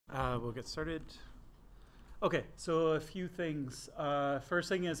We'll get started. Okay, so a few things. First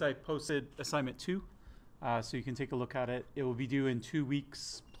thing is I posted assignment 2, so you can take a look at it. It will be due in 2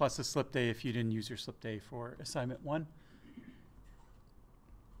 weeks, plus a slip day if you didn't use your slip day for assignment 1.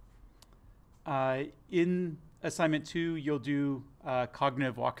 In assignment 2, you'll do a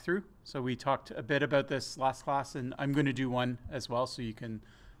cognitive walkthrough. So we talked a bit about this last class, and I'm going to do one as well so you can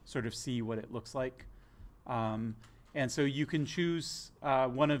sort of see what it looks like. And so you can choose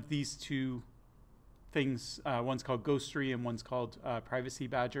one of these two things. One's called Ghostery and one's called Privacy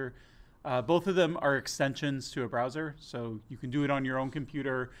Badger. Both of them are extensions to a browser, so you can do it on your own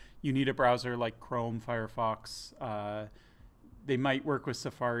computer. You need a browser like Chrome, Firefox. They might work with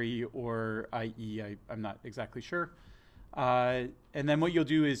Safari or IE. I'm not exactly sure. And then what you'll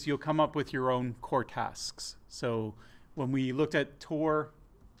do is you'll come up with your own core tasks. So when we looked at Tor,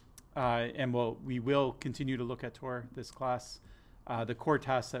 and we will continue to look at Tor this class, the core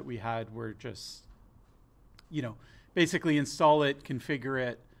tasks that we had were just, basically install it, configure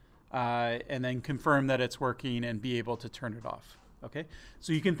it, and then confirm that it's working and be able to turn it off. Okay,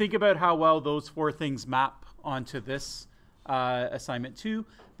 so you can think about how well those 4 things map onto this assignment 2,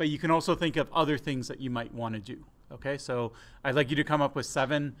 but you can also think of other things that you might want to do. Okay, so I'd like you to come up with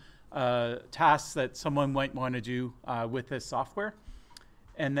 7 tasks that someone might want to do with this software,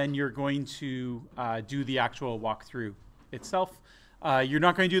 and then you're going to do the actual walkthrough itself. You're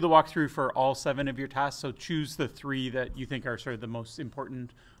not going to do the walkthrough for all 7 of your tasks, so choose the 3 that you think are sort of the most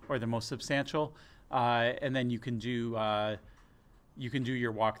important or the most substantial, and then you can do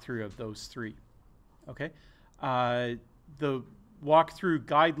your walkthrough of those 3. Okay. The walkthrough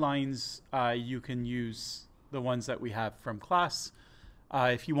guidelines, you can use the ones that we have from class.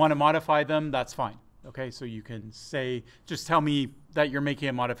 If you want to modify them, that's fine. Okay, so you can say, just tell me that you're making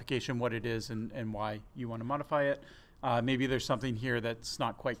a modification, what it is, and why you want to modify it. Maybe there's something here that's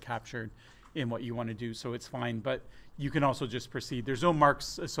not quite captured in what you want to do, so it's fine, but you can also just proceed. There's no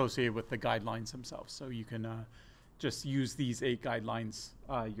marks associated with the guidelines themselves, so you can just use these 8 guidelines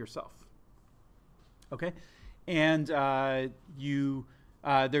yourself. Okay, and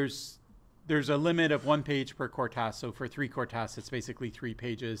there's a limit of 1 page per core task. So for 3 core tasks, it's basically 3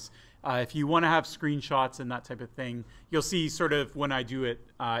 pages. If you want to have screenshots and that type of thing, you'll see sort of when I do it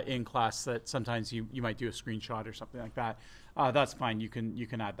in class that sometimes you might do a screenshot or something like that. That's fine. You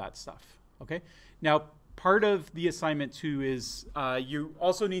can add that stuff. Okay. Now, part of the assignment 2 is you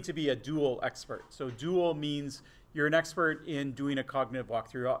also need to be a dual expert. So dual means you're an expert in doing a cognitive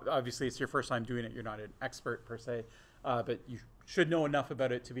walkthrough. Obviously, it's your first time doing it. You're not an expert per se, but you should know enough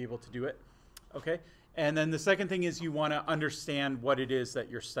about it to be able to do it. Okay, and then the second thing is you want to understand what it is that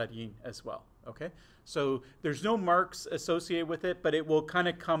you're studying as well. Okay, so there's no marks associated with it, but it will kind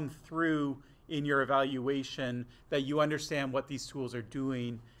of come through in your evaluation that you understand what these tools are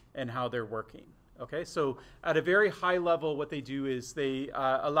doing and how they're working. Okay, so at a very high level, what they do is they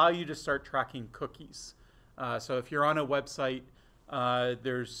allow you to start tracking cookies. So if you're on a website,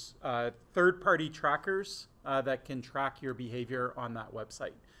 there's third-party trackers that can track your behavior on that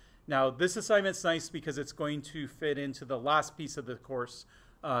website. Now, this assignment's nice because it's going to fit into the last piece of the course.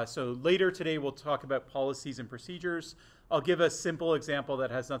 So later today, we'll talk about policies and procedures. I'll give a simple example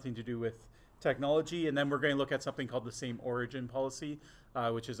that has nothing to do with technology, and then we're going to look at something called the same origin policy,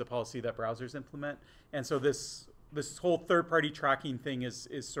 which is a policy that browsers implement. And so this whole third-party tracking thing is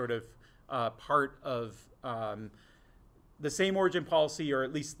sort of part of the same origin policy, or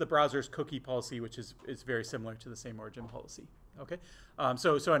at least the browser's cookie policy, which is very similar to the same origin policy. Okay,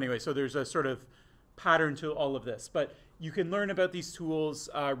 so anyway, so there's a sort of pattern to all of this, but you can learn about these tools,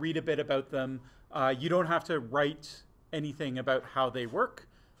 read a bit about them. You don't have to write anything about how they work,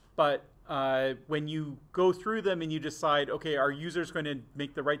 but when you go through them and you decide, okay, are users going to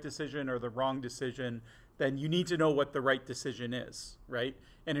make the right decision or the wrong decision, then you need to know what the right decision is, right?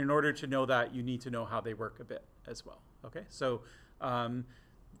 And in order to know that, you need to know how they work a bit as well. Okay, so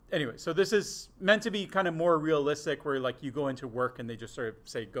anyway, so this is meant to be kind of more realistic, where like you go into work and they just sort of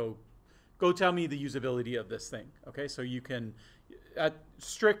say, go tell me the usability of this thing. Okay, so you can, at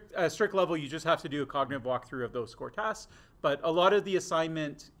strict level, you just have to do a cognitive walkthrough of those core tasks. But a lot of the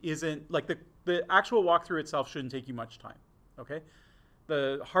assignment isn't, like the actual walkthrough itself shouldn't take you much time. Okay,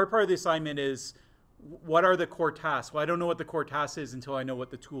 the hard part of the assignment is, what are the core tasks? Well, I don't know what the core task is until I know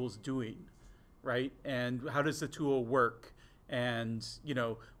what the tool's doing, right? And how does the tool work? And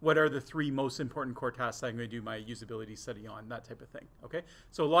what are the 3 most important core tasks that I'm going to do my usability study on, that type of thing. Okay,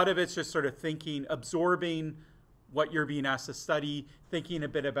 so a lot of it's just sort of thinking, absorbing what you're being asked to study, thinking a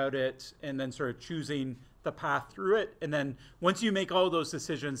bit about it, and then sort of choosing the path through it. And then once you make all those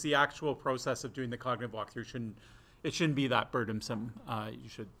decisions, the actual process of doing the cognitive walkthrough shouldn't it shouldn't be that burdensome. You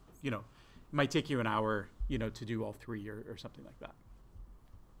should, it might take you an hour, to do all three or something like that.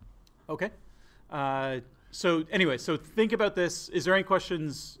 Okay. So anyway, so think about this. Is there any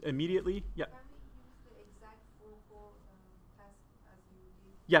questions immediately? Yeah. Can we use the exact 4 task as you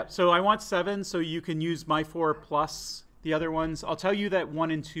did? Yeah, so I want 7, so you can use my 4 plus the other ones. I'll tell you that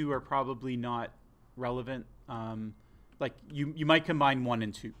 1 and 2 are probably not relevant. Like you might combine 1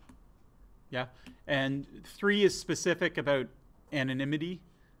 and 2. Yeah, and 3 is specific about anonymity,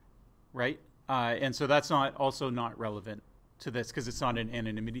 right? And so that's also not relevant to this because it's not an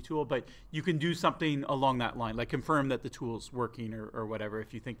anonymity tool, but you can do something along that line, like confirm that the tool's working or whatever,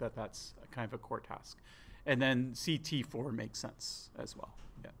 if you think that that's kind of a core task. And then CT4 makes sense as well.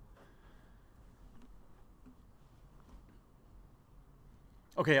 Yeah.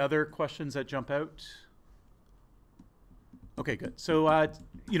 Okay, other questions that jump out? Okay, good. So,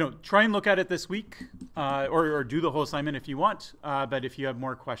 try and look at it this week, or do the whole assignment if you want. But if you have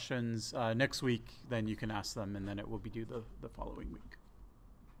more questions next week, then you can ask them, and then it will be due the following week.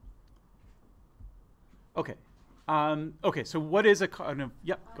 Okay. Okay, so what is a kind of,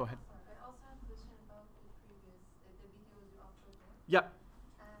 yep, go ahead. Sorry, I also have a question about the videos you uploaded. Yep.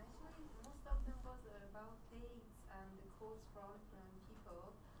 Actually, most of them was about dates and the quotes from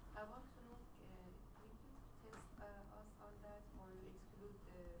people. I want to know, will you test us on that, or you exclude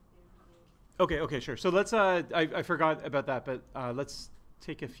the videos? Okay, sure. So let's, I forgot about that, but let's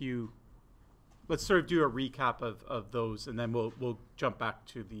take let's sort of do a recap of those, and then we'll jump back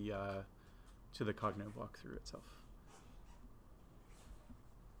to the cognitive walkthrough itself.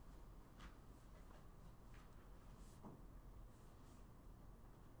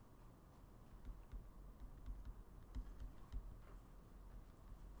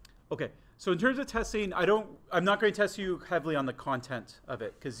 Okay, so in terms of testing, I'm not going to test you heavily on the content of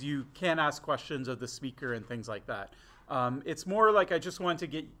it because you can ask questions of the speaker and things like that. It's more like I just want to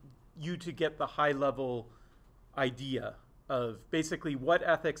get you to get the high level idea of basically what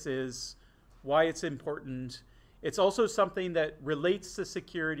ethics is, why it's important. It's also something that relates to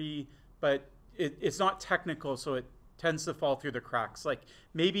security, but it's not technical, so it tends to fall through the cracks. Like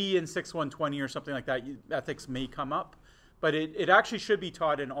maybe in 6120 or something like that, ethics may come up. But it actually should be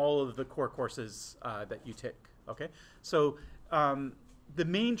taught in all of the core courses that you take, okay? So the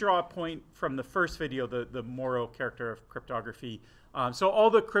main draw point from the first video, the moral character of cryptography, so all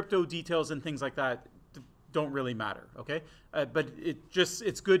the crypto details and things like that don't really matter, okay? But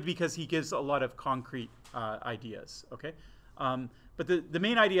it's good because he gives a lot of concrete ideas, okay? But the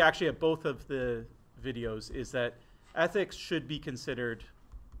main idea actually of both of the videos is that ethics should be considered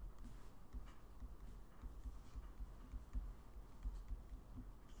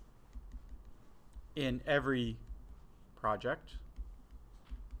in every project,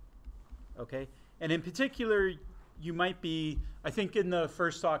 okay? And in particular, you might be, I think in the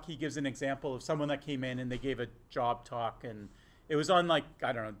first talk, he gives an example of someone that came in and they gave a job talk, and it was on like,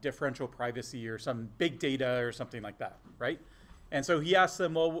 I don't know, differential privacy or some big data or something like that, right? And so he asked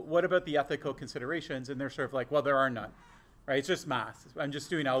them, well, what about the ethical considerations? And they're sort of like, well, there are none, right? It's just math. I'm just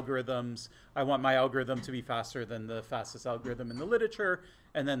doing algorithms. I want my algorithm to be faster than the fastest algorithm in the literature,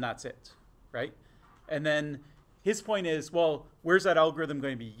 and then that's it, right? And then his point is, well, where's that algorithm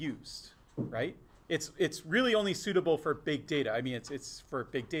going to be used, right? It's really only suitable for big data. I mean, it's for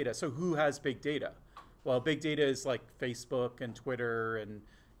big data. So who has big data? Well, big data is like Facebook and Twitter and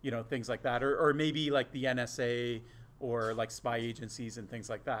things like that, or maybe like the NSA or like spy agencies and things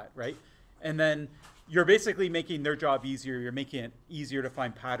like that, right? And then you're basically making their job easier. You're making it easier to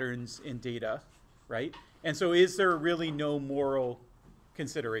find patterns in data, right? And so is there really no moral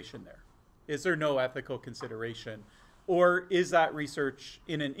consideration there? Is there no ethical consideration? Or is that research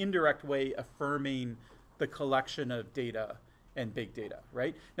in an indirect way affirming the collection of data and big data,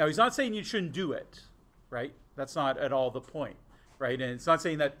 right? Now, he's not saying you shouldn't do it, right? That's not at all the point, right? And it's not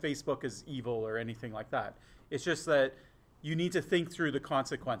saying that Facebook is evil or anything like that. It's just that you need to think through the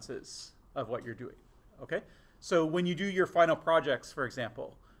consequences of what you're doing, okay? So when you do your final projects, for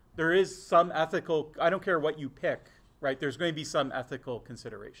example, there is some ethical, I don't care what you pick, right? There's going to be some ethical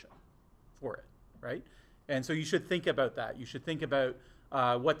consideration for it, right? And so you should think about that. You should think about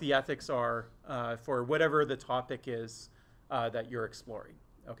what the ethics are for whatever the topic is that you're exploring,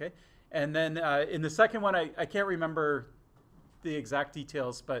 okay? And then in the second one, I can't remember the exact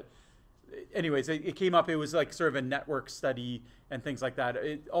details, but anyways, it came up, it was like sort of a network study and things like that.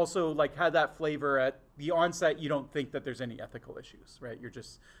 It also like had that flavor at the onset, you don't think that there's any ethical issues, right? You're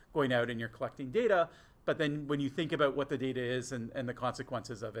just going out and you're collecting data. But then when you think about what the data is and the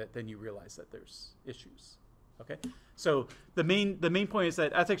consequences of it, then you realize that there's issues, okay? So the main point is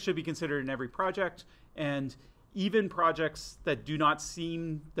that ethics should be considered in every project. And even projects that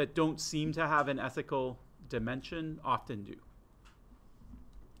don't seem to have an ethical dimension often do.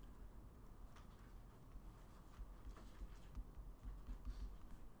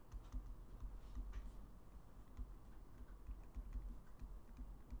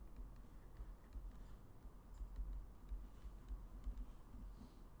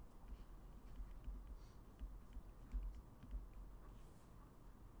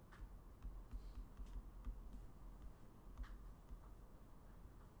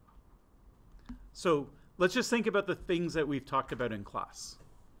 So let's just think about the things that we've talked about in class.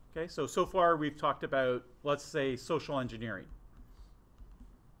 Okay, so far we've talked about, let's say, social engineering.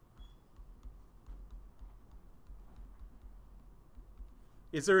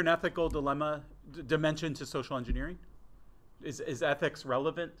 Is there an ethical dimension to social engineering? Is ethics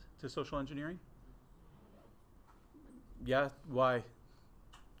relevant to social engineering? Yeah, why?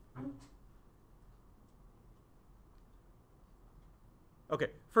 Okay,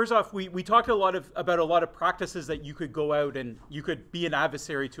 first off, we talked about a lot of practices that you could go out and you could be an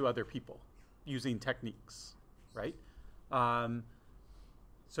adversary to other people using techniques, right?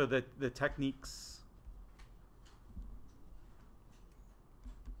 So the techniques,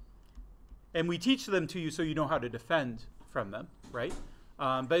 and we teach them to you so you know how to defend from them, right?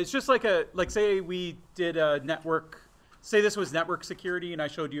 But it's just like say we did a network, say this was network security and I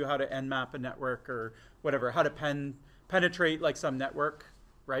showed you how to nmap a network or whatever, how to penetrate like some network,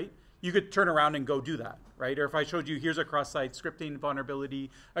 right? You could turn around and go do that, right? Or if I showed you, here's a cross-site scripting vulnerability.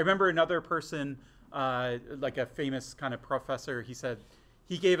 I remember another person, like a famous kind of professor, he said,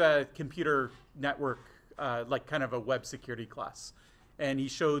 he gave a computer network, like kind of a web security class. And he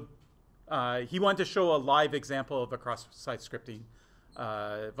showed, he wanted to show a live example of a cross-site scripting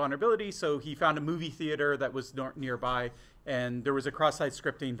vulnerability. So he found a movie theater that was nearby, and there was a cross-site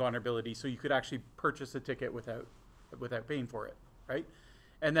scripting vulnerability. So you could actually purchase a ticket without paying for it, right?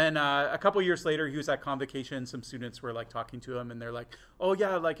 And then a couple years later, he was at convocation. Some students were like talking to him, and they're like, "Oh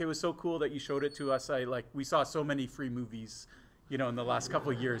yeah, like it was so cool that you showed it to us. We saw so many free movies, in the last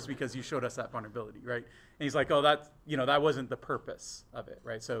couple of years because you showed us that vulnerability, right?" And he's like, "Oh, that wasn't the purpose of it,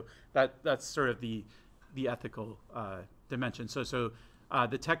 right?" So that's sort of the ethical dimension. So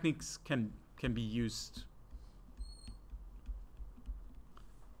the techniques can be used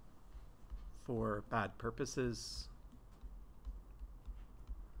for bad purposes.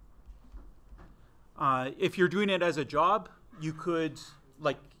 If you're doing it as a job, you could,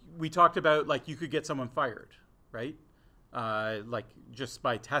 like we talked about, like you could get someone fired, right? Like just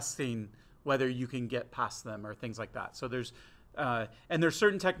by testing whether you can get past them or things like that. So there's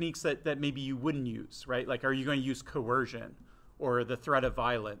certain techniques that maybe you wouldn't use, right? Like, are you going to use coercion or the threat of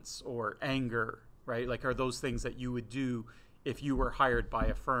violence or anger, right? Like, are those things that you would do if you were hired by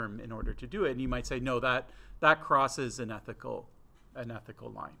a firm in order to do it? And you might say, no, that crosses an ethical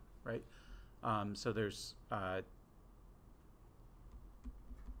line, right? So there's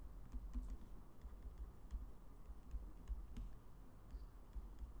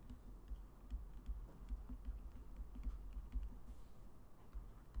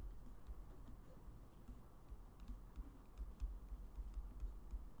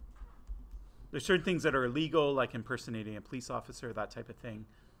there's certain things that are illegal, like impersonating a police officer, that type of thing.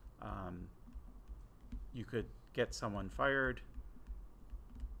 You could get someone fired.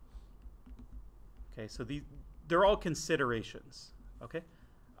 Okay, so they're all considerations, okay?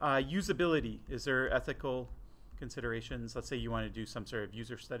 Usability, is there ethical considerations? Let's say you want to do some sort of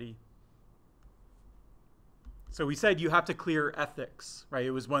user study. So we said you have to clear ethics, right?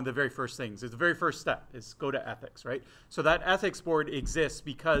 It was one of the very first things. It's the very first step is go to ethics, right? So that ethics board exists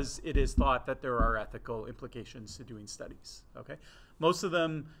because it is thought that there are ethical implications to doing studies, okay? Most of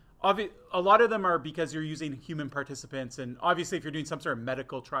them, a lot of them are because you're using human participants, and obviously if you're doing some sort of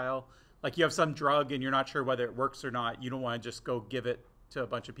medical trial, like you have some drug and you're not sure whether it works or not, you don't want to just go give it to a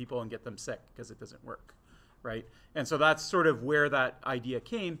bunch of people and get them sick because it doesn't work, right? And so that's sort of where that idea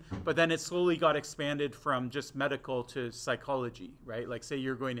came, but then it slowly got expanded from just medical to psychology, right? Like say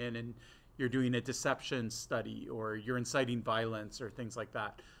you're going in and you're doing a deception study or you're inciting violence or things like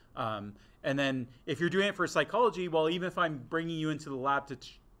that. And then if you're doing it for psychology, well, even if I'm bringing you into the lab to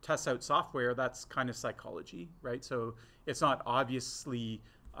test out software, that's kind of psychology, right? So it's not obviously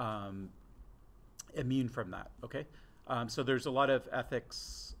immune from that, okay? So there's a lot of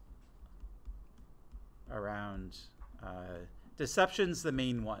ethics around deception's the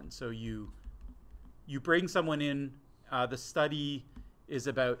main one. So you bring someone in, the study is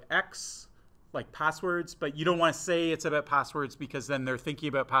about X, like passwords, but you don't want to say it's about passwords because then they're thinking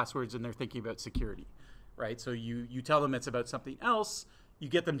about passwords and they're thinking about security, right? So you tell them it's about something else, you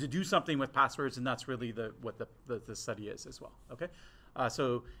get them to do something with passwords, and that's really what the study is as well. Okay,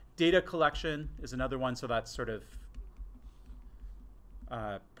 so data collection is another one. So that's sort of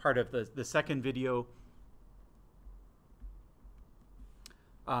part of the second video.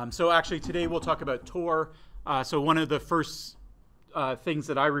 So actually today we'll talk about Tor. So one of the first things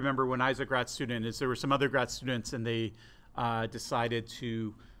that I remember when I was a grad student is there were some other grad students, and they decided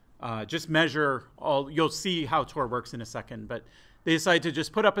to just measure all. You'll see how Tor works in a second, but they decided to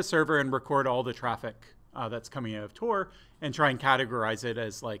just put up a server and record all the traffic that's coming out of Tor and try and categorize it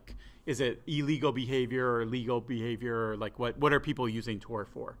as like, is it illegal behavior or legal behavior, or like what are people using Tor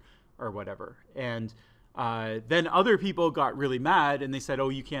for or whatever. And then other people got really mad and they said, oh,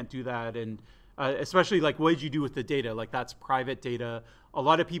 you can't do that. And especially like, what did you do with the data? Like, that's private data. A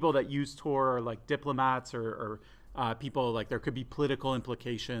lot of people that use Tor are like diplomats or people, like there could be political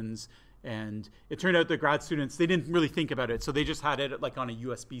implications. And it turned out the grad students, they didn't really think about it. So they just had it like on a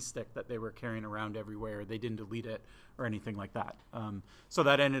USB stick that they were carrying around everywhere. They didn't delete it or anything like that. So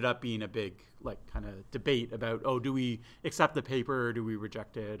that ended up being a big like kind of debate about, oh, do we accept the paper or do we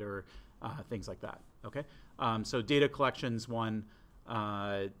reject it, or things like that. Okay. So data collection's one.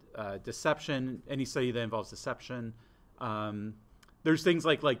 Deception, any study that involves deception. There's things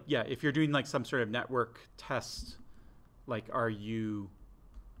like, yeah, if you're doing like some sort of network test, like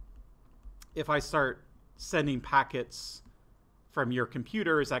if I start sending packets from your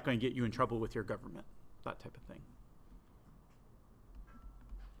computer, is that going to get you in trouble with your government? That type of thing.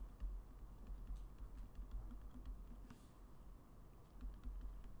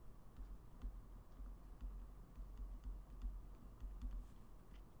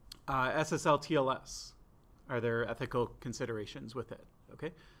 SSL TLS. Are there ethical considerations with it?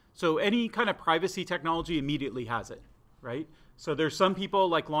 Okay. So any kind of privacy technology immediately has it, right? So there's some people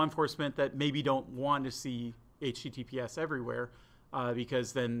like law enforcement that maybe don't want to see HTTPS everywhere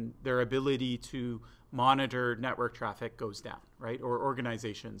because then their ability to monitor network traffic goes down, right? Or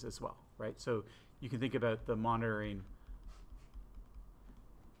organizations as well, right? So you can think about the monitoring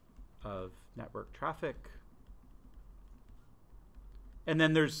of network traffic. And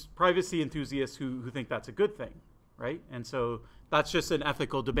then there's privacy enthusiasts who think that's a good thing, right? And so that's just an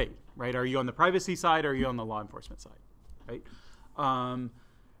ethical debate, right? Are you on the privacy side or are you on the law enforcement side, right?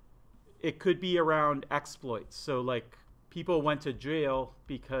 It could be around exploits. So like people went to jail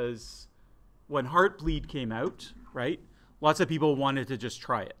because when Heartbleed came out, right, lots of people wanted to just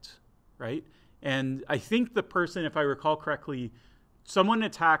try it, right? And I think the person, if I recall correctly, someone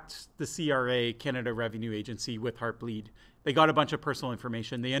attacked the CRA, Canada Revenue Agency, with Heartbleed. They got a bunch of personal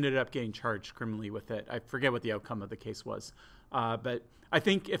information. They ended up getting charged criminally with it. I forget what the outcome of the case was. But I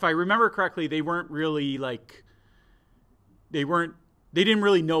think if I remember correctly, they weren't really like, they didn't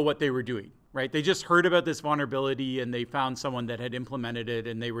really know what they were doing, right? They just heard about this vulnerability and they found someone that had implemented it,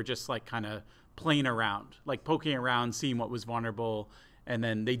 and they were just like kind of playing around, like poking around, seeing what was vulnerable. And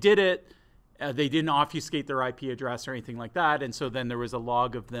then they did it. They didn't obfuscate their IP address or anything like that. And so then there was a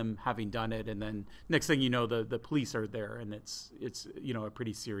log of them having done it. And then next thing you know, the police are there, and it's you know, a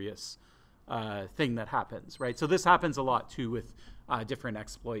pretty serious thing that happens, right? So this happens a lot too with different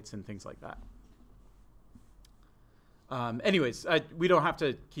exploits and things like that. Anyways, we don't have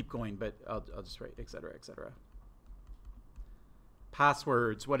to keep going, but I'll just write, et cetera, et cetera.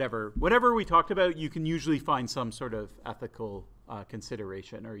 Passwords, whatever we talked about, you can usually find some sort of ethical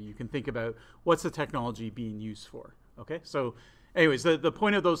consideration, or you can think about what's the technology being used for. Okay, so anyways, the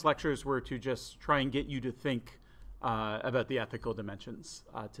point of those lectures were to just try and get you to think about the ethical dimensions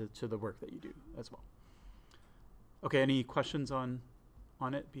to the work that you do as well. Okay, any questions on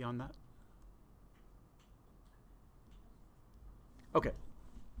it beyond that? Okay.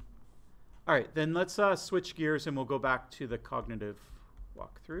 All right, then let's switch gears and we'll go back to the cognitive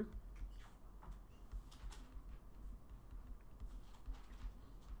walkthrough.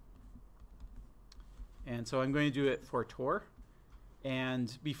 And so I'm going to do it for Tor.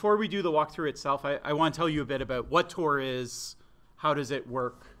 And before we do the walkthrough itself, I want to tell you a bit about what Tor is, how does it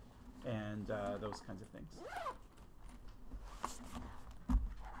work, and those kinds of things.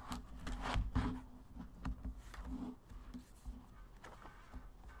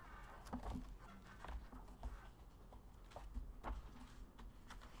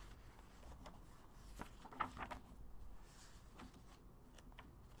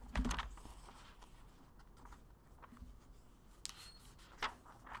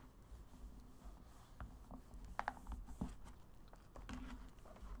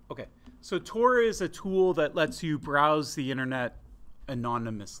 Okay, so Tor is a tool that lets you browse the internet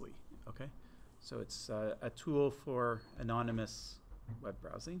anonymously. Okay, so it's a tool for anonymous web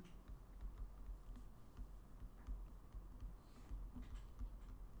browsing.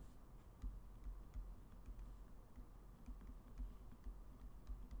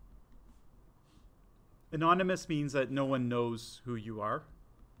 Anonymous means that no one knows who you are.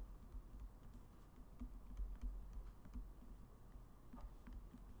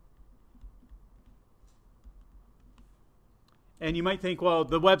 And you might think, well,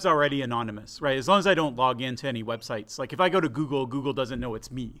 the web's already anonymous, right? As long as I don't log into any websites. Like if I go to Google, Google doesn't know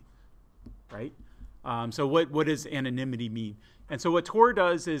it's me, right? So what does anonymity mean? And so what Tor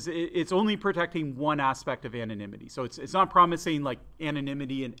does is it's only protecting one aspect of anonymity. So it's not promising like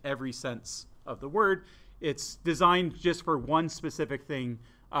anonymity in every sense of the word. It's designed just for one specific thing,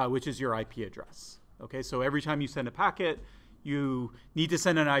 which is your IP address. Okay, so every time you send a packet, you need to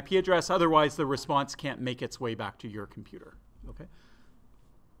send an IP address. Otherwise, the response can't make its way back to your computer. Okay.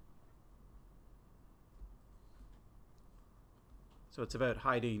 So it's about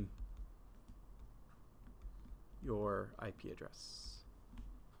hiding your IP address.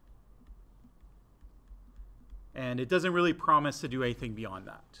 And it doesn't really promise to do anything beyond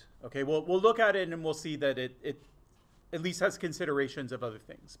that. Okay, we'll look at it and we'll see that it at least has considerations of other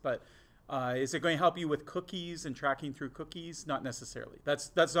things. But is it going to help you with cookies and tracking through cookies? Not necessarily.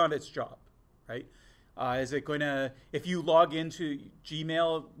 That's not its job, right? Is it going to, if you log into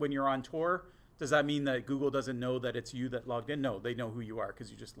Gmail when you're on Tor, does that mean that Google doesn't know that it's you that logged in? No, they know who you are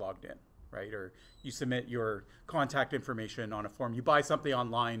because you just logged in, right? Or you submit your contact information on a form. You buy something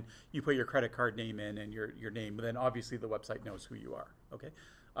online, you put your credit card name in and your name, but then obviously the website knows who you are, okay?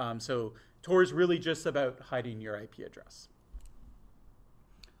 So Tor is really just about hiding your IP address.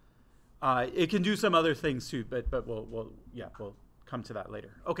 It can do some other things too, but we'll come to that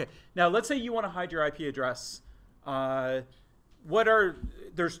later. Okay, now let's say you want to hide your IP address.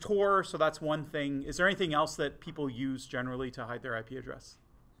 There's Tor, so that's one thing. Is there anything else that people use generally to hide their IP address?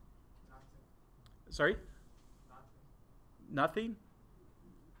 Sorry? Nothing?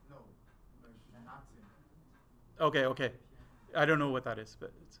 No, nothing. Okay. I don't know what that is,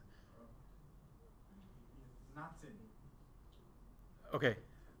 but it's Nothing. okay.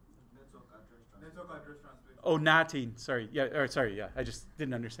 Network address translation. Oh, natting. Sorry. Yeah. I just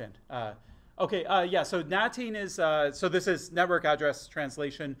didn't understand. Okay. So natting is so this is network address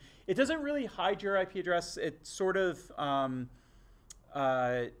translation. It doesn't really hide your IP address. It sort of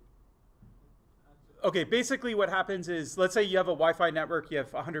okay. Basically, what happens is, let's say you have a Wi-Fi network. You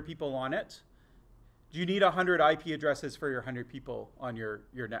have 100 people on it. Do you need 100 IP addresses for your 100 people on your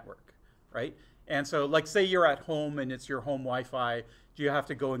network, right? And so, like, say you're at home and it's your home Wi-Fi. Do you have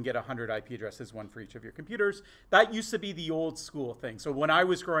to go and get 100 IP addresses, one for each of your computers? That used to be the old school thing. So when I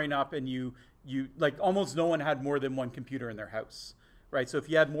was growing up, and you like, almost no one had more than one computer in their house, right? So if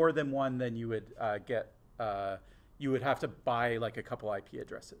you had more than one, then you would you would have to buy like a couple IP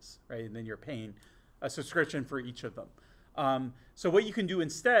addresses, right? And then you're paying a subscription for each of them. So what you can do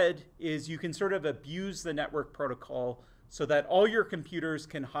instead is you can sort of abuse the network protocol so that all your computers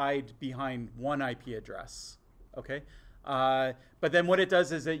can hide behind one IP address, okay? But then what it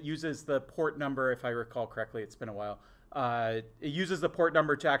does is it uses the port number, if I recall correctly, it's been a while. It uses the port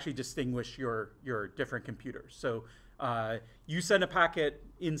number to actually distinguish your different computers. So you send a packet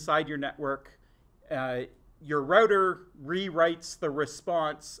inside your network. Your router rewrites the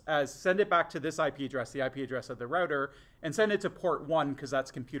response as send it back to this IP address, the IP address of the router, and send it to port 1 because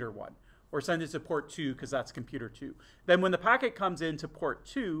that's computer 1. Or send it to port 2 because that's computer 2. Then when the packet comes into port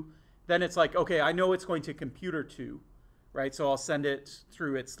 2, then it's like, okay, I know it's going to computer 2, right? So I'll send it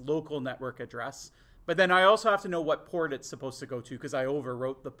through its local network address. But then I also have to know what port it's supposed to go to because I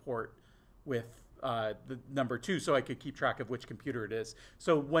overwrote the port with the number 2 so I could keep track of which computer it is.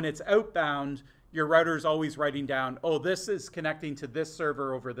 So when it's outbound, your router is always writing down, oh, this is connecting to this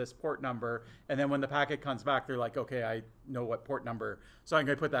server over this port number. And then when the packet comes back, they're like, okay, I know what port number. So I'm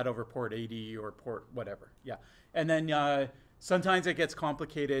going to put that over port 80 or port whatever. Yeah. And then sometimes it gets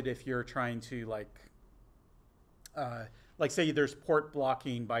complicated if you're trying to like say there's port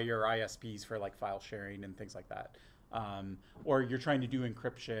blocking by your ISPs for like file sharing and things like that. Or you're trying to do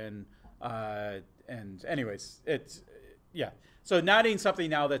encryption. And anyways, yeah. So natting something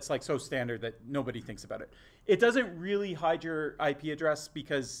now that's like so standard that nobody thinks about it. It doesn't really hide your IP address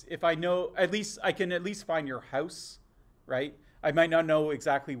because if I know, I can at least find your house, right? I might not know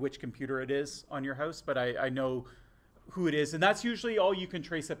exactly which computer it is on your house, but I know who it is. And that's usually all you can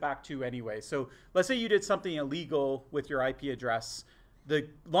trace it back to anyway. So let's say you did something illegal with your IP address. The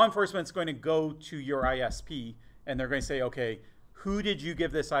law enforcement's going to go to your ISP and they're going to say, okay, who did you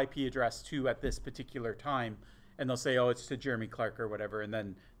give this IP address to at this particular time? And they'll say, oh, it's to Jeremy Clark or whatever. And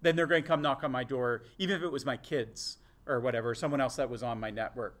then they're going to come knock on my door, even if it was my kids or whatever, someone else that was on my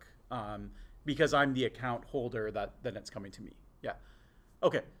network, because I'm the account holder then it's coming to me. Yeah.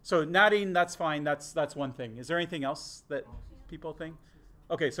 Okay. So natting, that's fine. That's one thing. Is there anything else that people think?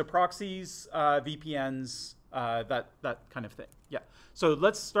 Okay, so proxies, VPNs, that kind of thing. Yeah. So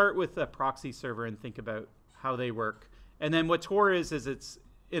let's start with a proxy server and think about how they work. And then what Tor is it's,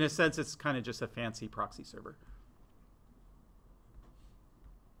 in a sense, it's kind of just a fancy proxy server.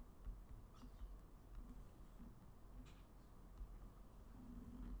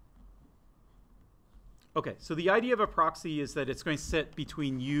 Okay, so the idea of a proxy is that it's going to sit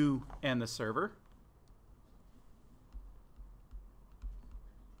between you and the server.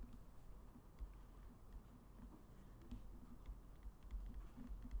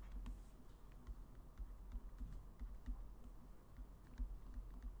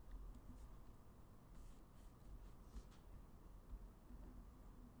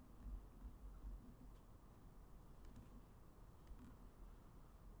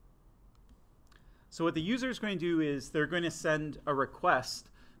 So what the user is going to do is they're going to send a request,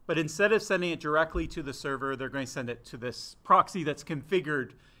 but instead of sending it directly to the server, they're going to send it to this proxy that's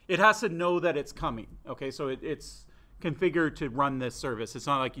configured. It has to know that it's coming. Okay, so it's configured to run this service. It's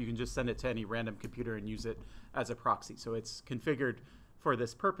not like you can just send it to any random computer and use it as a proxy. So it's configured for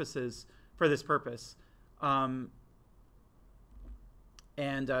this purpose.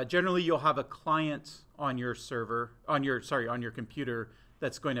 Generally, you'll have a client on your server, on your computer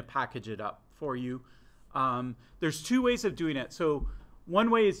that's going to package it up for you. There's two ways of doing it. So one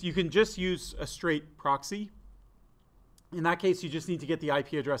way is you can just use a straight proxy. In that case, you just need to get the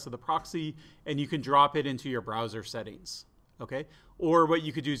IP address of the proxy and you can drop it into your browser settings. Okay? Or what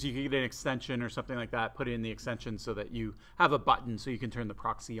you could do is you could get an extension or something like that, put it in the extension so that you have a button so you can turn the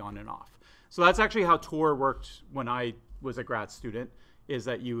proxy on and off. So that's actually how Tor worked when I was a grad student, is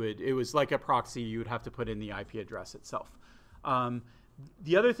that it was like a proxy, you would have to put in the IP address itself.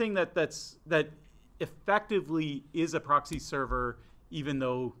 The other thing that effectively is a proxy server, even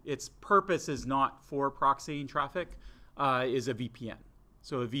though its purpose is not for proxying traffic, is a VPN.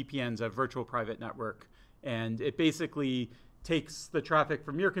 So a VPN is a virtual private network, and it basically takes the traffic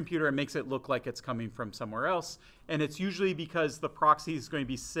from your computer and makes it look like it's coming from somewhere else. And it's usually because the proxy is going to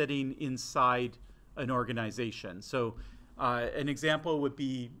be sitting inside an organization. So an example would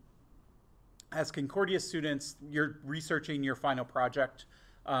be, as Concordia students, you're researching your final project.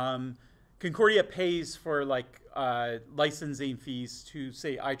 Concordia pays for licensing fees to,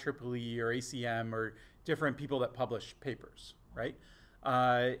 say, IEEE or ACM or different people that publish papers, right?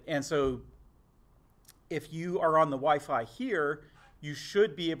 And so if you are on the Wi-Fi here, you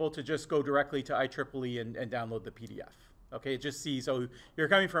should be able to just go directly to IEEE and download the PDF. Okay, it just sees, oh, you're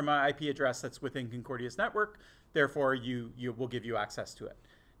coming from an IP address that's within Concordia's network, therefore you will give you access to it.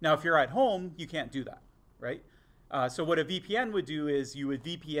 Now, if you're at home, you can't do that, right? So what a VPN would do is you would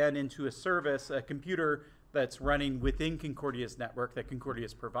VPN into a service, a computer that's running within Concordia's network that Concordia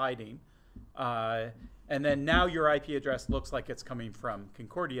is providing. And then now your IP address looks like it's coming from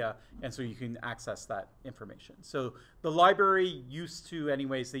Concordia, and so you can access that information. So the library used to,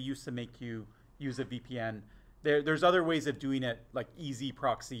 anyways, they used to make you use a VPN. There's other ways of doing it, like easy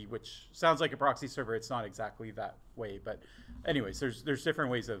proxy, which sounds like a proxy server. It's not exactly that way, but anyways, there's different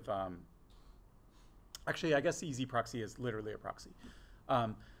ways of. Actually, I guess easy proxy is literally a proxy.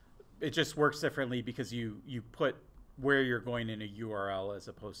 It just works differently because you put where you're going in a URL as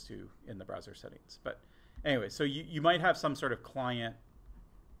opposed to in the browser settings. But anyway, so you might have some sort of client.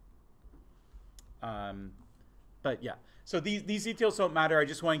 But yeah. So these details don't matter. I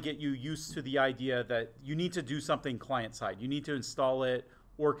just want to get you used to the idea that you need to do something client-side. You need to install it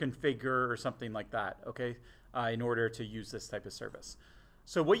or configure or something like that, okay, in order to use this type of service.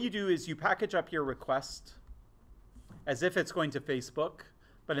 So what you do is you package up your request as if it's going to Facebook,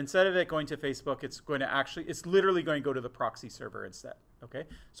 but instead of it going to Facebook, it's literally going to go to the proxy server instead, okay?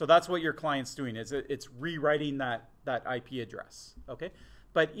 So that's what your client's doing, is it's rewriting that IP address, okay?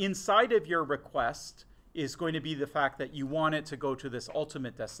 But inside of your request is going to be the fact that you want it to go to this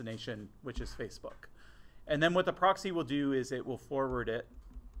ultimate destination, which is Facebook. And then what the proxy will do is it will forward it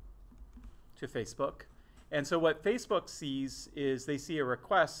to Facebook. And so what Facebook sees is they see a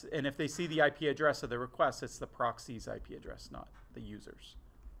request, and if they see the IP address of the request, it's the proxy's IP address, not the user's.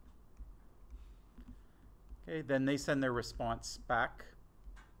 Okay, then they send their response back.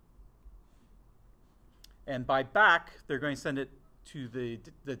 And by back, they're going to send it to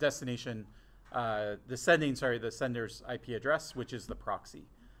the destination, the sender's IP address, which is the proxy.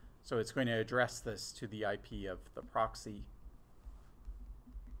 So it's going to address this to the IP of the proxy.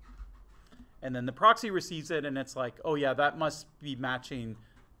 And then the proxy receives it, and it's like, oh yeah, that must be matching.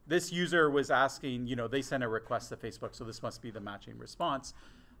 This user was asking, they sent a request to Facebook, so this must be the matching response.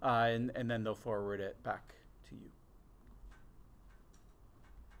 And then they'll forward it back to you.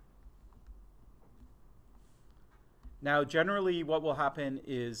 Now, generally, what will happen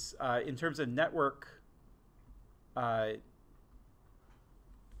is in terms of network,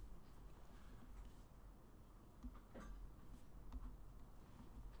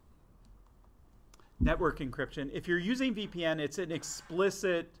 network encryption, if you're using VPN, it's an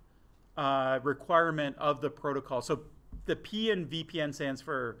explicit requirement of the protocol. So the P in VPN stands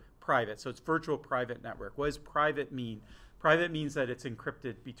for private, so it's virtual private network. What does private mean? Private means that it's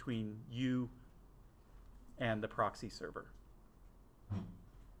encrypted between you and the proxy server.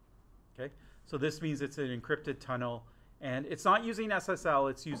 Okay, so this means it's an encrypted tunnel, and it's not using SSL,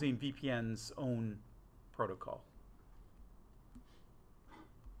 it's using VPN's own protocol.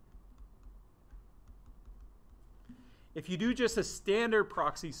 If you do just a standard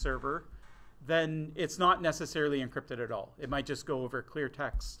proxy server, then it's not necessarily encrypted at all. It might just go over clear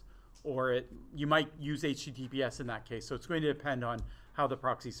text, or you might use HTTPS in that case. So it's going to depend on how the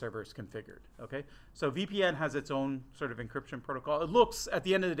proxy server is configured. Okay, so VPN has its own sort of encryption protocol. It looks, at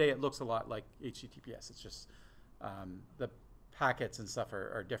the end of the day, it looks a lot like HTTPS. It's just the packets and stuff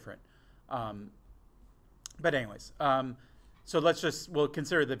are different. But anyways, so we'll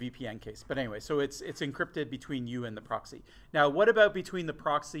consider the VPN case. But anyway, so it's encrypted between you and the proxy. Now, what about between the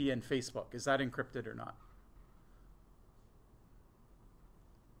proxy and Facebook? Is that encrypted or not?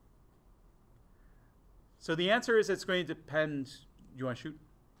 So the answer is it's going to depend. Do you want to shoot?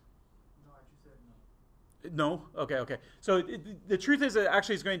 No, I just said no. No? Okay. So the truth is, it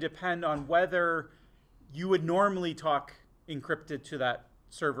actually is going to depend on whether you would normally talk encrypted to that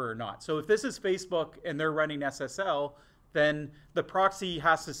server or not. So if this is Facebook and they're running SSL, then the proxy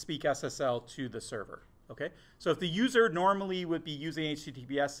has to speak SSL to the server. Okay? So if the user normally would be using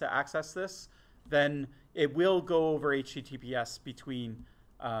HTTPS to access this, then it will go over HTTPS between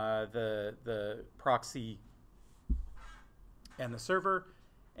the proxy and the server.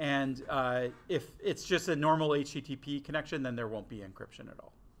 And if it's just a normal HTTP connection, then there won't be encryption at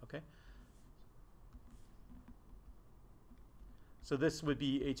all. Okay? So this would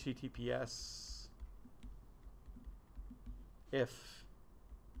be HTTPS if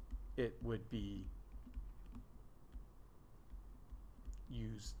it would be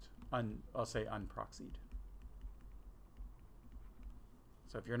used, I'll say unproxied.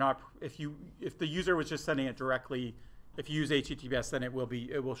 So if the user was just sending it directly, if you use HTTPS, then it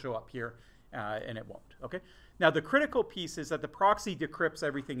will show up here, and it won't. Okay. Now the critical piece is that the proxy decrypts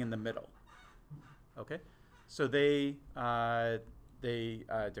everything in the middle. Okay. So they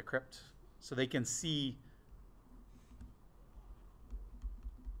decrypt, so they can see.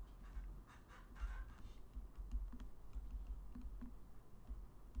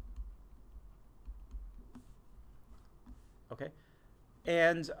 Okay.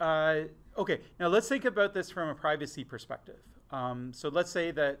 And okay, now let's think about this from a privacy perspective. So let's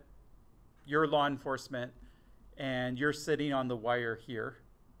say that you're law enforcement and you're sitting on the wire here.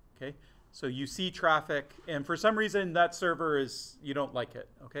 Okay, so you see traffic, and for some reason that server you don't like it.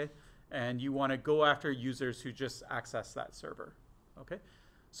 Okay, and you want to go after users who just access that server. Okay,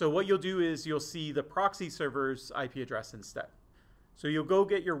 so what you'll do is you'll see the proxy server's IP address instead. So you'll go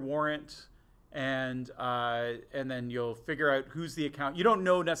get your warrant. And then you'll figure out who's the account. You don't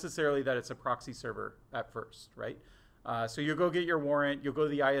know necessarily that it's a proxy server at first, right? So you'll go get your warrant. You'll go to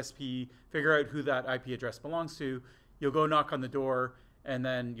the ISP, figure out who that IP address belongs to. You'll go knock on the door, and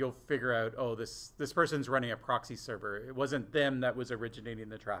then you'll figure out, oh, this person's running a proxy server. It wasn't them that was originating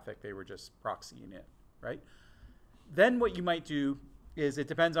the traffic. They were just proxying it, right? Then what you might do is it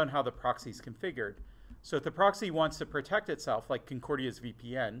depends on how the proxy is configured. So if the proxy wants to protect itself, like Concordia's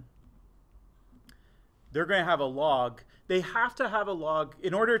VPN, they're going to have a log. They have to have a log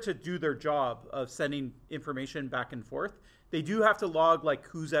in order to do their job of sending information back and forth. They do have to log like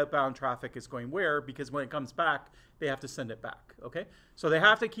whose outbound traffic is going where, because when it comes back, they have to send it back. Okay, so they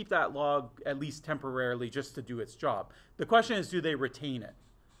have to keep that log at least temporarily just to do its job. The question is, do they retain it?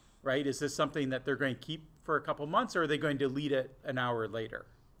 Right? Is this something that they're going to keep for a couple months, or are they going to delete it an hour later?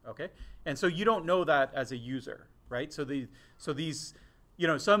 Okay, and so you don't know that as a user, right? So these. You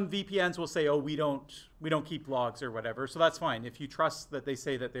know, some VPNs will say, oh, we don't keep logs or whatever. So that's fine. If you trust that they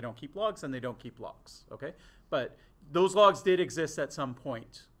say that they don't keep logs, then they don't keep logs. Okay. But those logs did exist at some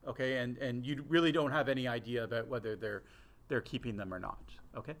point. Okay. And you really don't have any idea about whether they're keeping them or not.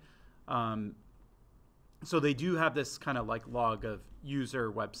 Okay. So they do have this kind of like log of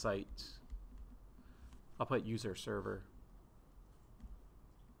user website. I'll put user server.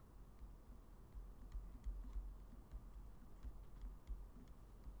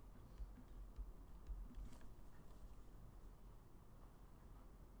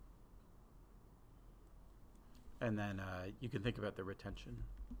 And then you can think about the retention.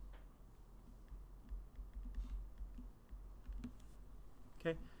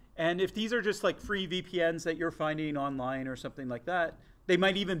 And if these are just like free VPNs that you're finding online or something like that, they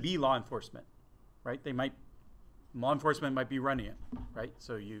might even be law enforcement, right? Law enforcement might be running it, right?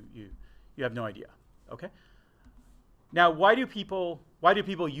 So you have no idea, okay? Now, why do people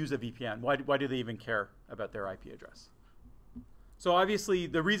use a VPN? Why do they even care about their IP address? So obviously,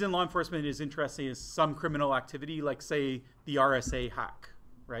 the reason law enforcement is interested is some criminal activity, like say the RSA hack,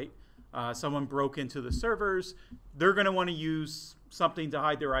 right? Someone broke into the servers. They're going to want to use something to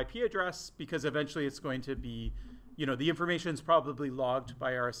hide their IP address because eventually it's going to be, the information is probably logged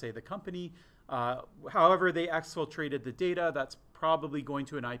by RSA, the company. However, they exfiltrated the data. That's probably going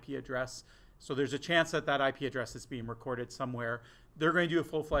to an IP address. So there's a chance that that IP address is being recorded somewhere. They're going to do a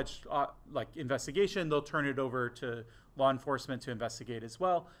full-fledged investigation. They'll turn it over to law enforcement to investigate as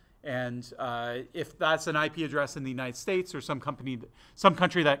well. And if that's an IP address in the United States or some country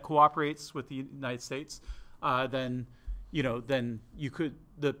that cooperates with the United States, then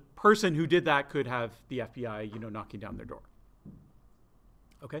the person who did that could have the FBI, knocking down their door.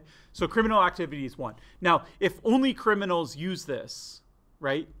 Okay, so criminal activity is one. Now, if only criminals use this,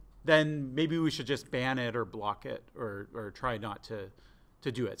 right, then maybe we should just ban it or block it or try not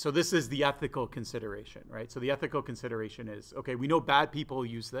to do it. So this is the ethical consideration, right? So the ethical consideration is, okay, we know bad people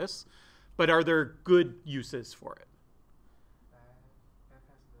use this, but are there good uses for it?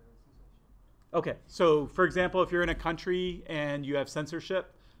 Okay, so for example, if you're in a country and you have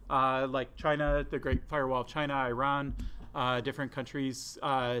censorship, like China, the Great Firewall of China, Iran, different countries,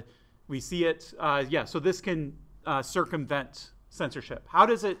 we see it. Yeah, so this can circumvent censorship. How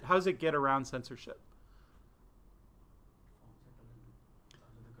does it get around censorship?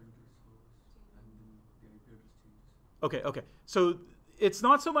 Okay. So it's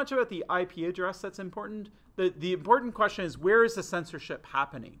not so much about the IP address that's important. The important question is, where is the censorship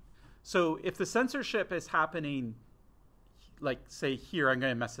happening? So if the censorship is happening, like say here, I'm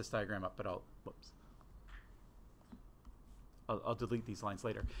going to mess this diagram up, but I'll delete these lines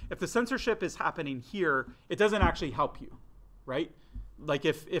later. If the censorship is happening here, it doesn't actually help you, right? Like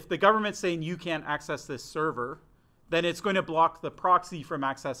if the government's saying you can't access this server, then it's going to block the proxy from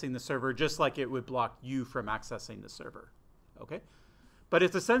accessing the server, just like it would block you from accessing the server, okay? But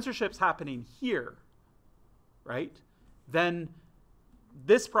if the censorship's happening here, right, then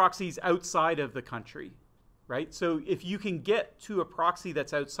this proxy's outside of the country, right? So if you can get to a proxy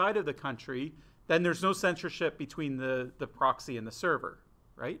that's outside of the country, then there's no censorship between the proxy and the server,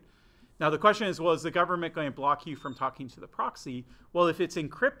 right? Now the question is, well, is the government going to block you from talking to the proxy? Well, if it's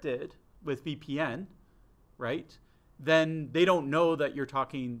encrypted with VPN, right, then they don't know that you're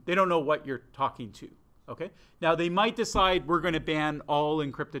talking, they don't know what you're talking to, okay? Now they might decide we're going to ban all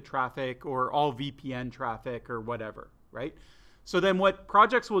encrypted traffic or all VPN traffic or whatever, right? So then what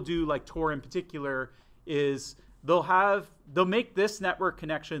projects will do, like Tor in particular, is they'll make this network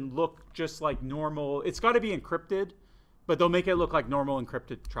connection look just like normal. It's got to be encrypted, but they'll make it look like normal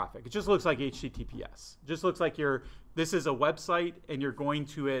encrypted traffic. It just looks like HTTPS. It just looks like this is a website and you're going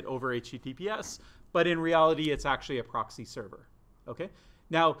to it over HTTPS, but in reality, it's actually a proxy server, okay?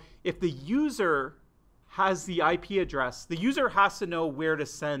 Now, if the user has the IP address, the user has to know where to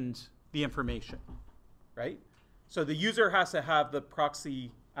send the information, right? So the user has to have the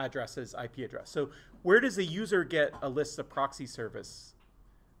proxy address's IP address. So where does the user get a list of proxy service,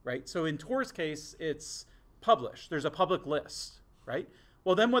 right? So in Tor's case, it's published. There's a public list, right?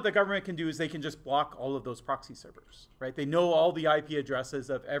 Well, then what the government can do is they can just block all of those proxy servers, right? They know all the IP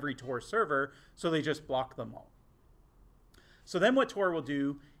addresses of every Tor server, so they just block them all. So then what Tor will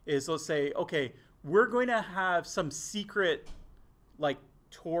do is they'll say, okay, we're going to have some secret like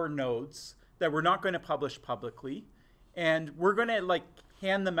Tor nodes that we're not going to publish publicly, and we're going to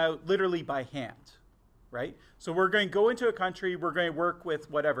hand them out literally by hand, right? So we're going to go into a country, we're going to work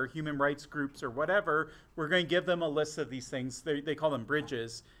with whatever, human rights groups or whatever, we're going to give them a list of these things, they call them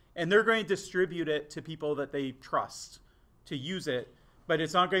bridges, and they're going to distribute it to people that they trust to use it, but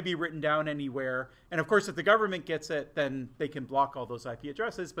it's not going to be written down anywhere. And of course, if the government gets it, then they can block all those IP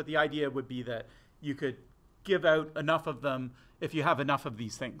addresses, but the idea would be that you could give out enough of them if you have enough of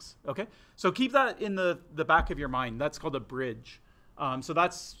these things, okay? So keep that in the back of your mind. That's called a bridge. So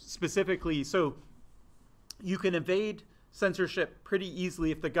that's specifically, so you can evade censorship pretty easily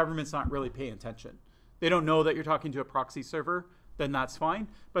if the government's not really paying attention. They don't know that you're talking to a proxy server, then that's fine.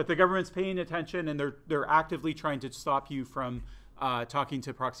 But if the government's paying attention and they're actively trying to stop you from talking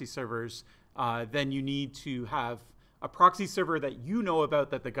to proxy servers, then you need to have a proxy server that you know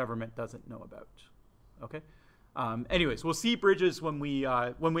about that the government doesn't know about, okay? Anyways, we'll see bridges when we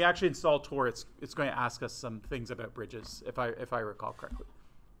actually install Tor. It's going to ask us some things about bridges, if I recall correctly.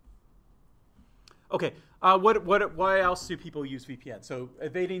 Okay. Why else do people use VPN? So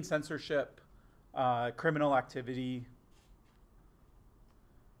evading censorship, criminal activity.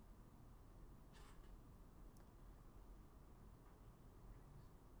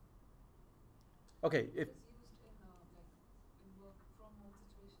 Okay. If It's used in work from home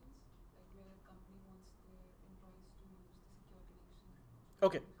situations, like where a company wants their employees to use the secure connection.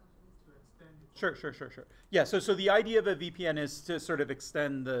 okay. To extend it. Sure. Yeah, so the idea of a VPN is to sort of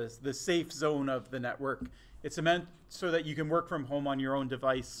extend the safe zone of the network. It's meant so that you can work from home on your own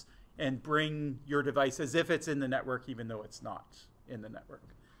device and bring your device as if it's in the network, even though it's not in the network.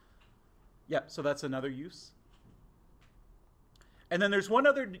 Yeah, so that's another use. And then there's one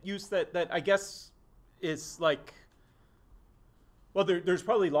other use that I guess is like, well, there's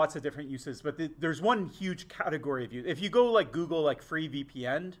probably lots of different uses, but there's one huge category of use. If you go like Google like free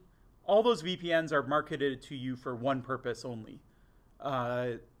VPN, all those VPNs are marketed to you for one purpose only.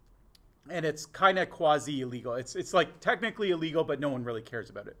 And it's kind of quasi illegal. It's like technically illegal, but no one really cares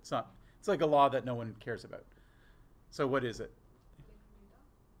about it. It's not. It's like a law that no one cares about. So what is it?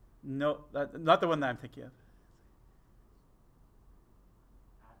 No, not the one that I'm thinking of.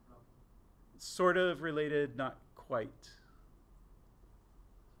 Sort of related, not quite.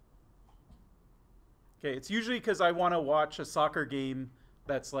 Okay, it's usually because I want to watch a soccer game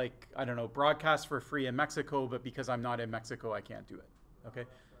that's like, I don't know, broadcast for free in Mexico, but because I'm not in Mexico, I can't do it. Okay,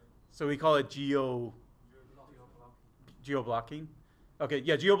 so we call it geo-blocking. Okay,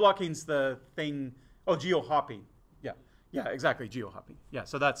 yeah, geo-blocking's the thing. Oh, geo-hopping. Yeah, exactly, geo-hopping. Yeah,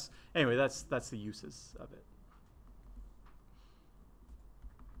 so that's the uses of it.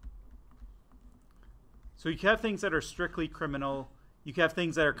 So you can have things that are strictly criminal. You can have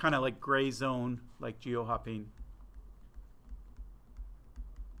things that are kind of like gray zone, like geo-hopping.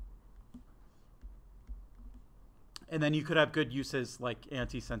 And then you could have good uses like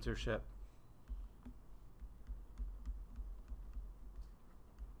anti-censorship.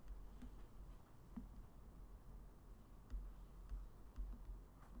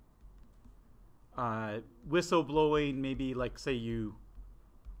 Whistleblowing, maybe like say you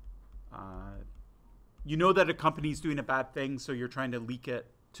know that a company's doing a bad thing, so you're trying to leak it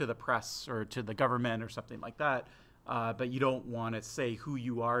to the press or to the government or something like that, but you don't want to say who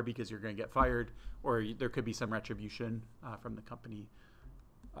you are because you're going to get fired, or there could be some retribution from the company.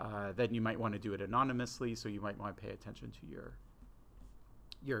 Then you might want to do it anonymously, so you might want to pay attention to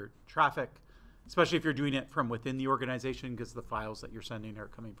your traffic, especially if you're doing it from within the organization, because the files that you're sending are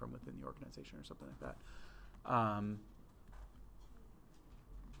coming from within the organization or something like that,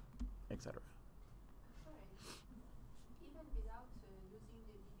 etc. Even without using the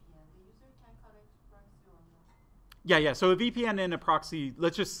VPN, the user can connect to proxy or not? Yeah. So a VPN and a proxy,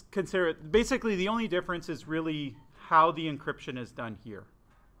 let's just consider it. Basically, the only difference is really how the encryption is done here.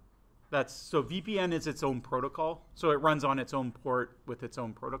 So VPN is its own protocol. So it runs on its own port with its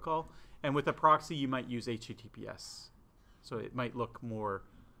own protocol. And with a proxy, you might use HTTPS. So it might look more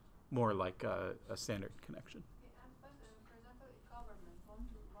like a standard connection. Okay, but for example, if government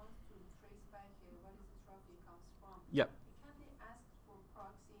wants to trace back what is the traffic comes from, Yep. can they ask for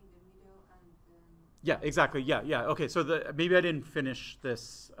proxy in the middle and Yeah, exactly. Yeah. Okay, so maybe I didn't finish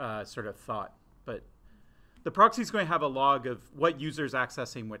this sort of thought, but the proxy is going to have a log of what user's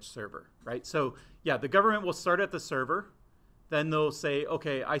accessing which server, right? So yeah, the government will start at the server. Then they'll say,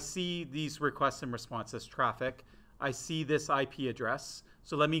 okay, I see these requests and responses traffic. I see this IP address.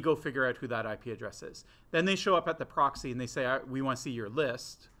 So let me go figure out who that IP address is. Then they show up at the proxy and they say, we want to see your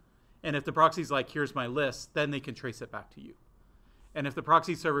list. And if the proxy's like, here's my list, then they can trace it back to you. And if the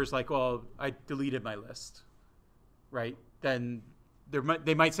proxy server is like, well, I deleted my list, right? Then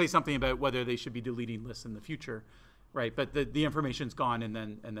they might say something about whether they should be deleting lists in the future, right? But the information's gone, and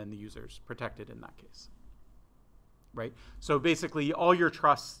then the user's protected in that case, right? So basically, all your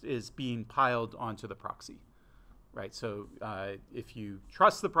trust is being piled onto the proxy, right? So if you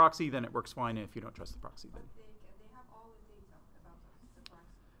trust the proxy, then it works fine, and if you don't trust the proxy, then they have all the data about the proxy.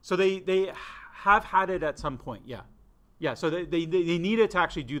 so they have had it at some point, yeah. So they need it to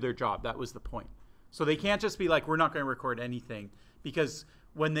actually do their job. That was the point. So they can't just be like, we're not going to record anything, because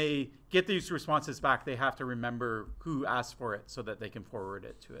when they get these responses back, they have to remember who asked for it so that they can forward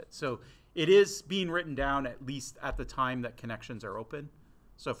it to it. So it is being written down at least at the time that connections are open.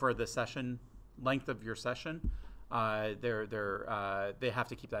 So for the session length of your session, they have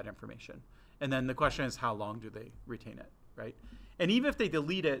to keep that information. And then the question is, how long do they retain it, right? And even if they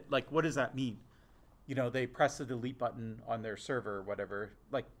delete it, like, what does that mean? You know, they press the delete button on their server or whatever.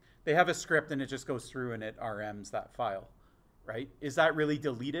 Like, they have a script and it just goes through and it RMs that file, right? Is that really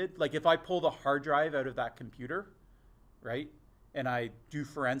deleted? Like, if I pull the hard drive out of that computer, right, and I do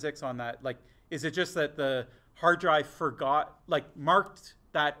forensics on that, like, Is it just that the hard drive marked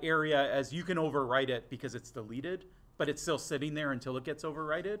that area as you can overwrite it because it's deleted, but it's still sitting there until it gets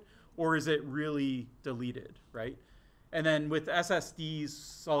overwrited? Or is it really deleted, right? And then with SSDs,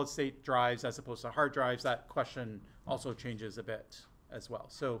 solid state drives, as opposed to hard drives, that question also changes a bit as well.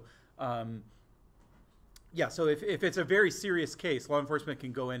 So yeah, so if it's a very serious case, law enforcement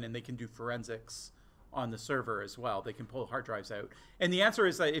can go in and they can do forensics on the server as well. They can pull hard drives out. And the answer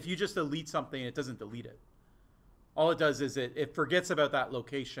is that if you just delete something, it doesn't delete it. All it does is it forgets about that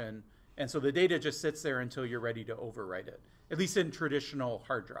location, and so the data just sits there until you're ready to overwrite it, at least in traditional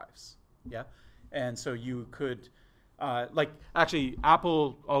hard drives. Yeah, and so you could, actually,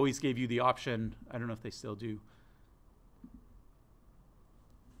 Apple always gave you the option, I don't know if they still do.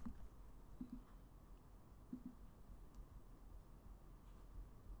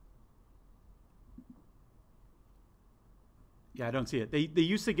 Yeah, I don't see it. They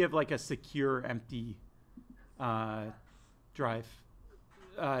used to give like a secure empty drive,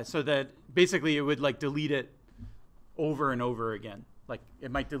 so that basically it would like delete it over and over again. Like it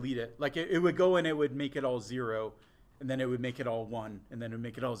might delete it. Like it would go and it would make it all 0, and then it would make it all 1, and then it would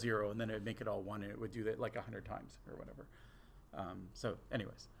make it all 0, and then it would make it all 1, and it would do that like 100 times or whatever. So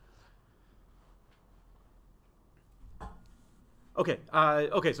anyways. Okay,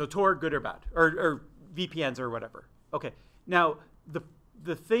 okay, so Tor, good or bad? Or VPNs or whatever. Okay, now the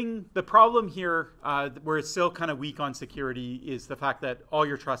problem here, where it's still kind of weak on security, is the fact that all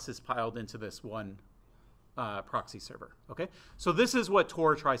your trust is piled into this one proxy server. Okay, so this is what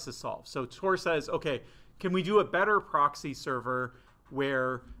Tor tries to solve. So Tor says, okay, can we do a better proxy server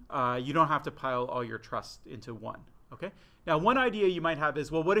where you don't have to pile all your trust into one? Okay, now one idea you might have is,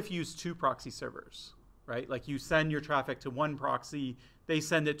 well, what if you use 2 proxy servers, right? Like you send your traffic to one proxy, they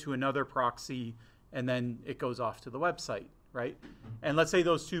send it to another proxy, and then it goes off to the website, right? And let's say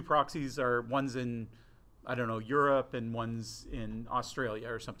those 2 proxies are, one's in, I don't know, Europe and one's in Australia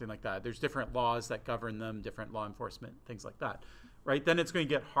or something like that. There's different laws that govern them, different law enforcement, things like that, right? Then it's going to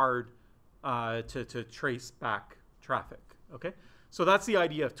get hard to trace back traffic, okay? So that's the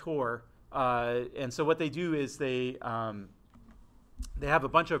idea of Tor. And so what they do is they have a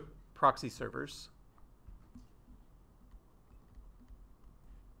bunch of proxy servers.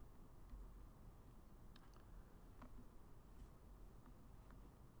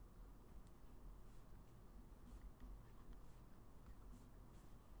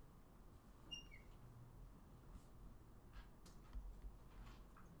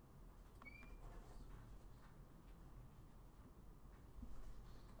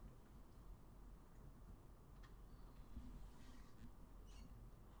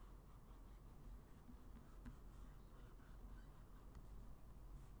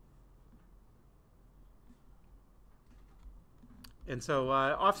 And so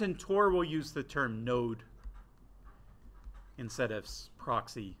often Tor will use the term node instead of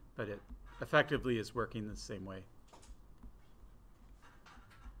proxy, but it effectively is working the same way.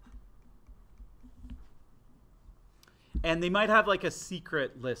 And they might have like a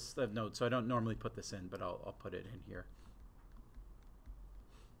secret list of nodes, so I don't normally put this in, but I'll put it in here.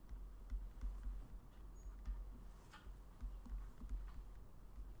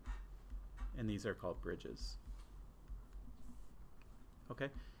 And these are called bridges. Okay,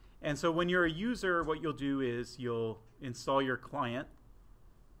 and so when you're a user, what you'll do is you'll install your client.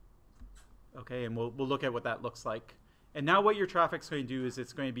 Okay, and we'll look at what that looks like. And now what your traffic's going to do is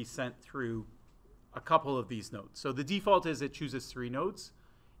it's going to be sent through a couple of these nodes. So the default is it chooses 3 nodes.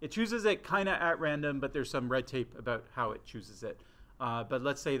 It chooses it kind of at random, but there's some red tape about how it chooses it. But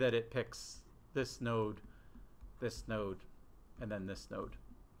let's say that it picks this node, and then this node.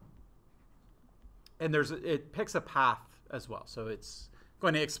 And it picks a path as well. So it's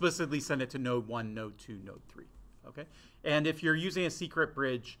going to explicitly send it to node 1, node 2, node 3. Okay? And if you're using a secret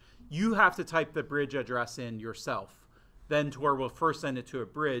bridge, you have to type the bridge address in yourself. Then Tor will first send it to a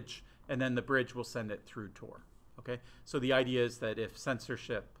bridge, and then the bridge will send it through Tor. Okay? So the idea is that if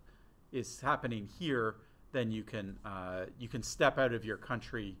censorship is happening here, then you can step out of your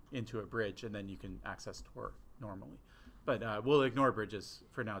country into a bridge, and then you can access Tor normally. But we'll ignore bridges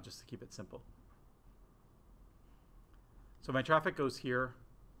for now just to keep it simple. So my traffic goes here,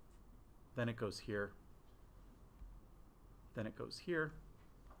 then it goes here, then it goes here,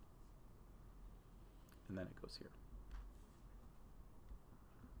 and then it goes here.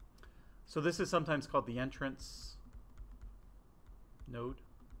 So this is sometimes called the entrance node.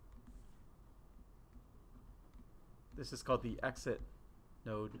 This is called the exit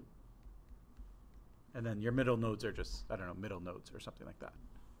node. And then your middle nodes are just, I don't know, middle nodes or something like that.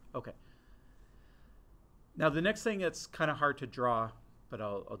 Okay. Now the next thing that's kind of hard to draw, but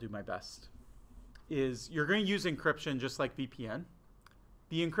I'll do my best. is you're going to use encryption just like VPN.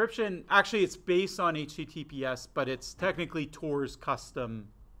 The encryption, actually it's based on HTTPS, but it's technically Tor's custom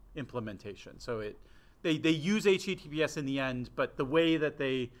implementation. So they use HTTPS in the end, but the way that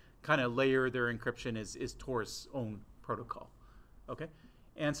they kind of layer their encryption is Tor's own protocol. Okay?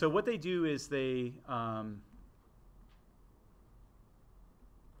 And so what they do is they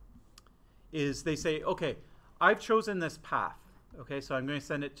say, okay, I've chosen this path. Okay, so I'm going to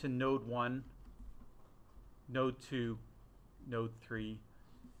send it to node 1, node 2, node 3.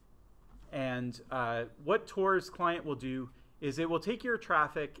 And what Tor's client will do is it will take your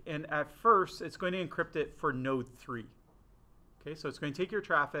traffic, and at first it's going to encrypt it for node 3. Okay, so it's going to take your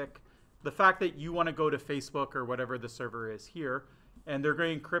traffic, the fact that you want to go to Facebook or whatever the server is here, and they're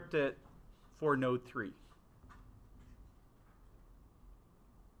going to encrypt it for node 3.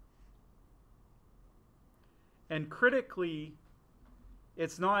 And critically,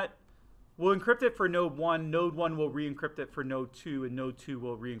 it's not, we'll encrypt it for node 1 will re-encrypt it for node 2, and node 2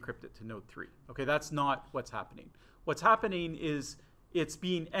 will re-encrypt it to node 3. Okay, that's not what's happening. What's happening is it's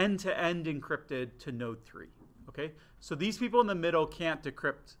being end-to-end encrypted to node 3. Okay, so these people in the middle can't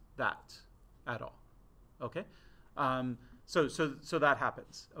decrypt that at all. Okay, so that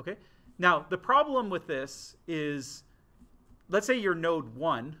happens. Okay, now the problem with this is, let's say you're node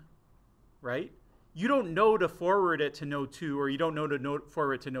 1, right? You don't know to forward it to node 2, or you don't know to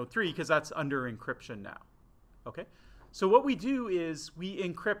forward it to node 3 because that's under encryption now. Okay, so what we do is we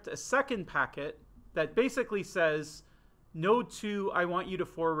encrypt a second packet that basically says, node 2, I want you to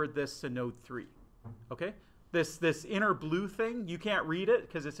forward this to node 3. Okay, this inner blue thing, you can't read it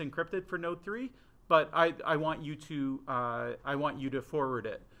because it's encrypted for node 3, but I want you to forward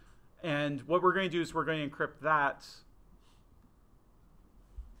it. And what we're going to do is we're going to encrypt that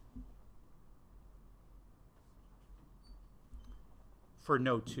for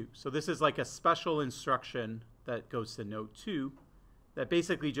node 2. So this is like a special instruction that goes to node 2 that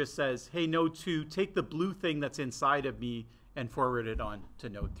basically just says, hey, node 2, take the blue thing that's inside of me and forward it on to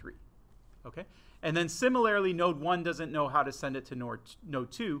node 3. Okay? And then similarly, node 1 doesn't know how to send it to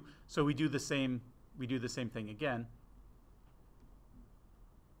node 2, so we do the same thing again.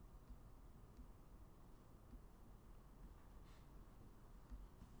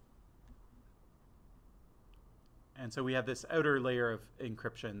 And so we have this outer layer of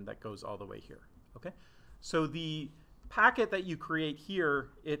encryption that goes all the way here. Okay, so the packet that you create here,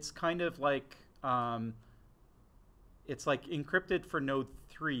 it's kind of like it's like encrypted for node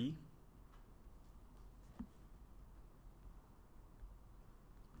 3.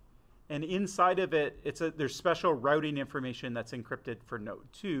 And inside of it, there's special routing information that's encrypted for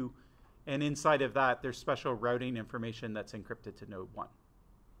node 2. And inside of that, there's special routing information that's encrypted to node 1.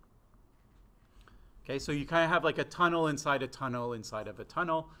 Okay, so you kind of have like a tunnel inside a tunnel inside of a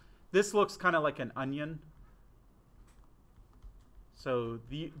tunnel. This looks kind of like an onion. So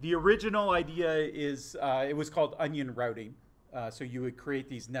the original idea is it was called onion routing. So you would create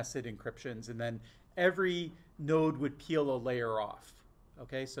these nested encryptions, and then every node would peel a layer off.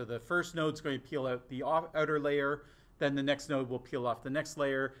 Okay, so the first node's going to peel out the outer layer, then the next node will peel off the next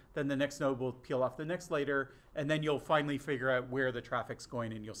layer, then the next node will peel off the next layer, and then you'll finally figure out where the traffic's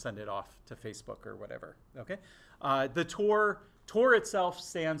going and you'll send it off to Facebook or whatever. Okay, the Tor itself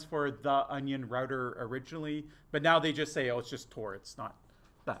stands for the onion router originally, but now they just say, oh, it's just Tor, it's not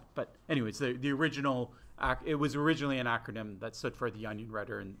that. But anyways, the original, it was originally an acronym that stood for the onion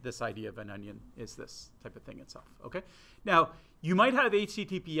router, and this idea of an onion is this type of thing itself. Okay, now you might have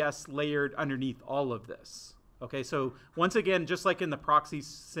HTTPS layered underneath all of this. Okay, so once again, just like in the proxy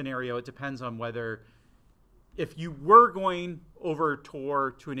scenario, it depends on whether, if you were going over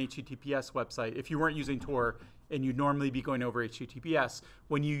Tor to an HTTPS website, if you weren't using Tor and you'd normally be going over HTTPS,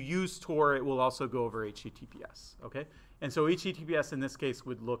 when you use Tor, it will also go over HTTPS. Okay, and so HTTPS in this case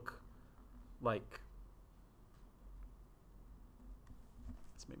would look like,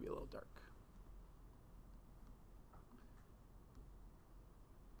 it's maybe a little dark.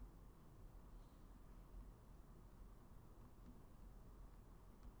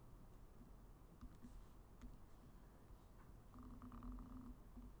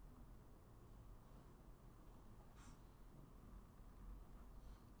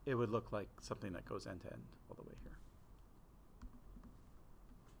 It would look like something that goes end to end all the way here.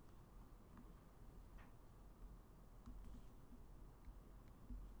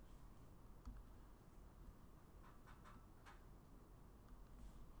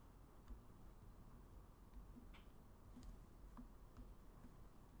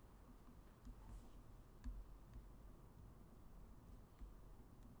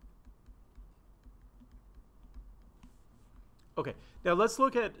 Okay, now let's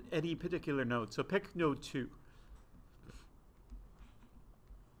look at any particular node. So pick node 2.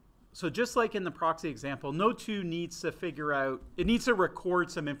 So just like in the proxy example, node 2 needs to figure out, it needs to record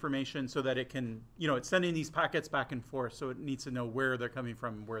some information so that it can, it's sending these packets back and forth, so it needs to know where they're coming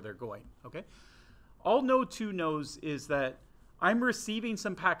from and where they're going, okay? All node 2 knows is that I'm receiving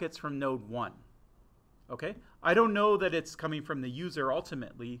some packets from node 1, okay? I don't know that it's coming from the user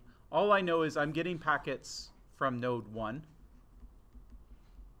ultimately. All I know is I'm getting packets from node 1,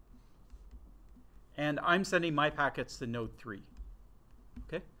 and I'm sending my packets to node 3,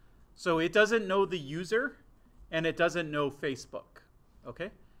 okay? So it doesn't know the user, and it doesn't know Facebook,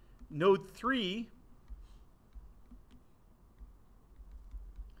 okay? Node 3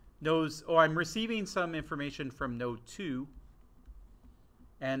 knows, oh, I'm receiving some information from node 2,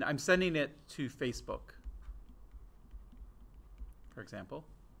 and I'm sending it to Facebook, for example.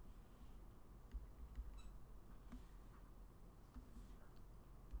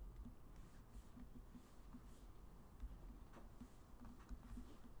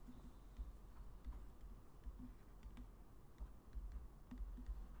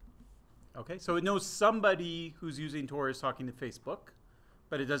 Okay, so it knows somebody who's using Tor is talking to Facebook,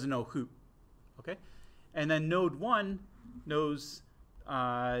 but it doesn't know who. Okay, and then node 1 knows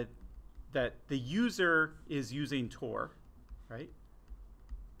that the user is using Tor, right?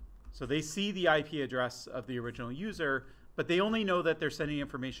 So they see the IP address of the original user, but they only know that they're sending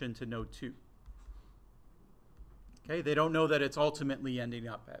information to node 2. Okay, they don't know that it's ultimately ending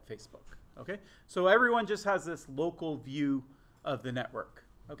up at Facebook. Okay, so everyone just has this local view of the network.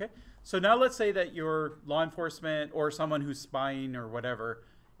 Okay, so now let's say that you're law enforcement or someone who's spying or whatever,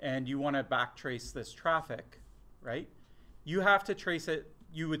 and you want to backtrace this traffic, right? You have to trace it.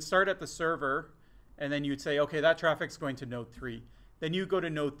 You would start at the server, and then you'd say, okay, that traffic's going to node 3. Then you go to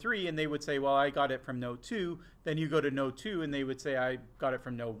node 3, and they would say, well, I got it from node 2. Then you go to node 2, and they would say, I got it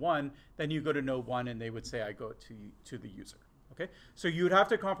from node 1. Then you go to node 1, and they would say, I go to the user. Okay, so you would have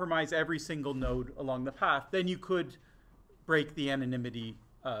to compromise every single node along the path. Then you could break the anonymity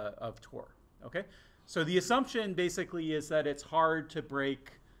of Tor. Okay, so the assumption basically is that it's hard to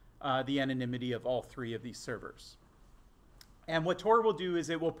break the anonymity of all 3 of these servers. And what Tor will do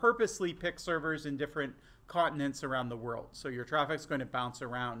is it will purposely pick servers in different continents around the world. So your traffic's going to bounce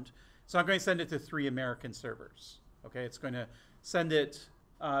around. It's not going to send it to 3 American servers. Okay, it's going to send it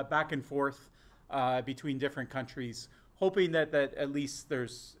back and forth between different countries, hoping that at least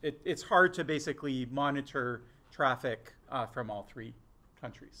it's hard to basically monitor traffic from all 3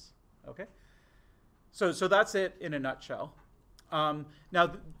 countries. Okay, so that's it in a nutshell.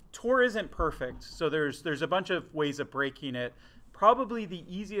 Now Tor isn't perfect, so there's a bunch of ways of breaking it. Probably the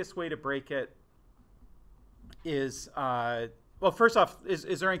easiest way to break it is well, first off,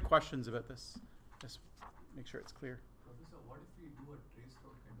 is there any questions about this? Just make sure it's clear. Professor, what if we do a trace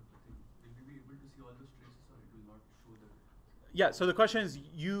route kind of a thing? Will we be able to see all those traces, or it will not show them? Yeah. So the question is,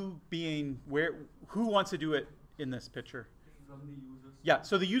 you being who wants to do it in this picture? From the users. Yeah,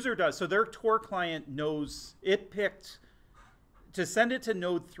 so the user does. So their Tor client knows it picked, to send it to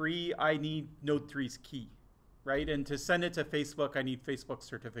node 3, I need node 3's key, right? And to send it to Facebook, I need Facebook's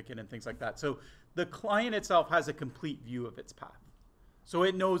certificate and things like that. So the client itself has a complete view of its path. So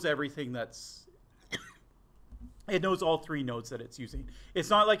it knows everything it knows all 3 nodes that it's using. It's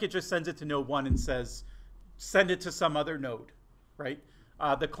not like it just sends it to node 1 and says, send it to some other node, right?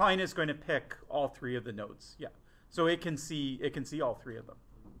 The client is going to pick all 3 of the nodes, yeah. So it can see all 3 of them.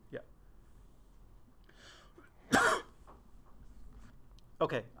 Yeah.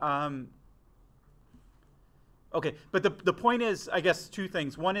 Okay. Okay. But the point is, I guess, 2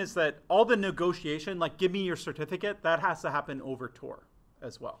 things. One is that all the negotiation, like give me your certificate, that has to happen over Tor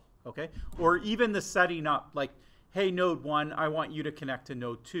as well. Okay. Or even the setting up, like, hey, node 1, I want you to connect to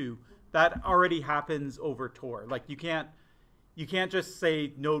node 2. That already happens over Tor. Like you can't just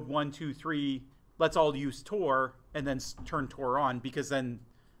say node 1, 2, 3. Let's all use Tor and then turn Tor on, because then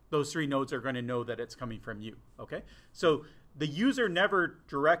those 3 nodes are going to know that it's coming from you. Okay, so the user never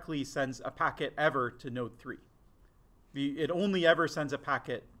directly sends a packet ever to node 3. It only ever sends a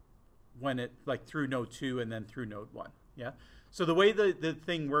packet when it through node 2 and then through node 1. Yeah. So the way the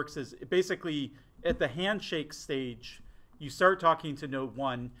thing works is basically at the handshake stage, you start talking to node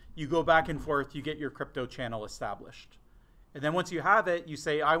 1, you go back and forth, you get your crypto channel established. And then once you have it, you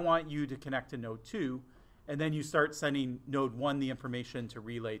say, I want you to connect to node 2. And then you start sending node 1 the information to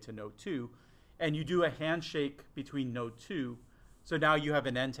relay to node 2. And you do a handshake between node 2. So now you have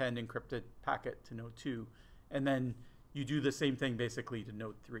an end-to-end encrypted packet to node 2. And then you do the same thing basically to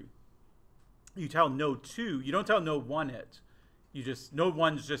node 3. You tell node 2, you don't tell node 1 it. node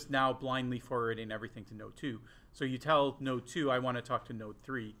 1 is just now blindly forwarding everything to node 2. So you tell node 2, I want to talk to node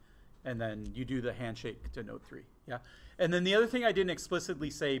 3, and then you do the handshake to node 3. Yeah. And then the other thing I didn't explicitly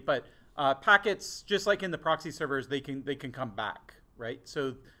say, but packets, just like in the proxy servers, they can come back, right?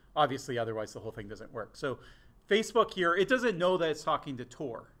 So obviously, otherwise the whole thing doesn't work. So Facebook here, it doesn't know that it's talking to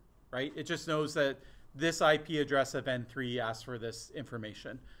Tor, right? It just knows that this IP address of N3 asks for this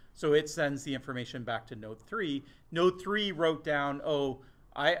information. So it sends the information back to node 3. Node 3 wrote down, oh,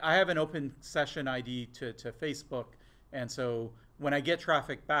 I have an open session ID to Facebook, and so when I get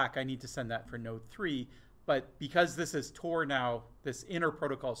traffic back, I need to send that for node 3. But because this is Tor now, this inner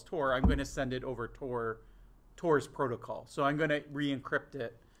protocol is Tor, I'm going to send it over Tor's protocol. So I'm going to re-encrypt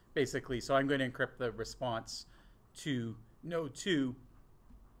it, basically. So I'm going to encrypt the response to node 2,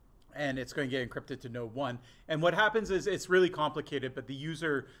 and it's going to get encrypted to node 1. And what happens is it's really complicated, but the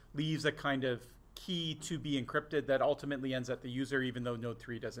user leaves a kind of key to be encrypted that ultimately ends at the user, even though node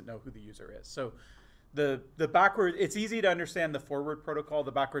 3 doesn't know who the user is. So the backward, it's easy to understand the forward protocol.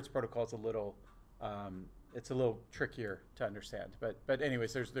 The backwards protocol is a little, it's a little trickier to understand. But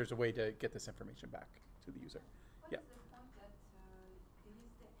anyways, there's a way to get this information back to the user. What Yeah. is the point that it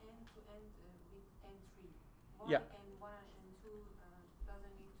is the end-to-end with N3? Yeah. And 1 and 2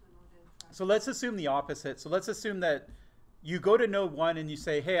 doesn't need to know the traffic. So let's assume the opposite. So let's assume that you go to node 1 and you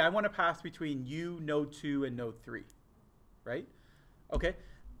say, hey, I want to pass between you, node 2, and node 3, right? Okay.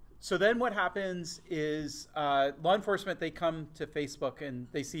 So then what happens is law enforcement, they come to Facebook and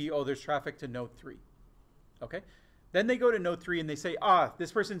they see, oh, there's traffic to node 3. Okay. Then they go to node 3 and they say,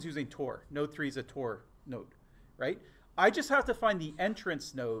 this person's using Tor. Node 3 is a Tor node, right? I just have to find the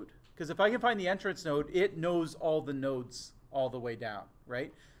entrance node, because if I can find the entrance node, it knows all the nodes all the way down,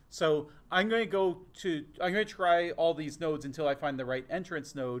 right? So I'm going to try all these nodes until I find the right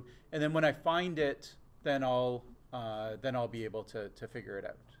entrance node, and then when I find it, then I'll be able to figure it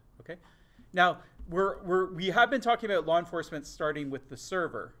out. Okay. Now we have been talking about law enforcement starting with the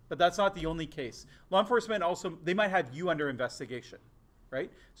server, but that's not the only case. Law enforcement also, they might have you under investigation,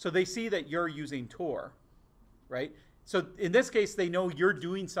 right? So they see that you're using Tor, right? So in this case, they know you're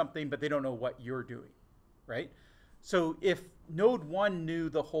doing something, but they don't know what you're doing, right? So if node 1 knew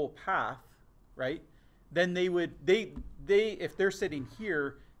the whole path, right, then if they're sitting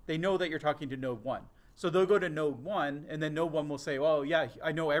here, they know that you're talking to node 1. So they'll go to node 1, and then node 1 will say, oh, yeah,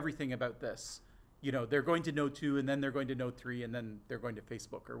 I know everything about this. You know, they're going to node 2, and then they're going to node 3, and then they're going to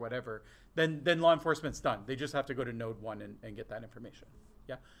Facebook or whatever. Then law enforcement's done. They just have to go to node 1 and get that information.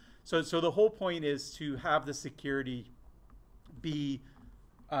 Yeah. So the whole point is to have the security be,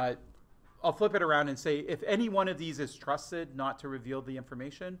 I'll flip it around and say, if any one of these is trusted not to reveal the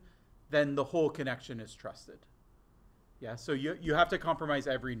information, then the whole connection is trusted. Yeah, so you have to compromise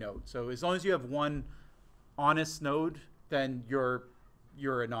every node. So as long as you have one honest node, then you're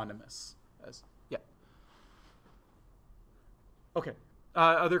anonymous. Yeah. Okay.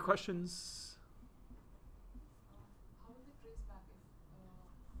 Other questions? How will they trace back if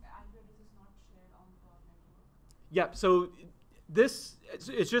IP address is not shared on the network? Yeah, so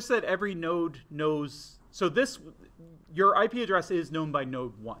it's just that every node knows, so your IP address is known by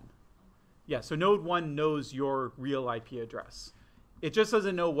node 1. Yeah, so node 1 knows your real IP address. It just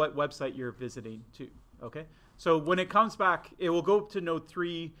doesn't know what website you're visiting to, okay? So when it comes back, it will go to node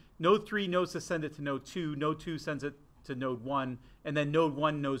 3. Node 3 knows to send it to node 2. Node 2 sends it to node 1. And then node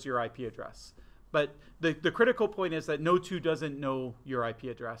 1 knows your IP address. But the critical point is that node 2 doesn't know your IP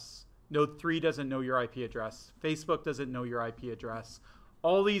address. Node 3 doesn't know your IP address. Facebook doesn't know your IP address.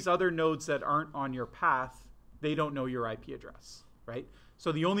 All these other nodes that aren't on your path, they don't know your IP address, right?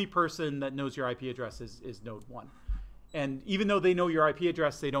 So the only person that knows your IP address is node 1. And even though they know your IP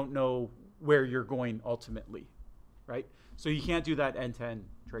address, they don't know where you're going ultimately, right? So you can't do that end-to-end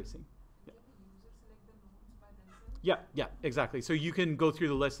tracing. Yeah. Can the user select the nodes by themselves? Yeah, exactly. So you can go through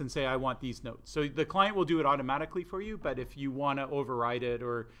the list and say, I want these nodes. So the client will do it automatically for you, but if you want to override it,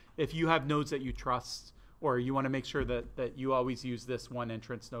 or if you have nodes that you trust, or you want to make sure that you always use this one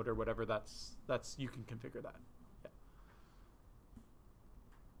entrance node or whatever, that's you can configure that. Yeah.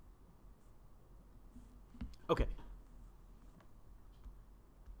 Okay.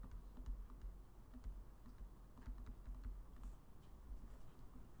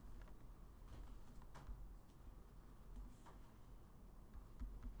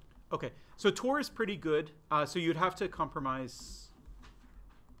 Okay, so Tor is pretty good. So you'd have to compromise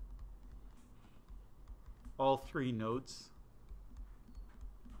all 3 nodes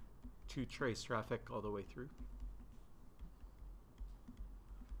to trace traffic all the way through.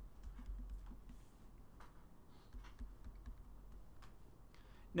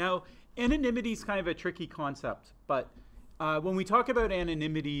 Now, anonymity is kind of a tricky concept, but when we talk about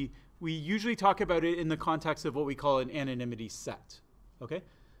anonymity, we usually talk about it in the context of what we call an anonymity set. Okay?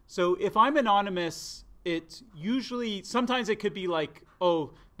 So if I'm anonymous, it usually, sometimes it could be like,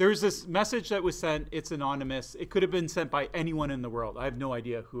 oh, there's this message that was sent, it's anonymous. It could have been sent by anyone in the world. I have no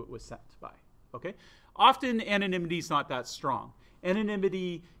idea who it was sent by. Okay? Often anonymity is not that strong.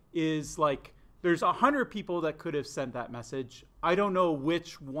 Anonymity is like, there's 100 people that could have sent that message. I don't know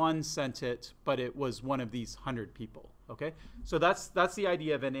which one sent it, but it was one of these 100 people. Okay? So that's the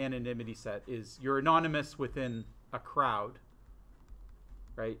idea of an anonymity set, is you're anonymous within a crowd,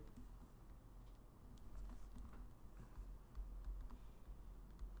 right?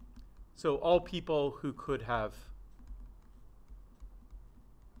 So all people who could have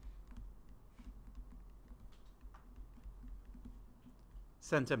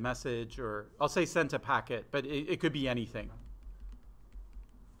sent a message, or I'll say sent a packet, but it could be anything.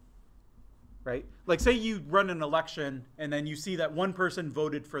 Right? Like say you run an election and then you see that one person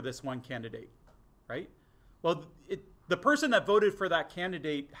voted for this one candidate, right? Well, the person that voted for that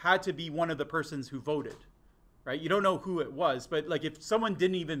candidate had to be one of the persons who voted, right? You don't know who it was, but like if someone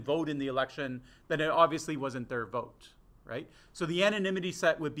didn't even vote in the election, then it obviously wasn't their vote, right? So the anonymity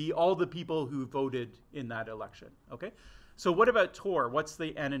set would be all the people who voted in that election, okay? So what about Tor? What's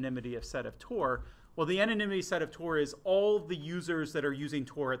the anonymity set of Tor? Well, the anonymity set of Tor is all the users that are using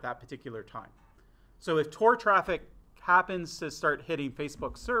Tor at that particular time. So if Tor traffic happens to start hitting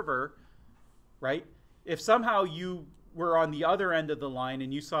Facebook's server, right? If somehow you were on the other end of the line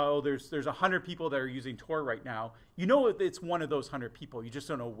and you saw, oh, there's 100 people that are using Tor right now, you know it's one of those 100 people. You just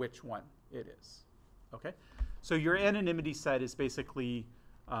don't know which one it is, okay? So your anonymity set is basically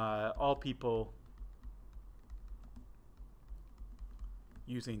all people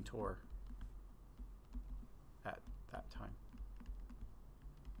using Tor at that time.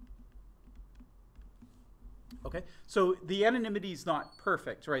 Okay, so the anonymity is not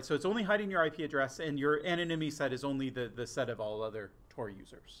perfect, right? So it's only hiding your IP address, and your anonymity set is only the set of all other Tor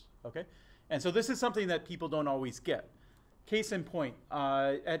users, okay? And so this is something that people don't always get. Case in point,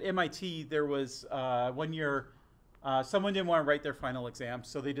 at MIT, there was 1 year, someone didn't want to write their final exam,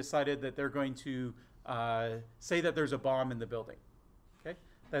 so they decided that they're going to say that there's a bomb in the building, okay?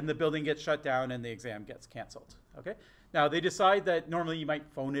 Then the building gets shut down and the exam gets canceled, okay? Now, they decide that normally you might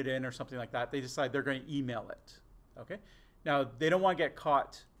phone it in or something like that. They decide they're going to email it, okay? Now, they don't want to get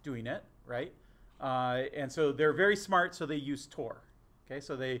caught doing it, right? And so they're very smart, so they use Tor, okay?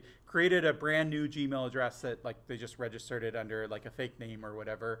 So they created a brand new Gmail address that like they just registered it under like a fake name or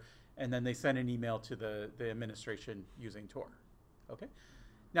whatever, and then they send an email to the administration using Tor, okay?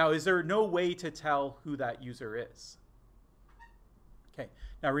 Now, is there no way to tell who that user is? Okay,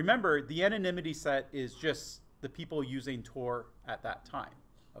 now remember, the anonymity set is just the people using Tor at that time,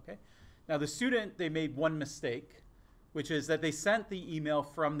 okay? Now the student, they made one mistake, which is that they sent the email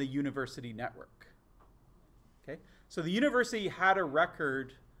from the university network, okay? So the university had a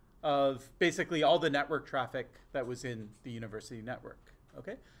record of basically all the network traffic that was in the university network,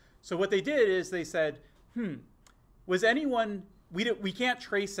 okay? So what they did is they said, was anyone, we can't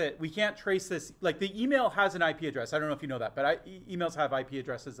trace it. We can't trace this. Like the email has an IP address. I don't know if you know that, but emails have IP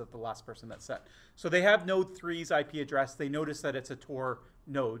addresses of the last person that sent. So they have node 3's IP address. They notice that it's a Tor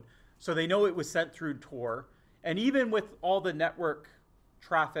node. So they know it was sent through Tor. And even with all the network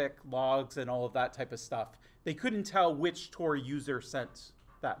traffic logs and all of that type of stuff, they couldn't tell which Tor user sent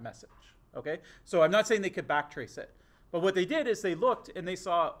that message, okay? So I'm not saying they could backtrace it. But what they did is they looked and they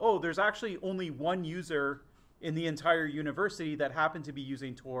saw, oh, there's actually only one user in the entire university that happened to be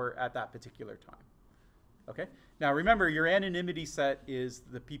using Tor at that particular time, okay? Now remember, your anonymity set is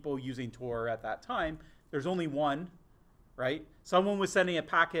the people using Tor at that time. There's only one, right? Someone was sending a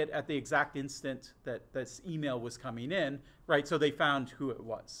packet at the exact instant that this email was coming in, right? So they found who it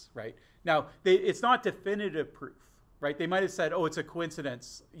was, right? Now, it's not definitive proof, right? They might have said, oh, it's a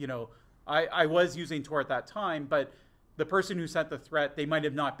coincidence. You know, I was using Tor at that time, but the person who sent the threat, they might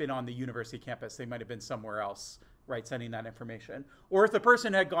have not been on the university campus. They might have been somewhere else, right, sending that information. Or if the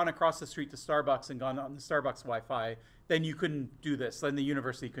person had gone across the street to Starbucks and gone on the Starbucks Wi-Fi, then you couldn't do this. Then the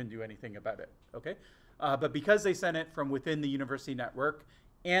university couldn't do anything about it, okay? But because they sent it from within the university network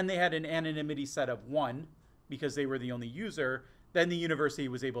and they had an anonymity set of 1 because they were the only user, then the university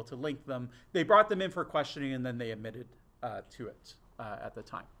was able to link them. They brought them in for questioning and then they admitted to it at the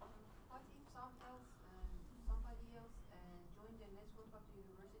time. What if somebody else joined the network of the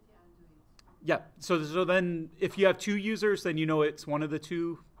university and do it? Yeah, so then if you have 2 users, then you know it's one of the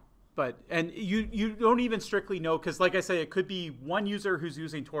 2. And you don't even strictly know, because like I say, it could be one user who's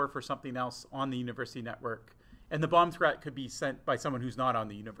using Tor for something else on the university network, and the bomb threat could be sent by someone who's not on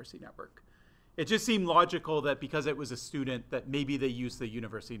the university network. it just seemed logical that because it was a student that maybe they used the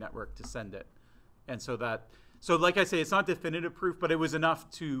university network to send it. And so like I say, it's not definitive proof, but it was enough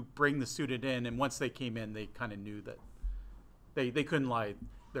to bring the student in. And once they came in, they kind of knew that they couldn't lie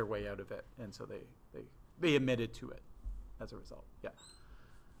their way out of it. And so they admitted to it as a result. Yeah.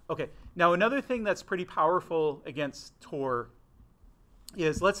 Okay. Now, another thing that's pretty powerful against Tor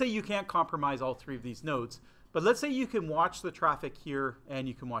is, let's say you can't compromise all three of these nodes, but let's say you can watch the traffic here and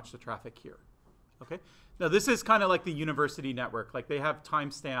you can watch the traffic here. Okay. Now, this is kind of like the university network. Like, they have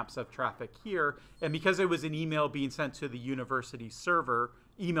timestamps of traffic here, and because it was an email being sent to the university server,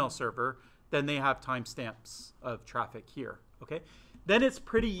 email server, then they have timestamps of traffic here. Okay. Then it's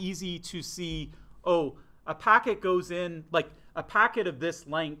pretty easy to see, oh, a packet goes in, like a packet of this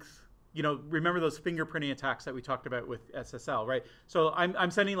length. You know, remember those fingerprinting attacks that we talked about with SSL, right? So I'm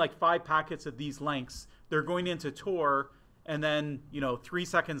sending like 5 packets of these lengths. They're going into Tor, and then, 3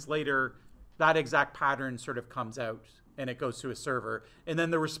 seconds later, that exact pattern sort of comes out and it goes to a server. And then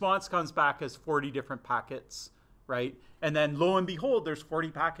the response comes back as 40 different packets, right? And then lo and behold, there's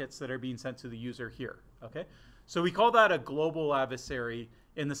 40 packets that are being sent to the user here, okay? So we call that a global adversary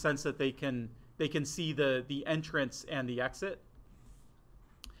in the sense that they can see the entrance and the exit.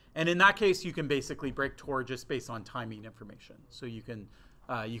 And in that case, you can basically break Tor just based on timing information. So you can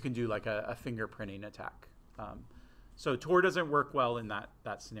do like a fingerprinting attack. So Tor doesn't work well in that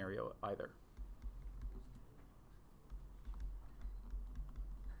scenario either.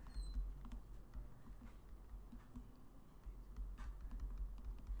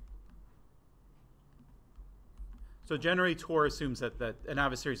 So generally, Tor assumes that an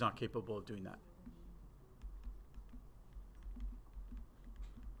adversary is not capable of doing that.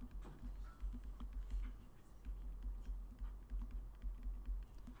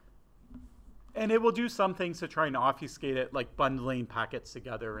 And it will do some things to try and obfuscate it, like bundling packets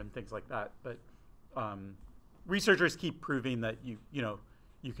together and things like that. But researchers keep proving that you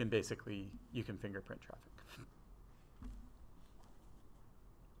can fingerprint traffic.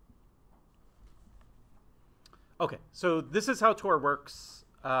 Okay, so this is how Tor works.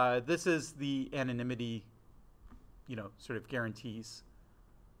 This is the anonymity, sort of guarantees.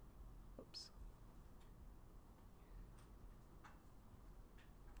 Oops.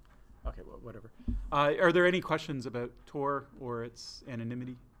 Okay, well, whatever. Are there any questions about Tor or its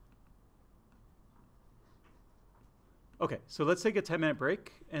anonymity? Okay, so let's take a 10-minute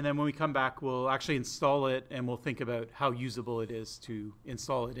break, and then when we come back, we'll actually install it, and we'll think about how usable it is to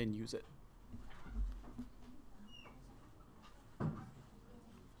install it and use it.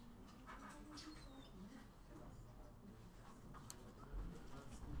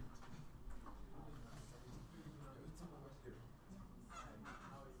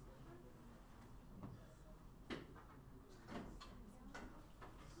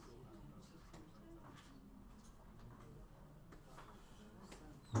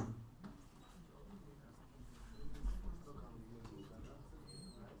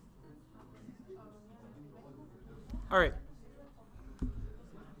 All right.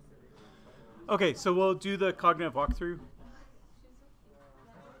 Okay, so we'll do the cognitive walkthrough.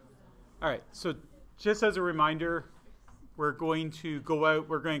 All right, so just as a reminder, we're going to go out,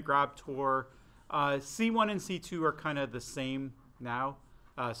 we're going to grab Tor. C1 and C2 are kind of the same now,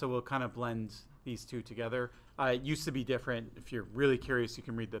 so we'll kind of blend these two together. It used to be different. If you're really curious, you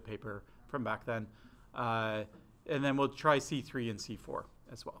can read the paper from back then. And then we'll try C3 and C4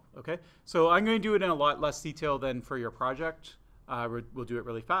 as well, okay? So I'm going to do it in a lot less detail than for your project. We'll do it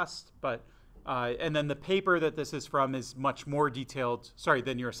really fast, but, and then the paper that this is from is much more detailed,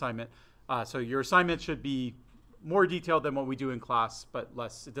 than your assignment. So your assignment should be more detailed than what we do in class, but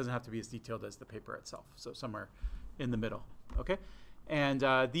less, it doesn't have to be as detailed as the paper itself. So somewhere in the middle, okay? And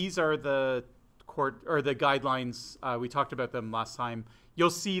these are the guidelines. We talked about them last time. You'll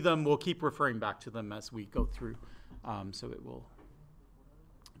see them, we'll keep referring back to them as we go through. So it will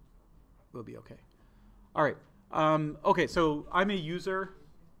be okay. All right, okay, so I'm a user.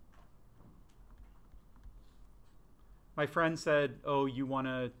 My friend said, oh, you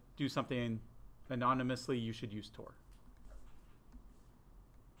wanna do something anonymously, you should use Tor.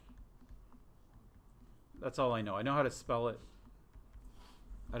 That's all I know. I know how to spell it.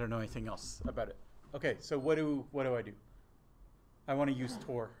 I don't know anything else about it. Okay, so what do I do? I want to use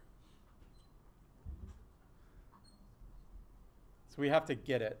Tor. So we have to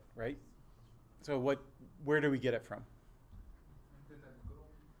get it, right? So where do we get it from?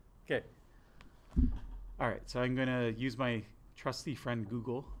 Okay. All right, so I'm going to use my trusty friend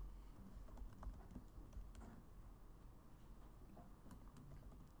Google.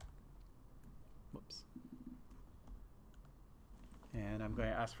 Whoops. And I'm going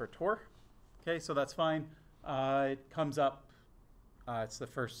to ask for Tor. Okay, so that's fine. It comes up. It's the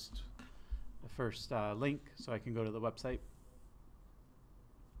first link, so I can go to the website.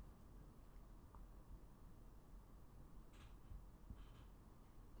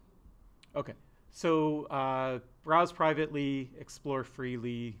 Okay, so browse privately, explore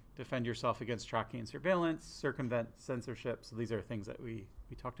freely, defend yourself against tracking and surveillance, circumvent censorship. So these are things that we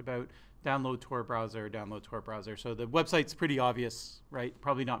talked about. Download Tor browser, download Tor browser. So the website's pretty obvious, right?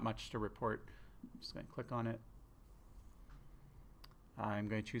 Probably not much to report. I'm just going to click on it. I'm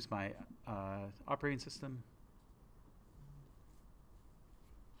going to choose my operating system.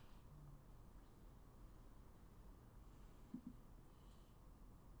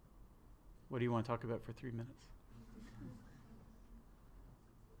 What do you want to talk about for 3 minutes?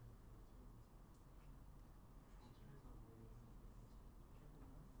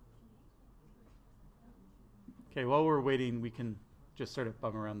 Okay, while we're waiting, we can just sort of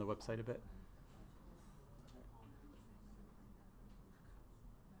bum around the website a bit.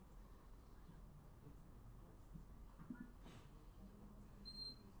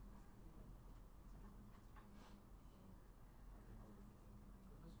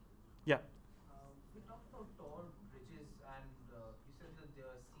 Yeah. We talked about Tor bridges, and you said that they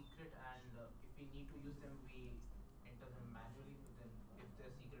are secret, and if we need to use them, we enter them manually. But then, if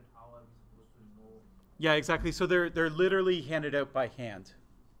they're secret, how are we supposed to know? Yeah, exactly. So they're literally handed out by hand.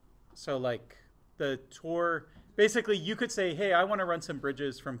 So like the Tor, basically you could say, hey, I want to run some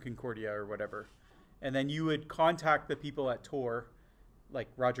bridges from Concordia or whatever. And then you would contact the people at Tor, like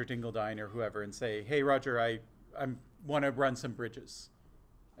Roger Dingledine or whoever, and say, hey, Roger, I want to run some bridges.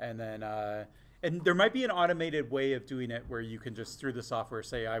 And then, and there might be an automated way of doing it where you can just through the software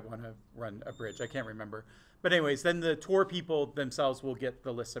say, I want to run a bridge. I can't remember. But anyways, then the Tor people themselves will get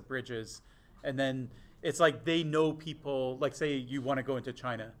the list of bridges. And then it's like they know people, like say you want to go into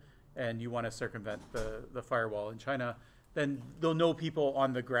China and you want to circumvent the firewall in China, then they'll know people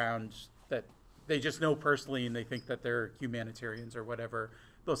on the ground that they just know personally and they think that they're humanitarians or whatever.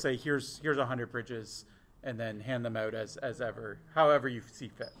 They'll say, here's 100 bridges, and then hand them out as ever, however you see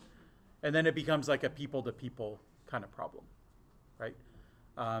fit. And then it becomes like a people-to-people kind of problem, right?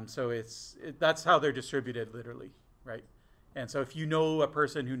 So that's how they're distributed literally, right? And so if you know a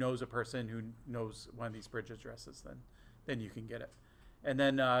person who knows one of these bridge addresses, then you can get it. And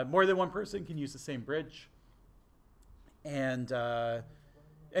then more than one person can use the same bridge. And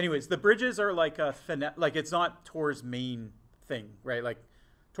anyways, the bridges are like like it's not Tor's main thing, right? Like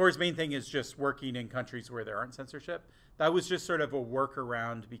Tor's main thing is just working in countries where there aren't censorship. That was just sort of a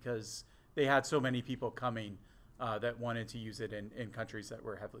workaround because they had so many people coming that wanted to use it in countries that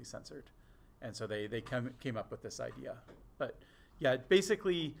were heavily censored. And so they came up with this idea. But yeah,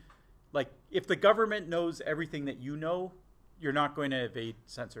 basically, like if the government knows everything that you know, you're not going to evade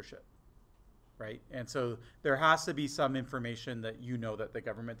censorship, right? And so there has to be some information that you know that the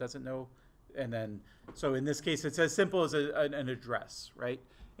government doesn't know. And then, so in this case, it's as simple as an address, right?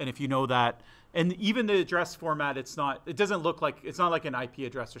 And if you know that, and even the address format, it's not like an IP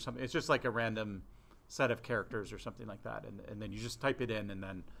address or something. It's just like a random set of characters or something like that. And then you just type it in and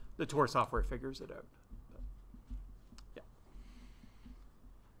then the Tor software figures it out.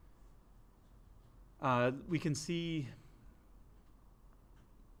 Yeah. We can see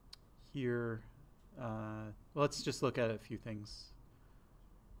here, let's just look at a few things.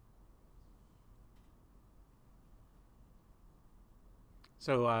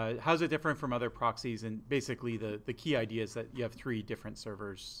 So how's it different from other proxies? And basically the key idea is that you have 3 different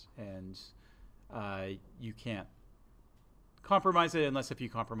servers and you can't compromise it unless if you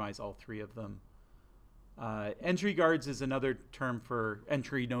compromise all 3 of them. Entry guards is another term for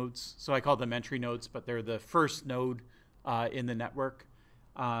entry nodes. So I call them entry nodes, but they're the first node in the network.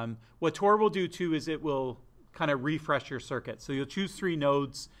 What Tor will do too is it will kind of refresh your circuit. So you'll choose 3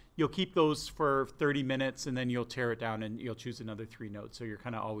 nodes. You'll keep those for 30 minutes, and then you'll tear it down, and you'll choose another 3 nodes. So you're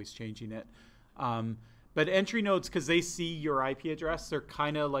kind of always changing it. But entry nodes, because they see your IP address, they're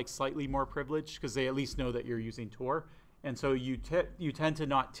kind of like slightly more privileged because they at least know that you're using Tor. And so you tend to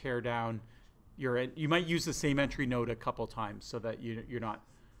not tear down you might use the same entry node a couple times so that you're not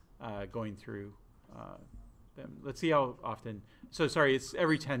going through them. Let's see how often. So sorry, it's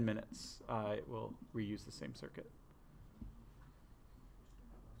every 10 minutes it will reuse the same circuit.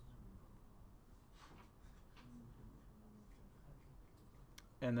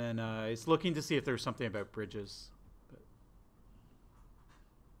 And then it's looking to see if there's something about bridges. But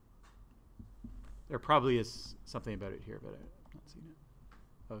there probably is something about it here, but I've not seen it.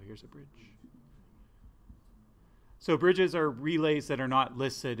 Oh, here's a bridge. So bridges are relays that are not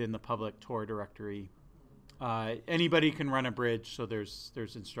listed in the public Tor directory. Anybody can run a bridge, so there's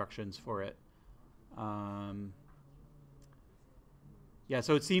instructions for it. Yeah,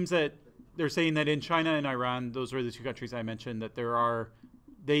 so it seems that they're saying that in China and Iran, those were the two countries I mentioned, that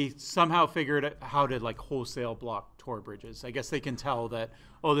they somehow figured out how to like wholesale block Tor bridges. I guess they can tell that,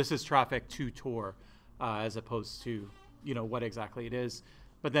 oh, this is traffic to Tor, as opposed to, what exactly it is.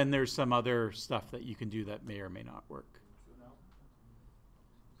 But then there's some other stuff that you can do that may or may not work.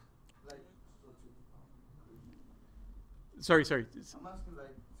 Sorry. I'm asking, like,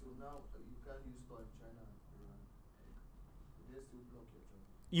 so now you can't use Tor in China and Iran. They still block your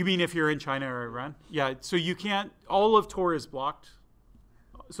traffic. You mean if you're in China or Iran? Yeah, so you can't, all of Tor is blocked.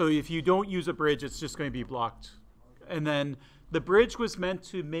 So if you don't use a bridge, it's just going to be blocked. And then the bridge was meant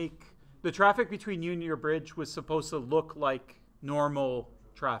to make, the traffic between you and your bridge was supposed to look like normal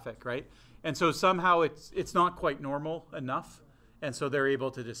traffic, right? And so somehow it's not quite normal enough. And so they're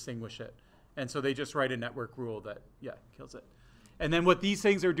able to distinguish it. And so they just write a network rule that, kills it. And then what these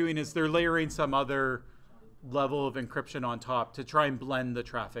things are doing is they're layering some other level of encryption on top to try and blend the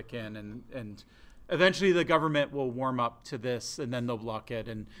traffic in. And eventually the government will warm up to this and then they'll block it.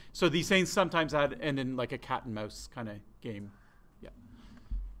 And so these things sometimes end in like a cat and mouse kind of game. Yeah.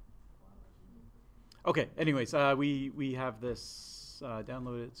 Okay, anyways, we have this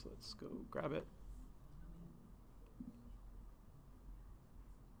downloaded, so let's go grab it.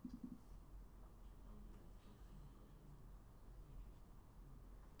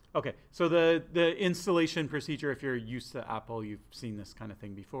 Okay, so the installation procedure, if you're used to Apple, you've seen this kind of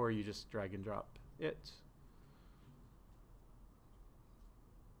thing before. You just drag and drop it.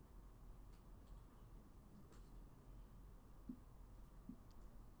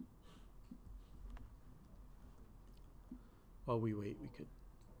 While we wait, we could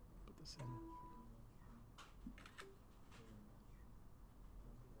put this in.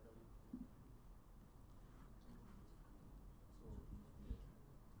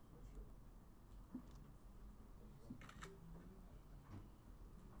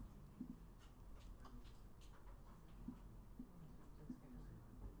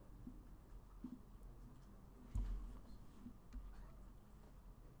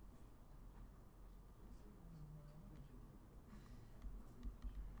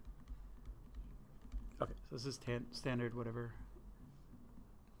 Okay, so this is standard whatever.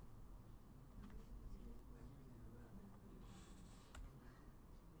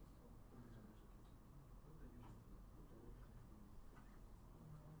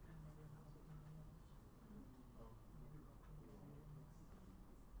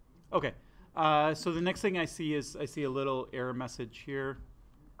 Okay, so the next thing I see is I see a little error message here.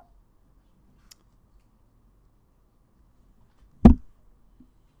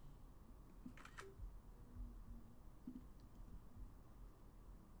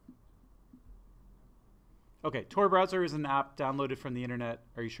 Okay, Tor browser is an app downloaded from the internet.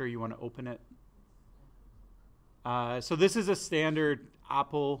 Are you sure you want to open it? So this is a standard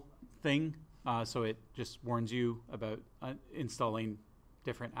Apple thing. So it just warns you about installing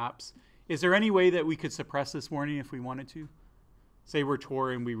different apps. Is there any way that we could suppress this warning if we wanted to? Say we're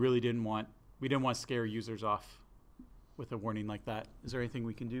Tor and we really didn't want to scare users off with a warning like that. Is there anything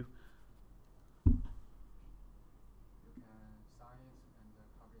we can do?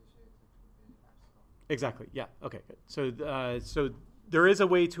 Exactly. Yeah. Okay. Good. So, so there is a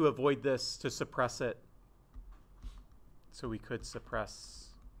way to avoid this, to suppress it. So we could suppress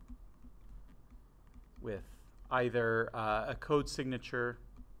with either a code signature.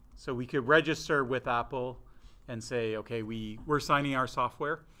 So we could register with Apple and say, okay, we're signing our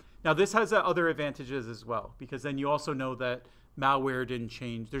software. Now this has other advantages as well, because then you also know that malware didn't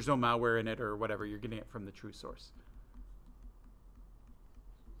change. There's no malware in it or whatever. You're getting it from the true source.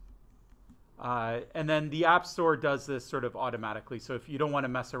 And then the App Store does this sort of automatically. So if you don't want to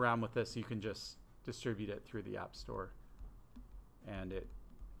mess around with this, you can just distribute it through the App Store. And it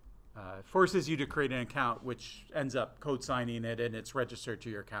forces you to create an account, which ends up code signing it, and it's registered to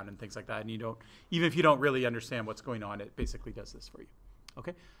your account and things like that. And you don't, even if you don't really understand what's going on, it basically does this for you.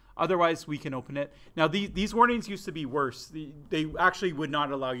 Okay. Otherwise, we can open it. Now, these warnings used to be worse. They actually would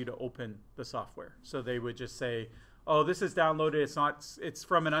not allow you to open the software. So they would just say, oh, this is downloaded. It's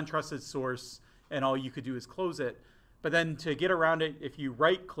from an untrusted source, and all you could do is close it. But then to get around it, if you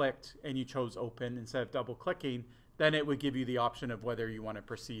right-clicked and you chose open instead of double-clicking, then it would give you the option of whether you want to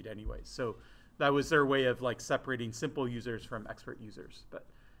proceed anyways. So that was their way of like separating simple users from expert users. But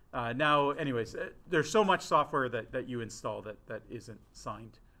now, anyways, there's so much software that you install that isn't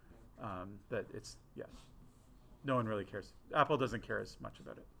signed that it's, yeah, no one really cares. Apple doesn't care as much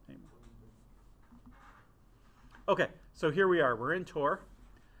about it anymore. Okay, so here we are. We're in Tor.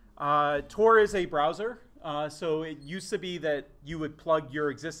 Tor is a browser. So it used to be that you would plug your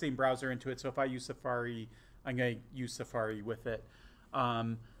existing browser into it. So if I use Safari, I'm going to use Safari with it.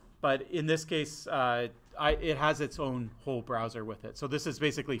 But in this case, it has its own whole browser with it. So this is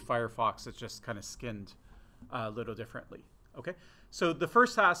basically Firefox. It's just kind of skinned a little differently. Okay. So the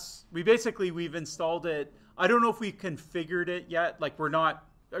first task, we've installed it. I don't know if we've configured it yet. Like we're not.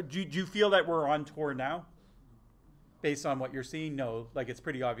 Do you feel that we're on Tor now? Based on what you're seeing, no. Like it's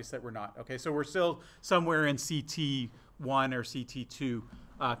pretty obvious that we're not. Okay. So we're still somewhere in CT1 or CT2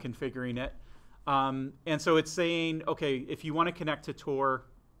 configuring it. And so it's saying, okay, if you want to connect to Tor,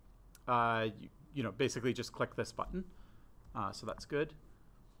 you know, basically just click this button. So that's good.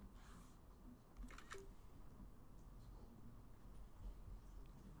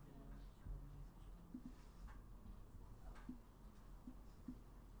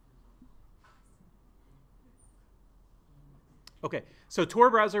 Okay, so Tor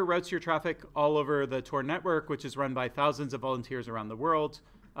browser routes your traffic all over the Tor network, which is run by thousands of volunteers around the world.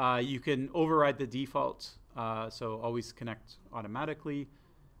 You can override the default, so always connect automatically.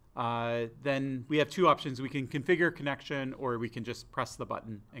 Then we have two options. We can configure connection, or we can just press the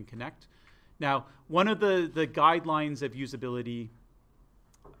button and connect. Now, one of the guidelines of usability,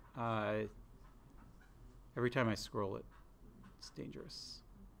 every time I scroll it, it's dangerous.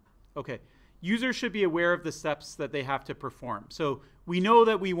 Okay. Users should be aware of the steps that they have to perform. So we know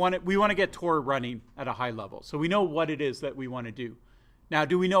that we want to get Tor running at a high level. So we know what it is that we want to do. Now,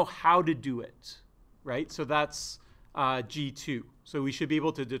 do we know how to do it? Right? So that's G2. So we should be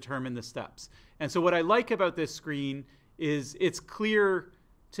able to determine the steps. And so what I like about this screen is it's clear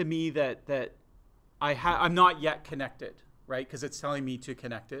to me that I'm not yet connected, right? Because it's telling me to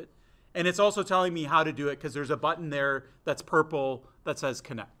connect it. And it's also telling me how to do it because there's a button there that's purple that says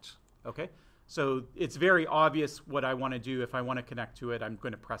connect. Okay? So it's very obvious what I want to do. If I want to connect to it, I'm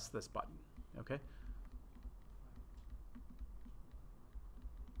going to press this button. Okay?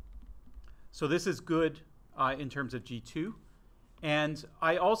 So this is good in terms of G2. And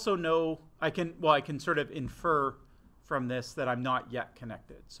I also know I can sort of infer from this that I'm not yet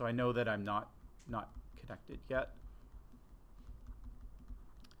connected. So I know that I'm not connected yet.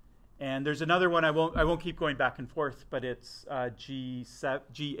 And there's another one I won't keep going back and forth, but it's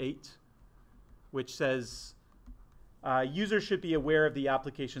G8, which says users should be aware of the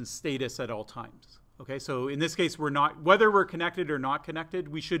application's status at all times. Okay, so in this case, whether we're connected or not connected,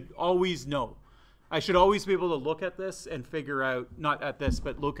 we should always know. I should always be able to look at this and figure out, not at this,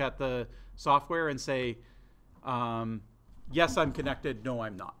 but look at the software and say, yes, I'm connected, no,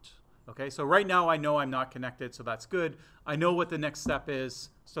 I'm not. Okay, so right now I know I'm not connected, so that's good. I know what the next step is,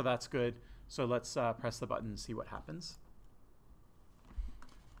 so that's good. So let's press the button and see what happens.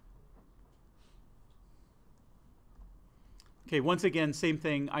 Okay, once again, same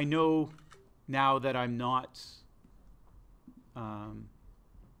thing. I know now that I'm not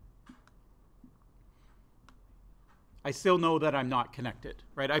I still know that I'm not connected,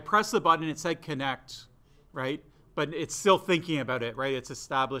 right? I pressed the button, it said connect, right? But it's still thinking about it, right? It's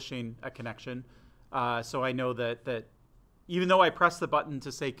establishing a connection. So I know that even though I pressed the button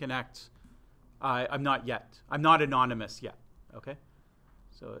to say connect, I'm not yet. I'm not anonymous yet, okay?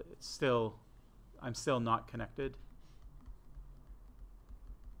 So I'm still not connected.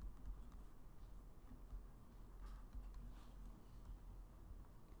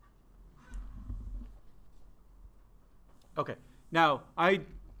 Okay, now I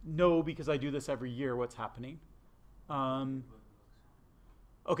know because I do this every year what's happening.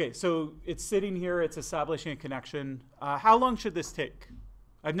 Okay, so it's sitting here, it's establishing a connection. How long should this take?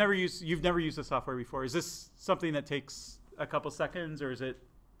 You've never used the software before. Is this something that takes a couple seconds, or is it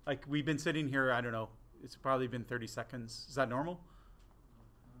like we've been sitting here, I don't know, it's probably been 30 seconds. Is that normal?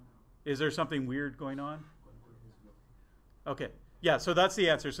 Is there something weird going on? Okay, yeah, so that's the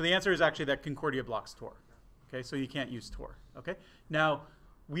answer. So the answer is actually that Concordia blocks Tor. Okay, so you can't use Tor. Okay, now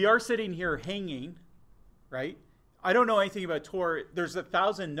we are sitting here hanging, right? I don't know anything about Tor. There's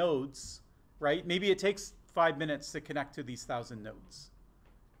 1,000 nodes, right? Maybe it takes 5 minutes to connect to these 1,000 nodes,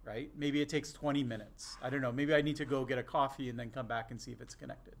 right? Maybe it takes 20 minutes. I don't know. Maybe I need to go get a coffee and then come back and see if it's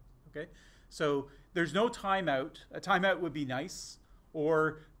connected. Okay, so there's no timeout. A timeout would be nice,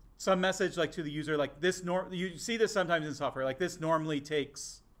 or some message like to the user like this. You see this sometimes in software. Like this normally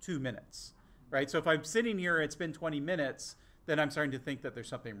takes 2 minutes. Right? So if I'm sitting here, it's been 20 minutes, then I'm starting to think that there's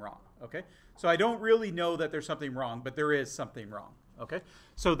something wrong. Okay? So I don't really know that there's something wrong, but there is something wrong. Okay?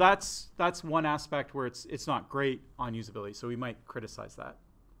 So that's one aspect where it's not great on usability. So we might criticize that.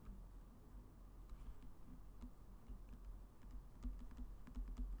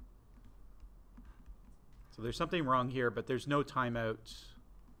 So there's something wrong here, but there's no timeout.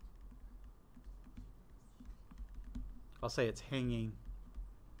 I'll say it's hanging.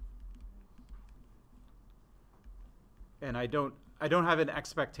 And I don't have an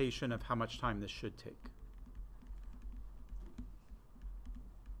expectation of how much time this should take.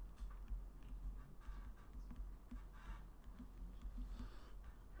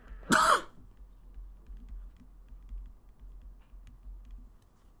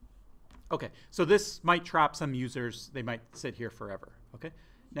 Okay, so this might trap some users. They might sit here forever. Okay,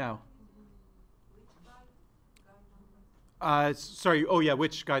 now, sorry. Oh yeah,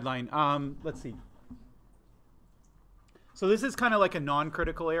 which guideline? Let's see. So this is kind of like a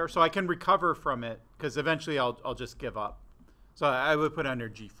non-critical error, so I can recover from it because eventually I'll just give up. So I would put it under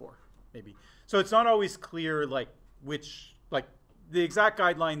G4 maybe. So it's not always clear like which, like the exact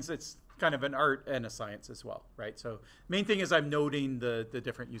guidelines. It's kind of an art and a science as well, right? So main thing is I'm noting the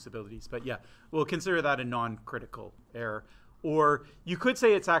different usabilities, but yeah, we'll consider that a non-critical error. Or you could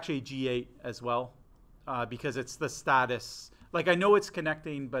say it's actually G8 as well, because it's the status. Like I know it's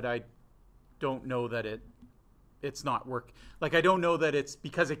connecting, but I don't know that it's not work. Like I don't know that it's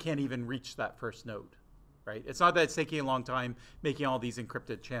because it can't even reach that first node, right? It's not that it's taking a long time making all these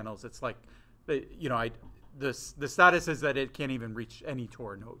encrypted channels. It's like, you know, the status is that it can't even reach any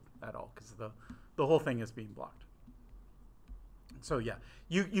Tor node at all because the whole thing is being blocked. So yeah,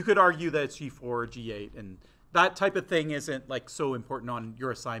 you could argue that it's G4 or G8, and that type of thing isn't like so important on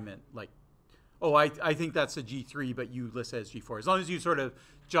your assignment. Like, oh, I think that's a G3, but you list it as G4. As long as you sort of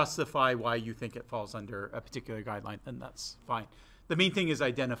justify why you think it falls under a particular guideline, then that's fine. The main thing is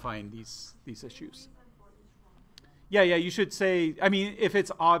identifying these issues. Yeah, you should say, I mean, if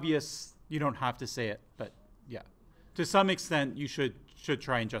it's obvious, you don't have to say it, but yeah, to some extent, you should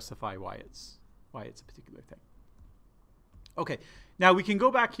try and justify why it's a particular thing. Okay, now we can go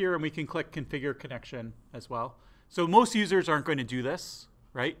back here and we can click Configure Connection as well. So most users aren't going to do this,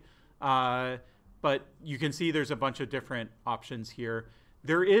 right? But you can see there's a bunch of different options here.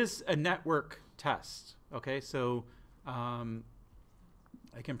 There is a network test, okay? So I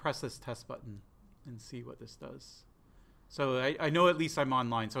can press this test button and see what this does. So I know at least I'm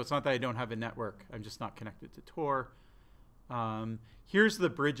online, so it's not that I don't have a network. I'm just not connected to Tor. Here's the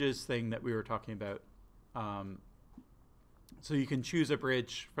bridges thing that we were talking about. So you can choose a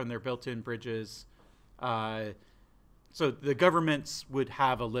bridge from their built-in bridges. So the governments would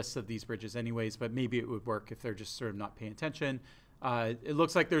have a list of these bridges anyways, but maybe it would work if they're just sort of not paying attention. It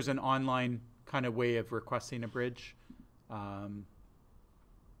looks like there's an online kind of way of requesting a bridge.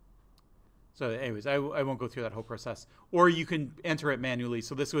 So anyways, I won't go through that whole process. Or you can enter it manually.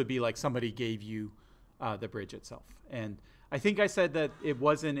 So this would be like somebody gave you the bridge itself. And I think I said that it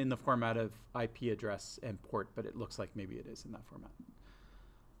wasn't in the format of IP address and port, but it looks like maybe it is in that format.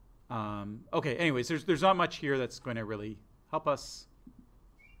 Okay, anyways, there's not much here that's going to really help us.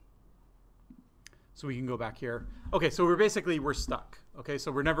 So we can go back here. Okay, so we're stuck. Okay,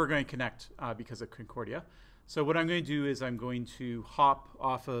 so we're never going to connect because of Concordia. So what I'm going to do is I'm going to hop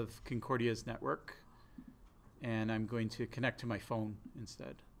off of Concordia's network, and I'm going to connect to my phone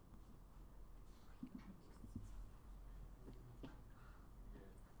instead.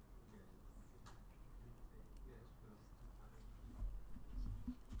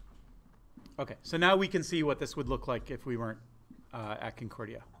 Okay, so now we can see what this would look like if we weren't at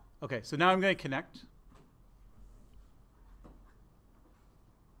Concordia. Okay, so now I'm going to connect.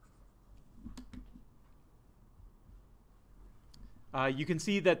 You can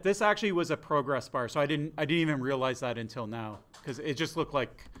see that this actually was a progress bar, so I didn't even realize that until now because it just looked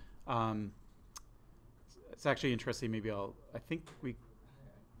like. It's actually interesting. Maybe I think we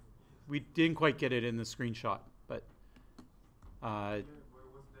didn't quite get it in the screenshot, but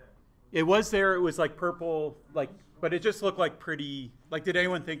it was there. It was like purple, like, but it just looked like pretty. Like, did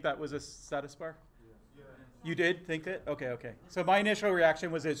anyone think that was a status bar? Yeah. You did think it? Okay. So my initial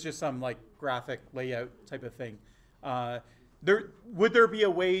reaction was it's just some like graphic layout type of thing. Would there be a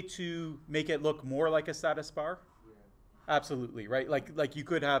way to make it look more like a status bar? Yeah. Absolutely, right? Like you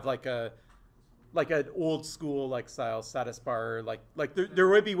could have like an old school like style status bar. Like there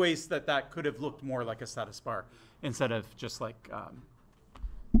would be ways that could have looked more like a status bar instead of just like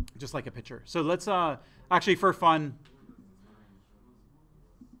a picture. So let's actually for fun.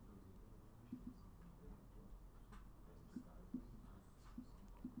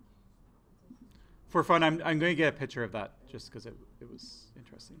 For fun, I'm going to get a picture of that just because it was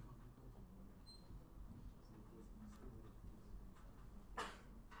interesting.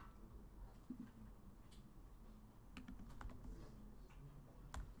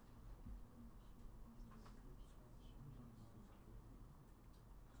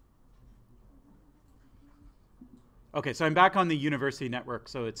 Okay, so I'm back on the university network,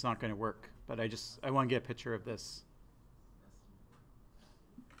 so it's not going to work. But I want to get a picture of this.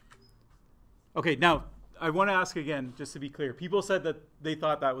 Okay, now I want to ask again, just to be clear. People said that they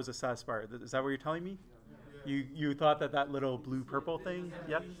thought that was a status bar. Is that what you're telling me? You thought that that little blue purple thing?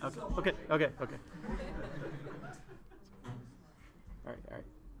 Yeah. Okay. Okay. All right.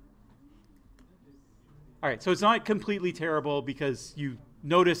 All right. So it's not completely terrible because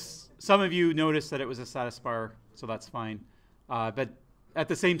some of you noticed that it was a status bar, so that's fine. But at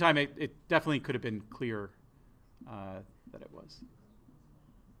the same time, it definitely could have been clearer that it was.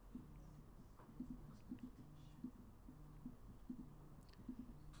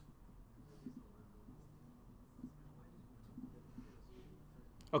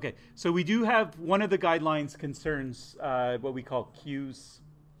 Okay, so we do have one of the guidelines concerns what we call queues.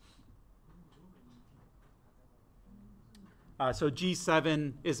 So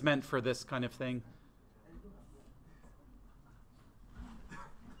G7 is meant for this kind of thing.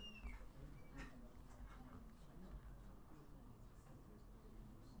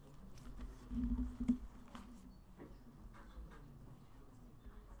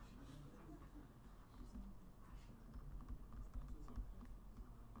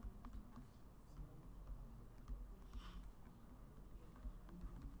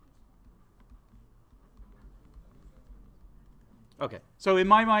 Okay, so in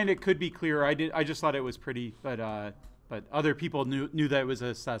my mind it could be clearer. I just thought it was pretty, but other people knew that it was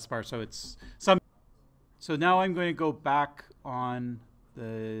a status bar. So it's some. So now I'm going to go back on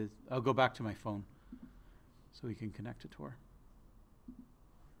the. I'll go back to my phone, so we can connect to Tor.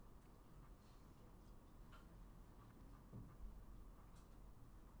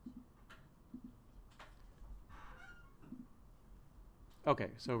 Okay,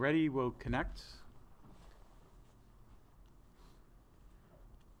 so ready? We'll connect.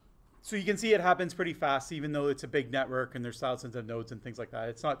 So you can see it happens pretty fast, even though it's a big network and there's thousands of nodes and things like that.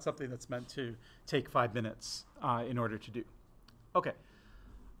 It's not something that's meant to take 5 minutes in order to do. Okay.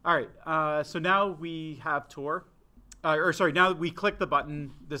 All right. So now we have Tor. Now that we click the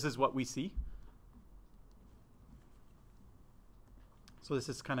button, this is what we see. So this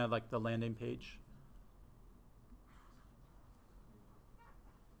is kind of like the landing page.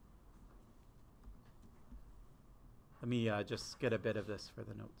 Let me just get a bit of this for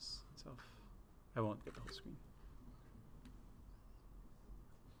the notes itself. I won't get the whole screen.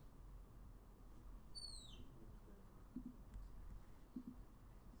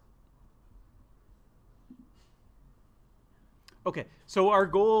 Okay, so our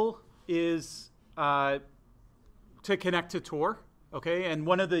goal is to connect to Tor, okay? And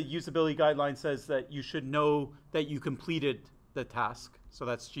one of the usability guidelines says that you should know that you completed the task. So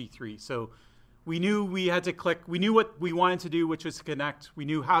that's G3. So we knew we had to click. We knew what we wanted to do, which was to connect. We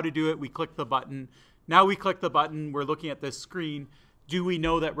knew how to do it. We clicked the button. Now we click the button. We're looking at this screen. Do we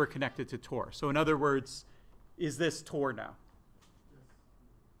know that we're connected to Tor? So in other words, is this Tor now?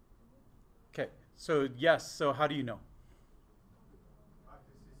 Okay, so yes. So how do you know?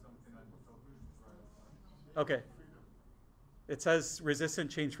 Okay. It says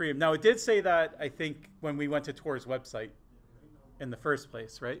resistant change freedom. Now it did say that, I think, when we went to Tor's website in the first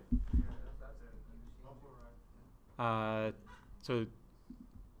place, right? So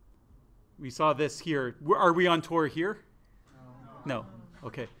we saw this here. Are we on Tor here? No.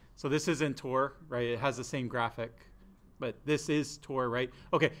 Okay. So this isn't Tor, right? It has the same graphic, but this is Tor, right?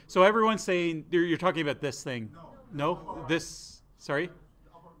 Okay. So everyone's saying you're talking about this thing. No? This, sorry?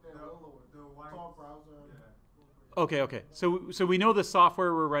 Okay. So we know the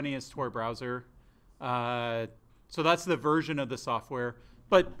software we're running is Tor browser. So that's the version of the software.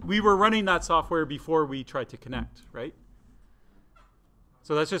 But we were running that software before we tried to connect, right?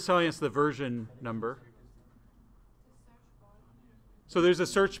 So that's just telling us the version number. So there's a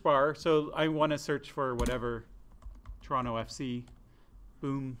search bar. So I want to search for whatever, Toronto FC.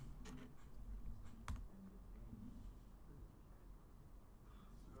 Boom.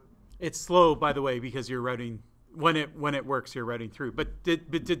 It's slow, by the way, because you're routing, when it works, you're routing through. But did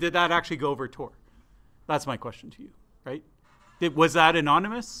that actually go over Tor? That's my question to you, right? Was that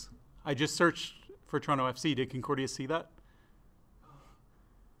anonymous? I just searched for Toronto FC. Did Concordia see that?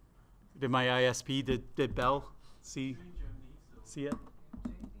 Did my ISP, did Bell see it?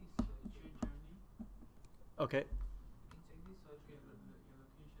 Okay.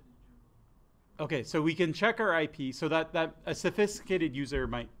 Okay, so we can check our IP. So that a sophisticated user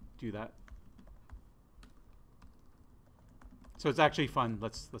might do that. So it's actually fun.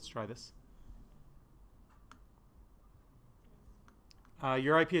 Let's try this.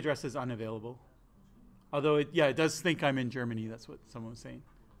 Your IP address is unavailable. Although, it does think I'm in Germany. That's what someone was saying,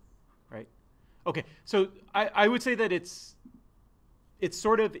 right? Okay, so I would say that it's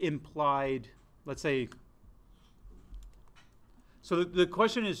sort of implied, let's say, so the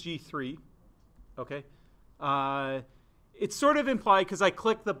question is G3, Okay. It's sort of implied because I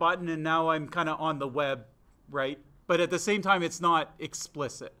click the button and now I'm kind of on the web, right? But at the same time, it's not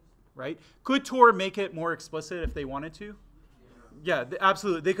explicit, right? Could Tor make it more explicit if they wanted to? Yeah,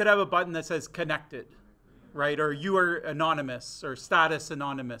 absolutely. They could have a button that says connected, right? Or you are anonymous or status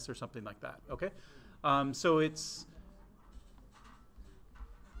anonymous or something like that, okay? So it's...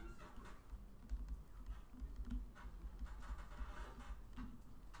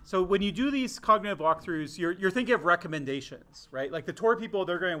 So when you do these cognitive walkthroughs, you're thinking of recommendations, right? Like the Tor people,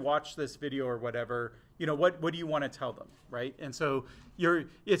 they're going to watch this video or whatever. You know, what do you want to tell them, right? And so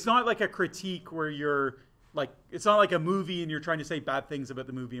it's not like a critique where you're like, it's not like a movie and you're trying to say bad things about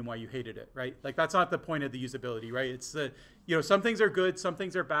the movie and why you hated it, right? Like that's not the point of the usability, right? It's the, you know, some things are good, some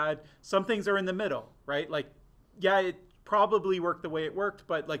things are bad, some things are in the middle, right? Like, yeah, it probably worked the way it worked,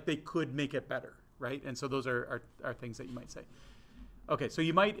 but like they could make it better, right? And so those are things that you might say. Okay, so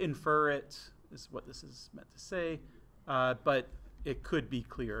you might infer it, is what this is meant to say, but it could be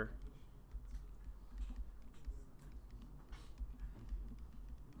clearer.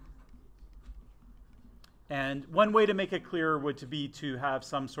 And one way to make it clearer would be to have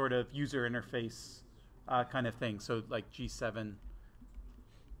some sort of user interface kind of thing. So like G7,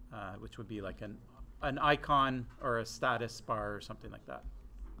 which would be like an icon or a status bar or something like that.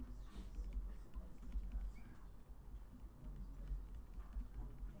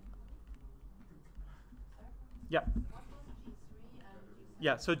 Yeah.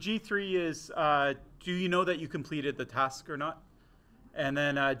 Yeah, so G3 is, do you know that you completed the task or not? And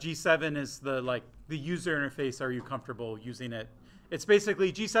then G7 is the user interface, are you comfortable using it? It's basically,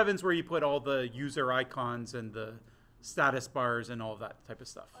 G7 is where you put all the user icons and the status bars and all that type of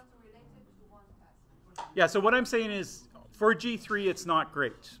stuff. Yeah, so what I'm saying is, for G3, it's not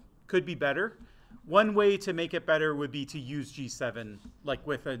great. Could be better. One way to make it better would be to use G7, like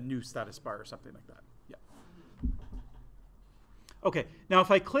with a new status bar or something like that. Okay, now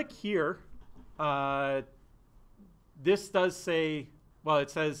if I click here, this does say, well, it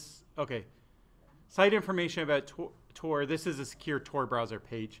says, okay, site information about Tor. This is a secure Tor browser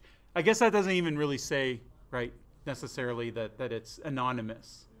page. I guess that doesn't even really say, right, necessarily that it's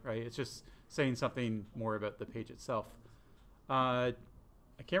anonymous, right? It's just saying something more about the page itself. I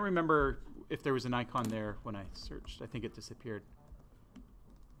can't remember if there was an icon there when I searched. I think it disappeared.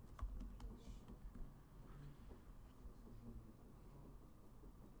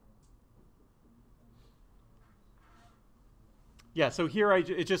 Yeah, so here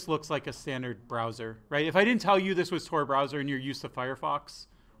it just looks like a standard browser, right? If I didn't tell you this was Tor browser and you're used to Firefox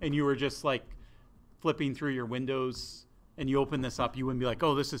and you were just like flipping through your windows and you open this up, you wouldn't be like,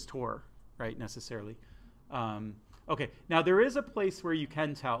 oh, this is Tor, right, necessarily. Okay, now there is a place where you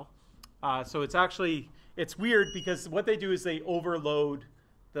can tell. So it's weird because what they do is they overload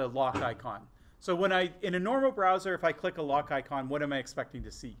the lock icon. So when in a normal browser, if I click a lock icon, what am I expecting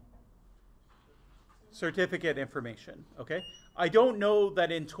to see? Certificate information, okay? I don't know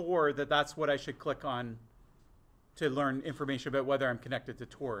that in Tor that's what I should click on to learn information about whether I'm connected to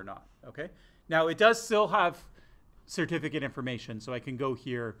Tor or not, okay? Now, it does still have certificate information, so I can go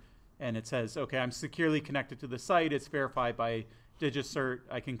here and it says, okay, I'm securely connected to the site. It's verified by DigiCert.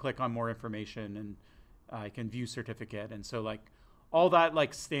 I can click on more information and I can view certificate. And so like all that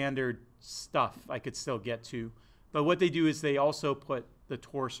like standard stuff I could still get to. But what they do is they also put the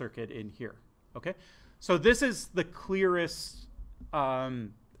Tor circuit in here, okay? So this is the clearest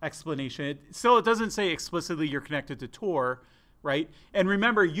explanation. It doesn't say explicitly you're connected to Tor, right? And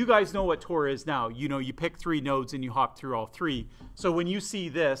remember, you guys know what Tor is now. You know, you pick 3 nodes and you hop through all 3. So when you see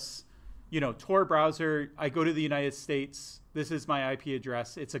this, you know, Tor browser, I go to the United States. This is my IP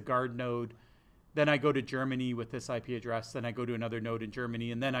address. It's a guard node. Then I go to Germany with this IP address. Then I go to another node in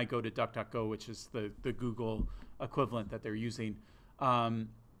Germany. And then I go to DuckDuckGo, which is the Google equivalent that they're using.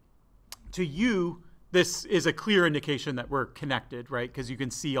 To you, this is a clear indication that we're connected, right? Because you can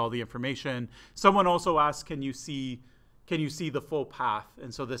see all the information. Someone also asked, can you see the full path?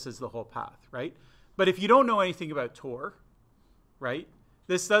 And so this is the whole path, right? But if you don't know anything about Tor, right?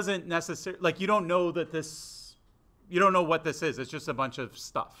 This doesn't necessarily, like you don't know what this is. It's just a bunch of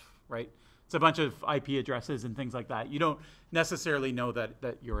stuff, right? It's a bunch of IP addresses and things like that. You don't necessarily know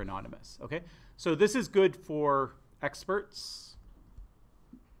that you're anonymous, okay? So this is good for experts.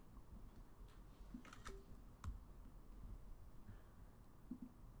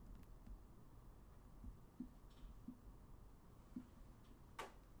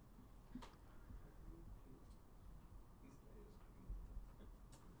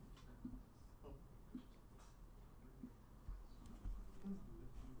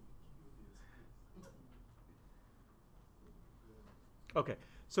 Okay,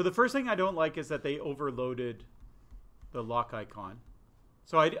 So the first thing I don't like is that they overloaded the lock icon.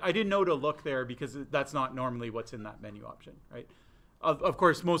 So I didn't know to look there because that's not normally what's in that menu option, right? Of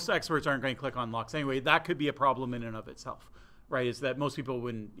course, most experts aren't going to click on locks anyway. That could be a problem in and of itself, right? Is that most people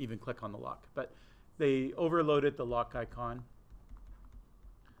wouldn't even click on the lock. But they overloaded the lock icon.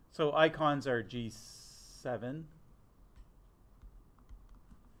 So icons are G7.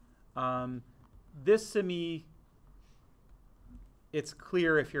 This to me, it's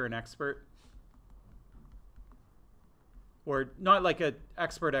clear if you're an expert. Or not like an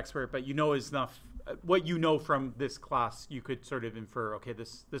expert, but you know enough. What you know from this class, you could sort of infer, okay,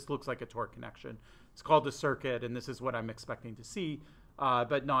 this looks like a Tor connection. It's called a circuit, and this is what I'm expecting to see,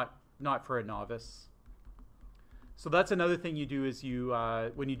 but not for a novice. So that's another thing you do is you,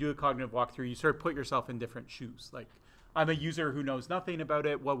 when you do a cognitive walkthrough, you sort of put yourself in different shoes. Like, I'm a user who knows nothing about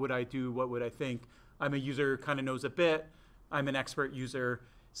it. What would I do? What would I think? I'm a user who kind of knows a bit. I'm an expert user.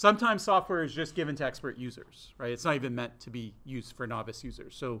 Sometimes software is just given to expert users, right? It's not even meant to be used for novice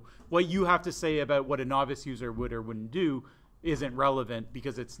users. So what you have to say about what a novice user would or wouldn't do isn't relevant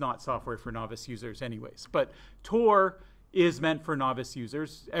because it's not software for novice users anyways. But Tor is meant for novice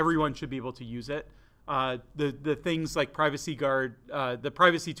users. Everyone should be able to use it. The things like Privacy Guard, the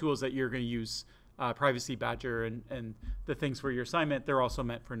privacy tools that you're going to use, Privacy Badger and the things for your assignment, they're also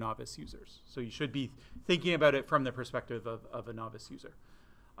meant for novice users. So you should be thinking about it from the perspective of a novice user.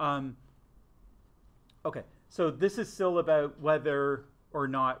 Okay, so this is still about whether or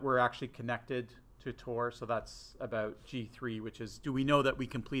not we're actually connected to Tor. So that's about G3, which is, do we know that we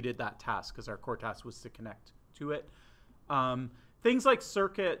completed that task? Because our core task was to connect to it. Things like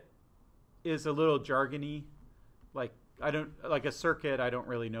circuit is a little jargony. Like a circuit, I don't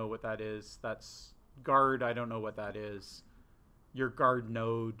really know what that is. That's guard, I don't know what that is. Your guard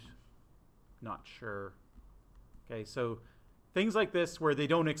node, not sure. Okay, so things like this where they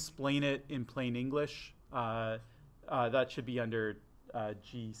don't explain it in plain English, that should be under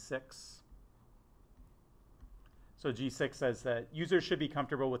G6. So G6 says that users should be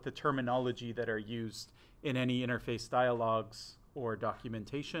comfortable with the terminology that are used in any interface dialogues or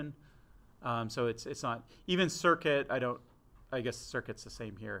documentation. So it's not, even circuit, I guess circuit's the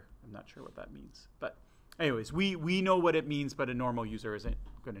same here. I'm not sure what that means. But anyways, we know what it means, but a normal user isn't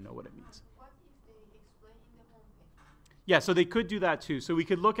going to know what it means. What if they explain in the homepage? Yeah, so they could do that too. So we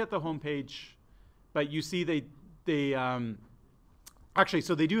could look at the homepage, but you see they actually,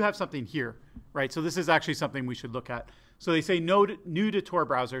 so they do have something here, right? So this is actually something we should look at. So they say new to Tor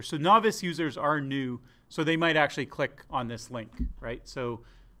browser. So novice users are new, so they might actually click on this link, right? So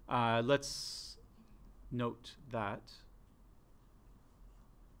let's note that.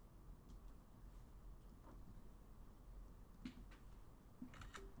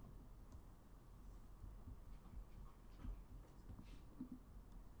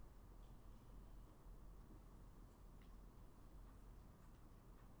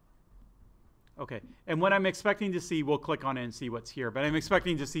 Okay, and what I'm expecting to see, we'll click on it and see what's here, but I'm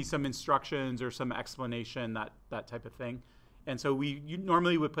expecting to see some instructions or some explanation, that type of thing. And so you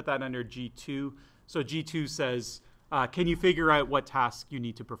normally would put that under G2. So G2 says, can you figure out what task you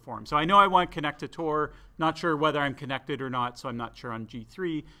need to perform? So I know I want to connect to Tor, not sure whether I'm connected or not, so I'm not sure on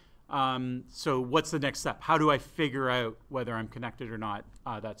G3. So what's the next step? How do I figure out whether I'm connected or not?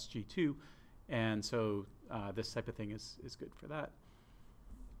 That's G2. And so this type of thing is good for that.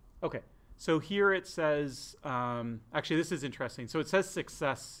 Okay. So here it says, actually this is interesting. So it says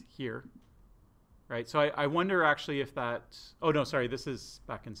success here, right? So I wonder actually if that, oh no, sorry, this is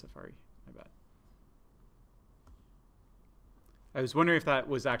back in Safari, my bad. I was wondering if that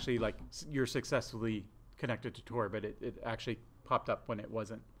was actually like you're successfully connected to Tor, but it actually popped up when it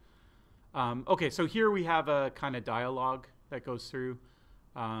wasn't. Okay, so here we have a kind of dialogue that goes through.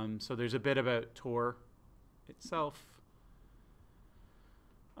 So there's a bit about Tor itself.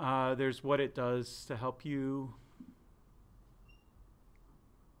 There's what it does to help you.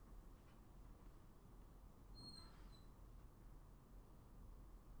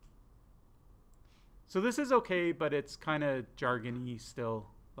 So this is okay, but it's kind of jargony still.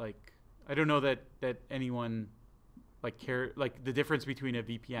 Like, I don't know that anyone like care, like the difference between a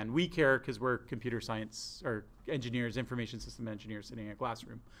VPN. We care because we're computer science or engineers, information system engineers sitting in a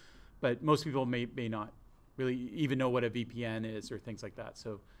classroom. But most people may not really even know what a VPN is or things like that.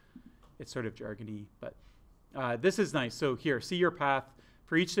 So it's sort of jargony, but this is nice. So here, see your path.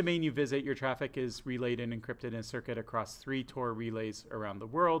 For each domain you visit, your traffic is relayed and encrypted in a circuit across 3 Tor relays around the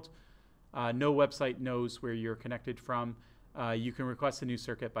world. No website knows where you're connected from. You can request a new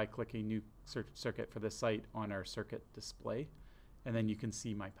circuit by clicking new circuit for the site on our circuit display, and then you can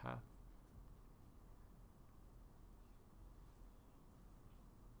see my path.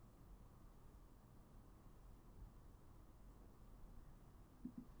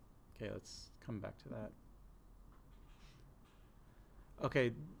 Okay, let's come back to that.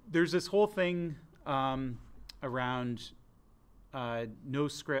 Okay, there's this whole thing around no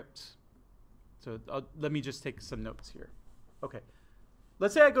script. So let me just take some notes here. Okay,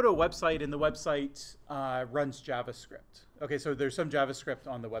 let's say I go to a website and the website runs JavaScript. Okay, so there's some JavaScript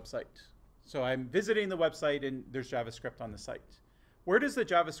on the website. So I'm visiting the website and there's JavaScript on the site. Where does the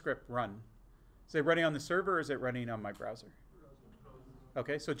JavaScript run? Is it running on the server or is it running on my browser?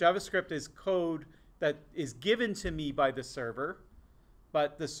 Okay, so JavaScript is code that is given to me by the server,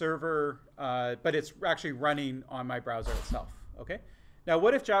 but the server, but it's actually running on my browser itself. Okay, now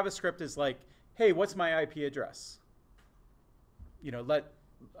what if JavaScript is like, hey, what's my IP address? You know,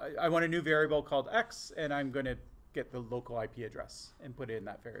 I want a new variable called X, and I'm going to get the local IP address and put it in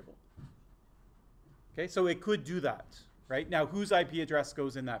that variable. Okay, so it could do that, right? Now, whose IP address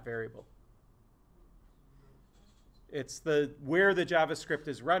goes in that variable? It's where the JavaScript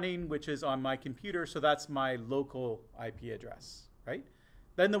is running, which is on my computer, so that's my local IP address, right?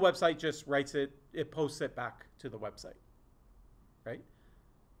 Then the website just writes it, it posts it back to the website, right?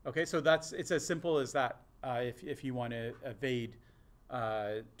 Okay, so it's as simple as that if you want to evade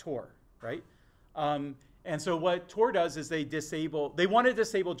Tor, right? And so what Tor does is they want to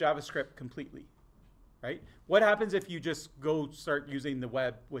disable JavaScript completely, right? What happens if you just go start using the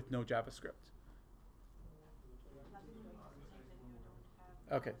web with no JavaScript?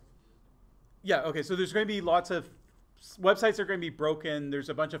 Okay. Yeah, okay, so there's going to be lots of websites are going to be broken. There's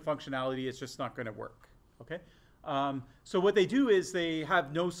a bunch of functionality. It's just not going to work, okay? So what they do is they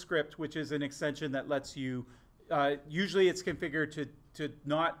have no script, which is an extension that lets you, usually it's configured to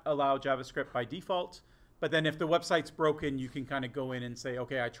not allow JavaScript by default. But then if the website's broken, you can kind of go in and say,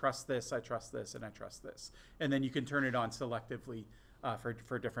 okay, I trust this, and I trust this. And then you can turn it on selectively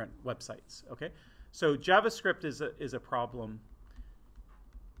for different websites, okay? So JavaScript is a problem.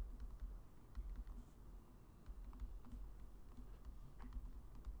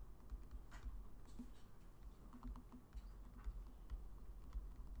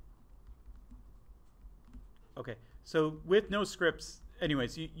 Okay, so with no scripts,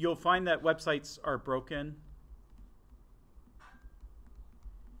 anyways, you'll find that websites are broken.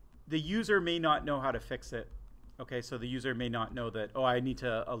 The user may not know how to fix it. Okay, so the user may not know that, oh, I need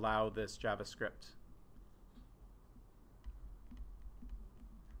to allow this JavaScript.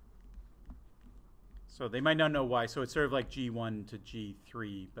 So they might not know why. So it's sort of like G1 to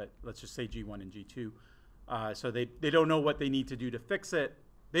G3, but let's just say G1 and G2. So they don't know what they need to do to fix it.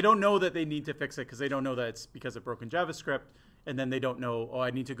 They don't know that they need to fix it because they don't know that it's because of broken JavaScript. And then they don't know, oh,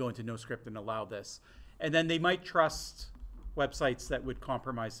 I need to go into no script and allow this. And then they might trust websites that would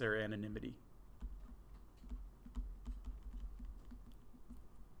compromise their anonymity.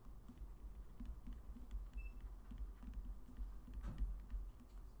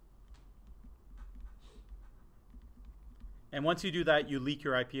 And once you do that, you leak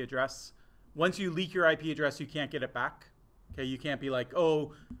your IP address. Once you leak your IP address, you can't get it back. Okay, you can't be like,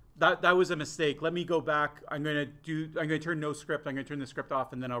 oh, that was a mistake. Let me go back. I'm going to turn no script. I'm going to turn the script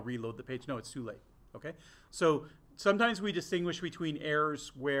off, and then I'll reload the page. No, it's too late. Okay, so sometimes we distinguish between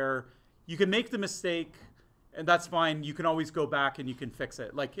errors where you can make the mistake, and that's fine. You can always go back and you can fix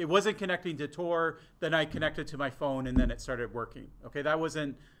it. Like it wasn't connecting to Tor, then I connected to my phone, and then it started working. Okay, that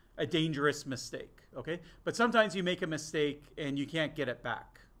wasn't a dangerous mistake. Okay, but sometimes you make a mistake and you can't get it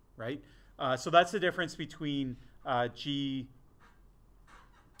back, right? So that's the difference between G4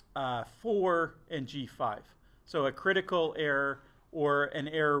 and G5. So a critical error or an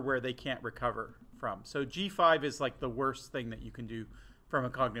error where they can't recover from. So G5 is like the worst thing that you can do from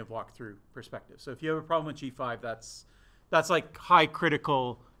a cognitive walkthrough perspective. So if you have a problem with G5, that's like high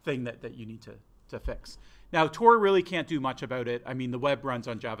critical thing that you need to fix. Now Tor really can't do much about it. I mean, the web runs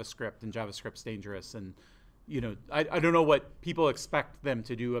on JavaScript and JavaScript's dangerous, and you know, I don't know what people expect them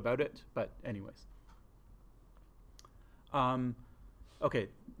to do about it, but anyways. Okay,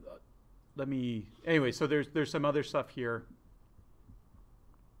 anyway, so there's some other stuff here.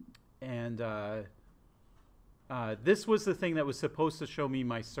 And this was the thing that was supposed to show me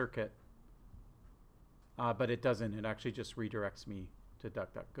my circuit, but it doesn't. It actually just redirects me to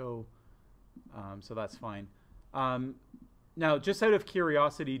DuckDuckGo, so that's fine. Now, just out of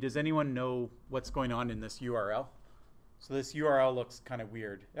curiosity, does anyone know what's going on in this URL? So this URL looks kind of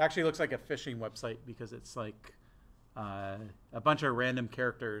weird. It actually looks like a phishing website because it's like a bunch of random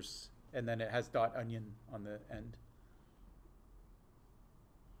characters, and then it has .onion on the end.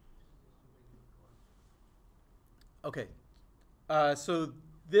 Okay, so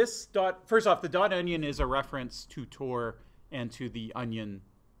this first off, the .onion is a reference to Tor and to the onion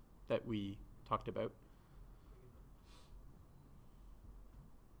that we talked about.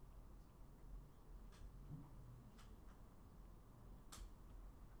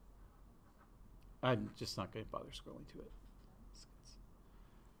 I'm just not going to bother scrolling to it.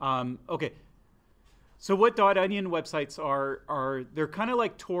 Okay. So what .onion websites are they're kind of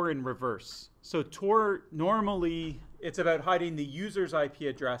like Tor in reverse. So Tor, normally it's about hiding the user's IP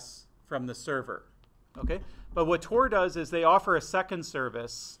address from the server. Okay? But what Tor does is they offer a second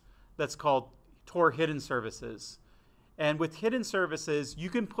service that's called Tor Hidden Services. And with hidden services, you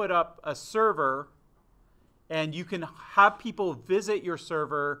can put up a server and you can have people visit your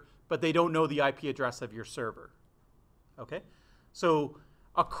server, but they don't know the IP address of your server. Okay? So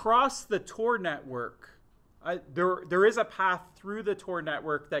across the Tor network, there is a path through the Tor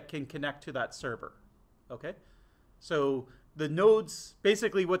network that can connect to that server. Okay? So the nodes,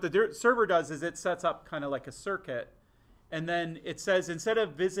 basically what the server does is it sets up kind of like a circuit. And then it says, instead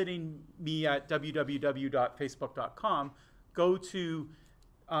of visiting me at www.facebook.com, go to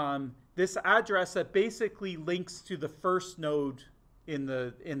this address that basically links to the first node in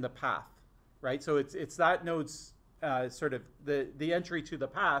the path, right? So it's that node's sort of the entry to the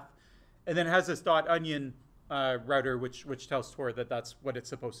path, and then it has this .onion router which tells Tor that that's what it's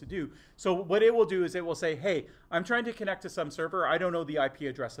supposed to do. So what it will do is it will say, hey, I'm trying to connect to some server. I don't know the IP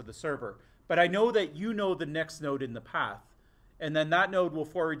address of the server, but I know that you know the next node in the path. And then that node will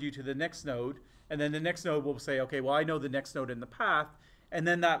forward you to the next node. And then the next node will say, okay, well, I know the next node in the path. And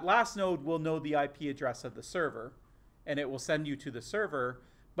then that last node will know the IP address of the server. And it will send you to the server.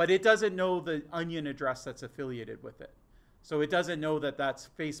 But it doesn't know the onion address that's affiliated with it. So it doesn't know that that's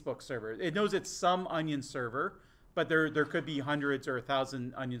Facebook server. It knows it's some onion server, but there could be hundreds or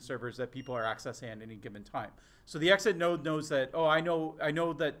 1,000 onion servers that people are accessing at any given time. So the exit node knows that, oh, I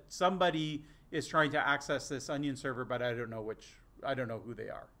know that somebody is trying to access this onion server, but I don't know who they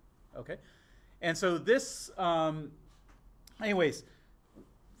are. Okay? And so this, anyways,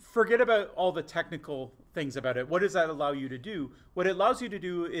 forget about all the technical things about it. What does that allow you to do? What it allows you to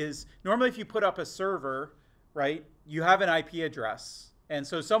do is, normally if you put up a server, right, you have an IP address. And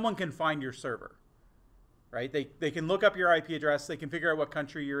so someone can find your server, right? They can look up your IP address. They can figure out what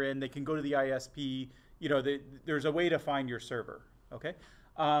country you're in. They can go to the ISP. You know, there's a way to find your server, okay?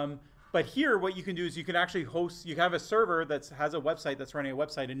 But here, what you can do is you can actually host, you have a server that has a website that's running a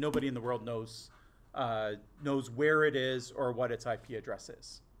website, and nobody in the world knows where it is or what its IP address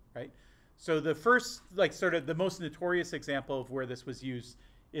is, right? So the first, like sort of the most notorious example of where this was used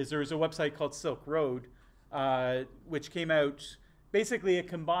is there was a website called Silk Road, which came out, basically it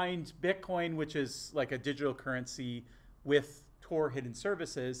combined Bitcoin, which is like a digital currency, with Tor hidden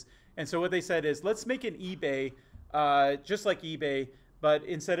services. And so what they said is, let's make an eBay, just like eBay, but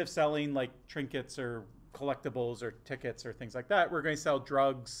instead of selling like trinkets or collectibles or tickets or things like that, we're going to sell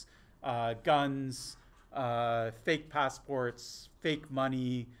drugs, guns, fake passports, fake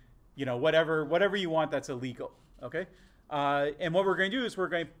money, you know, whatever you want that's illegal, okay? And what we're going to do is we're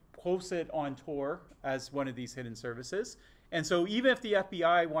going to post it on Tor as one of these hidden services. And so even if the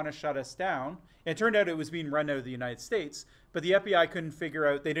FBI want to shut us down, and it turned out it was being run out of the United States, but the FBI couldn't figure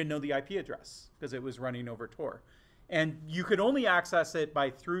out, they didn't know the IP address because it was running over Tor. And you could only access it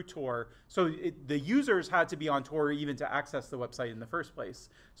through Tor. So the users had to be on Tor even to access the website in the first place.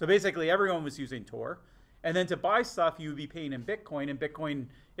 So basically everyone was using Tor. And then to buy stuff, you would be paying in Bitcoin. And Bitcoin,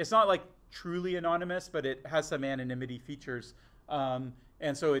 it's not like truly anonymous, but it has some anonymity features. And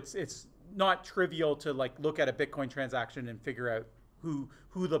so it's not trivial to like look at a Bitcoin transaction and figure out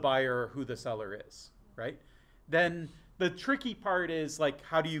who the buyer or who the seller is, right? Then the tricky part is like,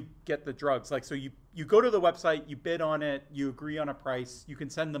 how do you get the drugs? Like, so you go to the website, you bid on it, you agree on a price, you can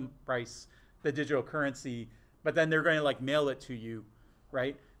send them price, the digital currency, but then they're going to like mail it to you,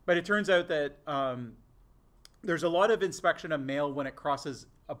 right? But it turns out that there's a lot of inspection of mail when it crosses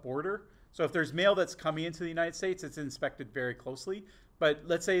a border. So if there's mail that's coming into the United States, it's inspected very closely. But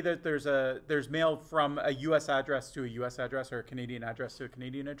let's say that there's mail from a US address to a US address or a Canadian address to a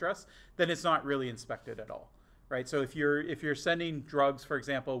Canadian address, then it's not really inspected at all, right? So if you're sending drugs, for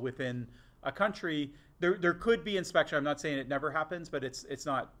example, within a country, there could be inspection. I'm not saying it never happens, but it's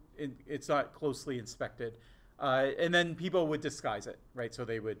not closely inspected. And then people would disguise it, right? So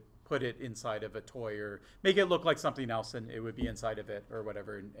they would put it inside of a toy or make it look like something else, and it would be inside of it or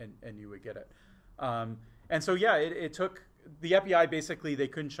whatever, and you would get it. And so yeah, it took the FBI, basically they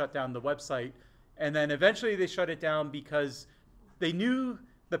couldn't shut down the website, and then eventually they shut it down because they knew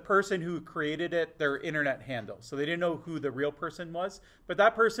the person who created it, their internet handle. So they didn't know who the real person was, but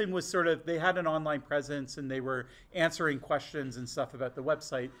that person was sort of, they had an online presence and they were answering questions and stuff about the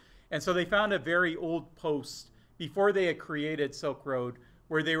website. And so they found a very old post before they had created Silk Road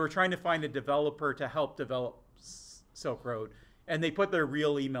where they were trying to find a developer to help develop Silk Road, and they put their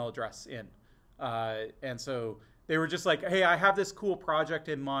real email address in. And so they were just like, hey, I have this cool project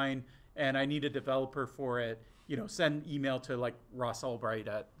in mind, and I need a developer for it. You know, send email to like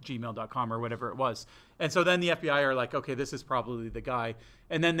rossalbright@gmail.com or whatever it was. And so then the FBI are like, okay, this is probably the guy.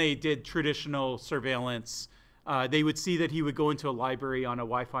 And then they did traditional surveillance. They would see that he would go into a library on a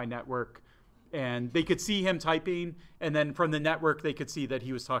Wi-Fi network, and they could see him typing. And then from the network, they could see that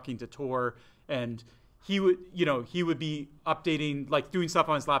he was talking to Tor, and he would be updating, like doing stuff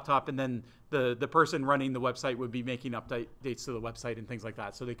on his laptop, and then the person running the website would be making updates to the website and things like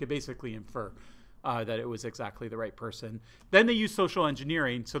that. So they could basically infer that it was exactly the right person. Then they used social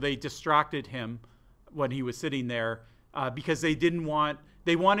engineering, so they distracted him when he was sitting there because they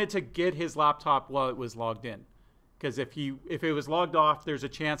wanted to get his laptop while it was logged in. Because if it was logged off, there's a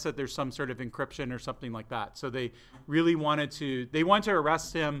chance that there's some sort of encryption or something like that. So they really wanted to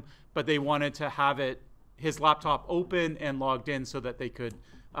arrest him, but they wanted to have his laptop open and logged in so that they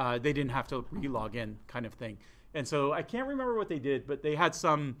didn't have to re-log in, kind of thing. And so I can't remember what they did, but they had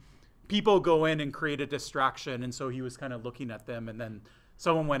some people go in and create a distraction, and so he was kind of looking at them, and then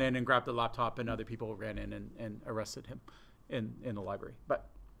someone went in and grabbed the laptop, and other people ran in and arrested him in the library. But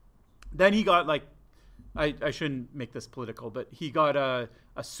then he got like, I shouldn't make this political, but he got a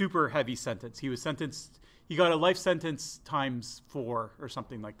super heavy sentence. He got a life sentence times 4 or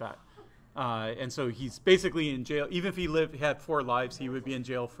something like that. And so he's basically in jail. Even if he had 4 lives, he would be in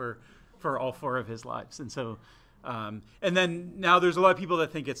jail for all 4 of his lives. And so, and then now there's a lot of people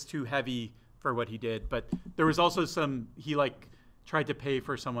that think it's too heavy for what he did, but there was also he like tried to pay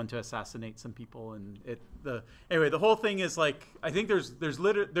for someone to assassinate some people, and anyway, the whole thing is like, I think there's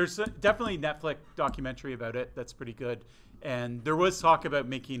definitely Netflix documentary about it that's pretty good, and there was talk about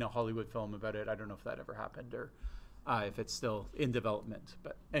making a Hollywood film about it. I don't know if that ever happened or if it's still in development,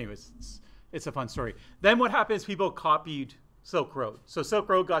 but anyways, it's a fun story. Then what happened is people copied Silk Road. So Silk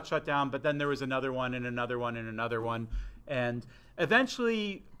Road got shut down, but then there was another one and another one and another one. And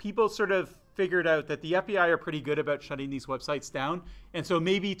eventually people sort of figured out that the FBI are pretty good about shutting these websites down. And so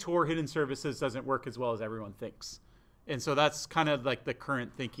maybe Tor Hidden Services doesn't work as well as everyone thinks. And so that's kind of like the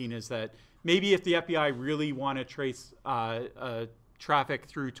current thinking, is that maybe if the FBI really want to trace traffic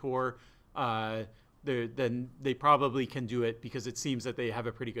through Tor, then they probably can do it, because it seems that they have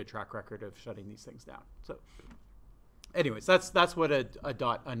a pretty good track record of shutting these things down. So anyways, that's what a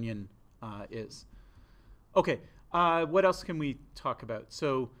 .onion is. Okay, what else can we talk about?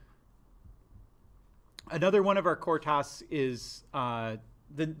 So another one of our core tasks is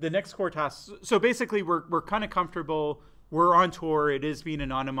the next core task. So basically, we're kind of comfortable. We're on Tor. It is being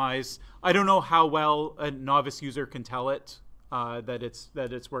anonymized. I don't know how well a novice user can tell it that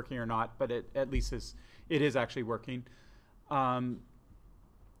it's working or not, but it at least it is actually working. And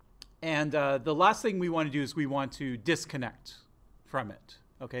the last thing we want to do is we want to disconnect from it.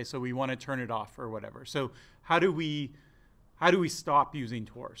 Okay, so we want to turn it off or whatever. So how do we stop using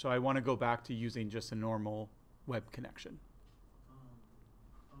Tor? So I want to go back to using just a normal web connection.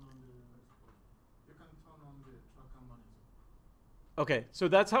 You can turn on the tracker monitor. Okay, so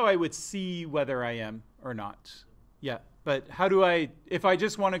that's how I would see whether I am or not. Yeah, but how do if I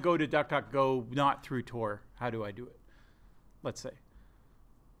just want to go to DuckDuckGo not through Tor, how do I do it? Let's say.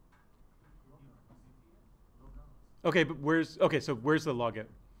 Okay, but where's the logout?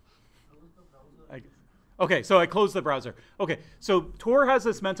 Okay, so I closed the browser. Okay, so Tor has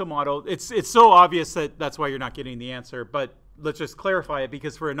this mental model. It's so obvious that that's why you're not getting the answer, but let's just clarify it,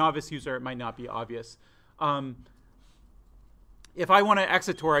 because for a novice user, it might not be obvious. If I want to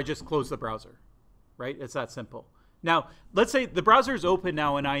exit Tor, I just close the browser, right? It's that simple. Now, let's say the browser is open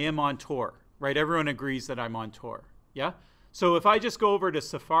now and I am on Tor, right? Everyone agrees that I'm on Tor, yeah? So if I just go over to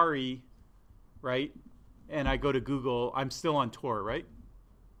Safari, right, and I go to Google, I'm still on Tor, right?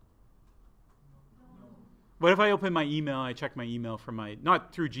 What if I open my email, I check my email from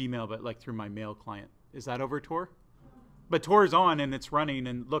not through Gmail, but like through my mail client? Is that over Tor? But Tor is on and it's running,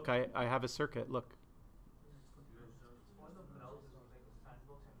 and look, I have a circuit, look.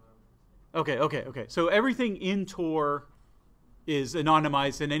 Okay. So everything in Tor is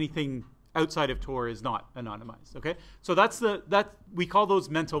anonymized, and anything outside of Tor is not anonymized, okay? So we call those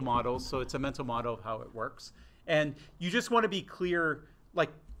mental models. So it's a mental model of how it works. And you just want to be clear, like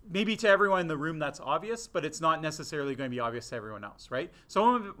maybe to everyone in the room that's obvious, but it's not necessarily going to be obvious to everyone else, right?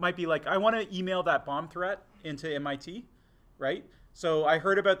 Someone might be like, I want to email that bomb threat into MIT, right? So I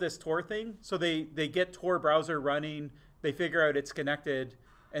heard about this Tor thing. So they get Tor browser running, they figure out it's connected,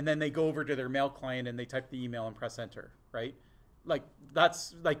 and then they go over to their mail client and they type the email and press enter, right? Like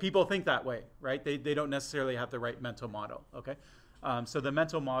that's like people think that way, right? They don't necessarily have the right mental model, okay? So the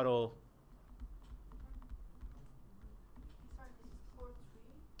mental model. Sorry, this is port 3.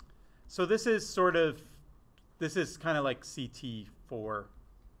 So this is kind of like CT4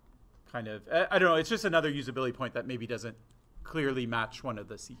 kind of, I don't know, it's just another usability point that maybe doesn't clearly match one of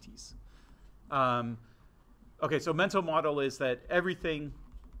the CTs. Okay, so mental model is that everything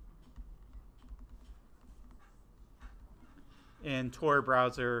in Tor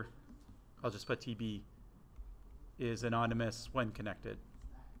browser, I'll just put TB, is anonymous when connected.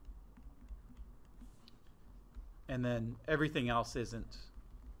 And then everything else isn't.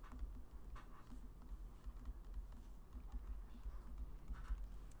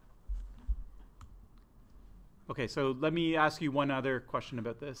 Okay, so let me ask you one other question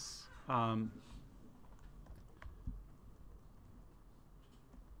about this.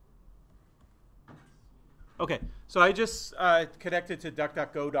 Okay, so I just connected to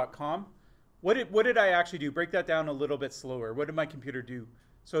DuckDuckGo.com. What did I actually do? Break that down a little bit slower. What did my computer do?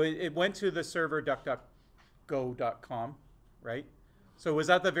 So it went to the server DuckDuckGo.com, right? So was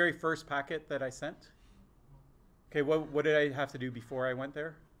that the very first packet that I sent? Okay, what did I have to do before I went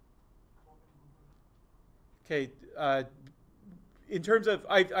there? Okay, in terms of,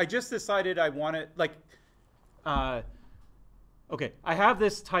 I just decided I wanted, like, okay, I have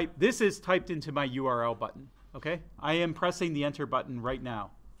this typed, this is typed into my URL button, okay? I am pressing the enter button right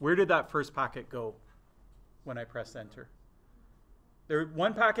now. Where did that first packet go when I pressed enter?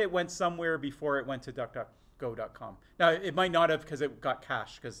 One packet went somewhere before it went to DuckDuckGo.com. Now, it might not have because it got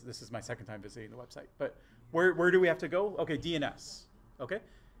cached, because this is my second time visiting the website. But where do we have to go? Okay, DNS. Okay.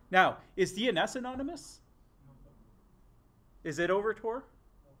 Now, is DNS anonymous? Is it over Tor?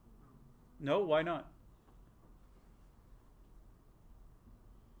 No, why not?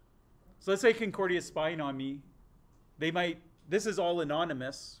 So let's say Concordia is spying on me. They might, this is all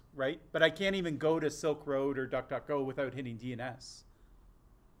anonymous, right? But I can't even go to Silk Road or DuckDuckGo without hitting DNS,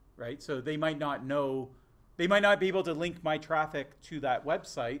 right? So they might not know, they might not be able to link my traffic to that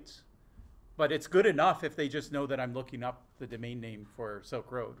website, but it's good enough if they just know that I'm looking up the domain name for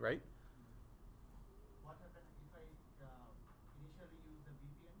Silk Road, right? What happens if I initially use the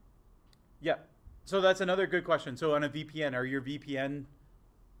VPN? Yeah, so that's another good question. So on a VPN, are your VPN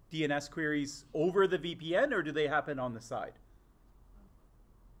DNS queries over the VPN, or do they happen on the side?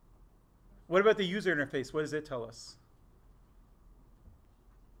 What about the user interface? What does it tell us?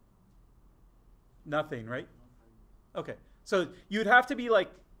 Nothing, right? Okay, so you'd have to be like,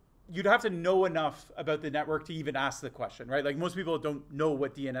 you'd have to know enough about the network to even ask the question, right? Like most people don't know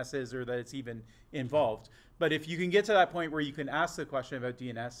what DNS is or that it's even involved. But if you can get to that point where you can ask the question about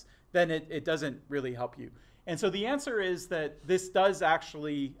DNS, then it doesn't really help you. And so the answer is that this does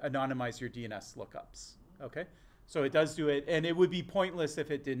actually anonymize your DNS lookups, okay? So it does do it, and it would be pointless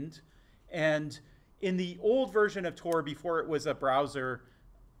if it didn't. And in the old version of Tor, before it was a browser,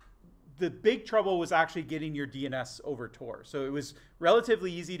 the big trouble was actually getting your DNS over Tor. So it was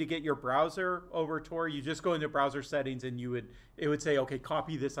relatively easy to get your browser over Tor. You just go into browser settings and it would say, okay,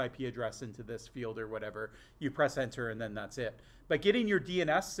 copy this IP address into this field or whatever. You press enter and then that's it. But getting your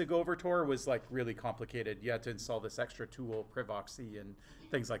DNS to go over Tor was like really complicated. You had to install this extra tool, Privoxy and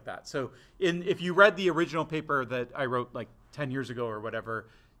things like that. So if you read the original paper that I wrote like 10 years ago or whatever,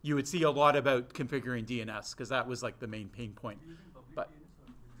 you would see a lot about configuring DNS because that was like the main pain point. But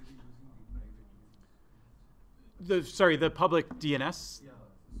sorry, the public DNS? Yeah.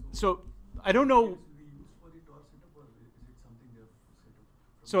 So I don't know. Will be used for the Tor setup, or is it something they have set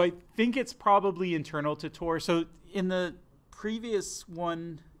up? So I think it's probably internal to Tor. So in the previous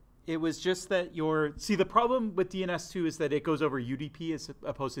one, it was just that see, the problem with DNS2 is that it goes over UDP as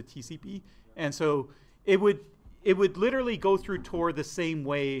opposed to TCP. And so it would literally go through Tor the same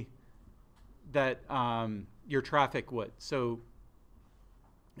way that your traffic would. So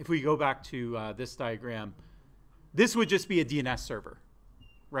if we go back to this diagram, this would just be a DNS server,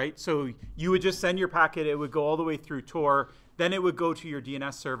 right? So you would just send your packet, it would go all the way through Tor, then it would go to your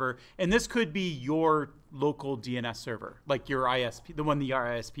DNS server, and this could be your local DNS server, like your ISP, the one the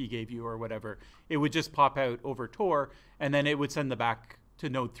ISP gave you or whatever. It would just pop out over Tor, and then it would send the back to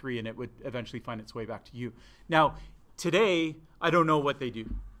node 3, and it would eventually find its way back to you. Now, today, I don't know what they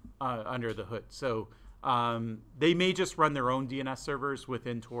do under the hood. So they may just run their own DNS servers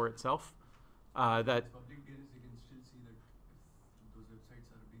within Tor itself. That Public DNS, they can still see that if those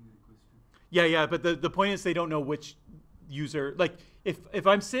websites are being requested. Yeah, but the point is they don't know which user, like if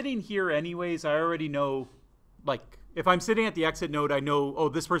I'm sitting here anyways, I already know, like if I'm sitting at the exit node, I know, oh,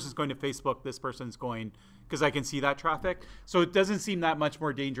 this person's going to Facebook, this person's going, because I can see that traffic. So it doesn't seem that much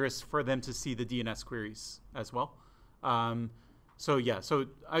more dangerous for them to see the DNS queries as well. So yeah, so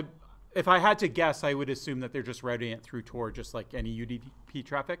if I had to guess, I would assume that they're just routing it through Tor just like any UDP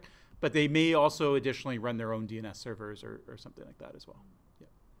traffic, but they may also additionally run their own DNS servers or something like that as well. Yeah.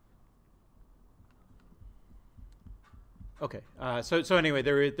 Okay. So anyway,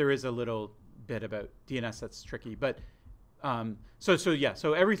 there is a little bit about DNS that's tricky, but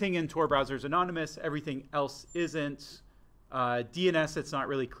so everything in Tor browser is anonymous. Everything else isn't. DNS, it's not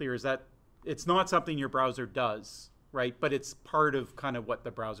really clear. Is that it's not something your browser does, right? But it's part of kind of what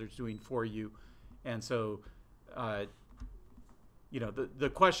the browser's doing for you, and so. The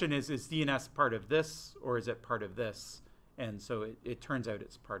question is DNS part of this or is it part of this? And so it turns out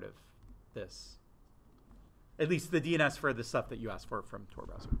it's part of this. At least the DNS for the stuff that you asked for from Tor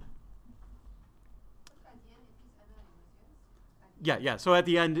browser. At the end, it is anonymous, yes? Yeah. So at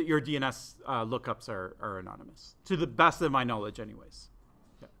the end, your DNS lookups are anonymous, to the best of my knowledge, anyways.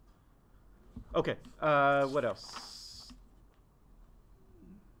 Yeah. Okay. What else?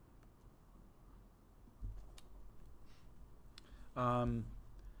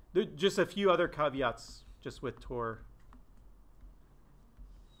 Just a few other caveats just with Tor.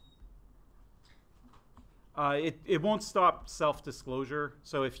 It won't stop self-disclosure.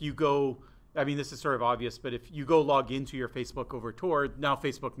 So if you go, I mean, this is sort of obvious, but if you go log into your Facebook over Tor, now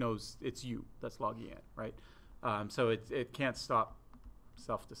Facebook knows it's you that's logging in, right? So it can't stop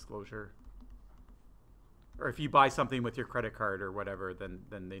self-disclosure. Or if you buy something with your credit card or whatever, then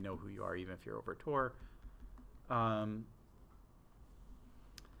they know who you are, even if you're over Tor.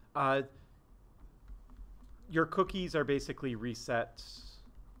 Your cookies are basically reset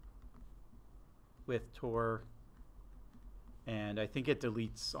with Tor, and I think it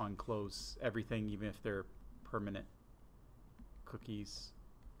deletes on close everything, even if they're permanent cookies.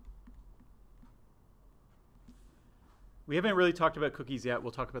 We haven't really talked about cookies yet.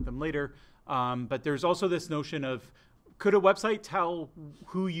 We'll talk about them later. But there's also this notion of, could a website tell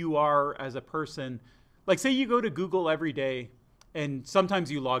who you are as a person? Like, say you go to Google every day, and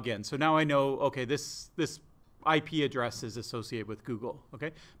sometimes you log in. So now I know, okay, this IP address is associated with Google,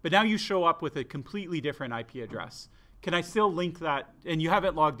 okay? But now you show up with a completely different IP address. Can I still link that? And you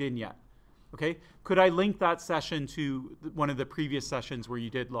haven't logged in yet, okay? Could I link that session to one of the previous sessions where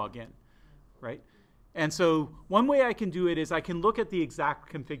you did log in, right? And so one way I can do it is I can look at the exact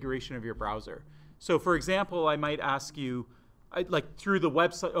configuration of your browser. So for example, I might ask you, like through the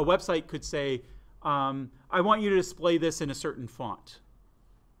website, a website could say, I want you to display this in a certain font,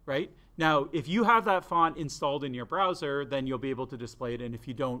 right? Now, if you have that font installed in your browser, then you'll be able to display it. And if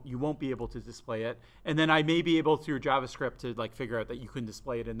you don't, you won't be able to display it. And then I may be able through JavaScript to like figure out that you can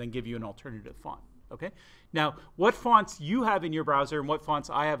display it and then give you an alternative font, okay? Now, what fonts you have in your browser and what fonts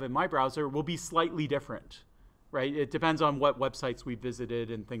I have in my browser will be slightly different, right? It depends on what websites we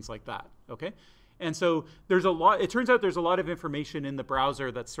visited and things like that, okay? And so there's a lot, it turns out there's a lot of information in the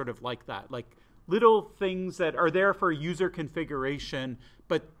browser that's sort of like that, like little things that are there for user configuration,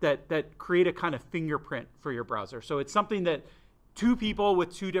 but that create a kind of fingerprint for your browser. So it's something that two people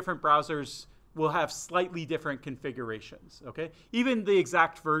with two different browsers will have slightly different configurations, okay? Even the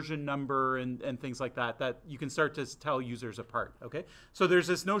exact version number and things like that, that you can start to tell users apart, okay? So there's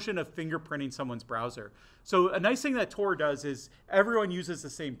this notion of fingerprinting someone's browser. So a nice thing that Tor does is everyone uses the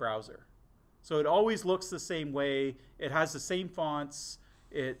same browser. So it always looks the same way. It has the same fonts.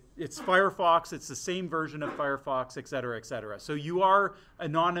 It's Firefox. It's the same version of Firefox, et cetera, et cetera. So you are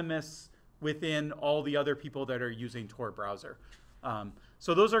anonymous within all the other people that are using Tor browser.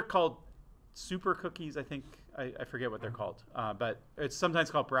 So those are called super cookies, I think. I forget what they're called. But it's sometimes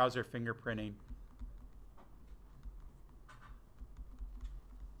called browser fingerprinting.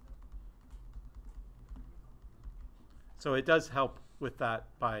 So it does help with that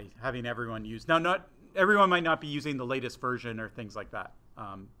by having everyone use. Now, not everyone might not be using the latest version or things like that.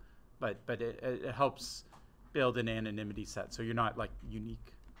 But it helps build an anonymity set, so you're not like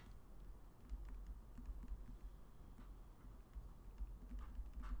unique.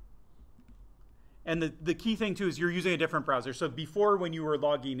 And the key thing too is you're using a different browser. So before, when you were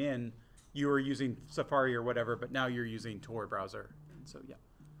logging in, you were using Safari or whatever, but now you're using Tor browser. And so yeah.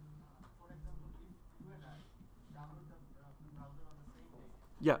 For example, if you and I download the browser on the same day,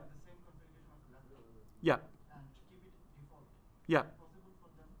 Yeah. the same configuration of laptop, Yeah. and keep it default, Yeah. possible for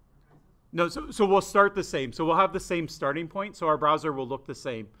them to trace us? No, so we'll start the same. So we'll have the same starting point. So our browser will look the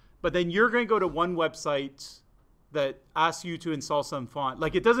same. But then you're going to go to one website that asks you to install some font.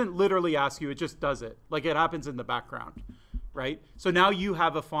 Like, it doesn't literally ask you, it just does it. Like, it happens in the background, right? So now you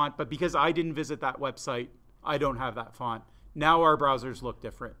have a font, but because I didn't visit that website, I don't have that font. Now our browsers look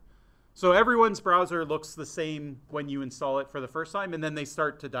different. So everyone's browser looks the same when you install it for the first time, and then they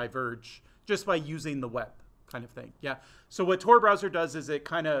start to diverge just by using the web kind of thing. Yeah. So what Tor browser does is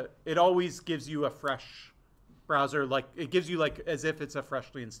it always gives you a fresh browser, like it gives you like as if it's a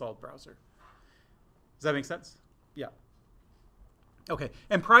freshly installed browser. Does that make sense? Yeah. Okay,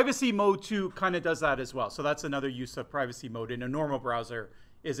 and privacy mode 2 kind of does that as well. So that's another use of privacy mode in a normal browser,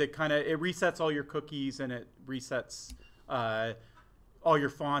 is it resets all your cookies and it resets all your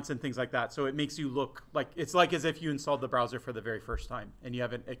fonts and things like that. So it makes you look like, it's like as if you installed the browser for the very first time and you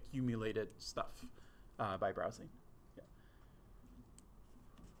haven't accumulated stuff by browsing. Yeah.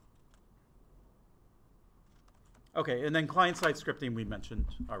 Okay, and then client-side scripting we mentioned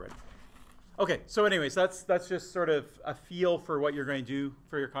already. Okay, so anyways, that's just sort of a feel for what you're going to do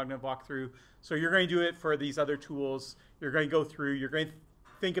for your cognitive walkthrough. So you're going to do it for these other tools. You're going to go through, you're going to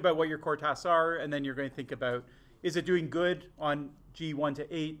think about what your core tasks are, and then you're going to think about, is it doing good on G1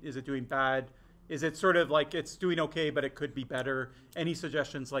 to 8? Is it doing bad? Is it sort of like it's doing okay, but it could be better? Any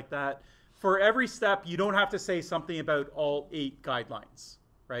suggestions like that? For every step, you don't have to say something about all 8 guidelines,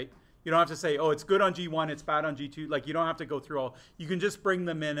 right? You don't have to say, oh, it's good on G1, it's bad on G2. Like, you don't have to go through all. You can just bring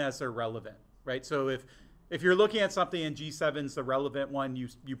them in as they're relevant, right? So if you're looking at something and G7's the relevant one,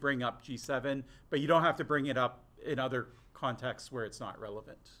 you bring up G7, but you don't have to bring it up in other contexts where it's not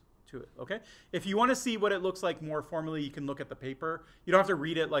relevant to it, okay? If you want to see what it looks like more formally, you can look at the paper. You don't have to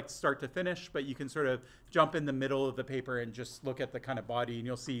read it like start to finish, but you can sort of jump in the middle of the paper and just look at the kind of body, and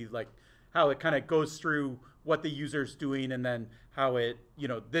you'll see like how it kind of goes through what the user's doing, and then how it, you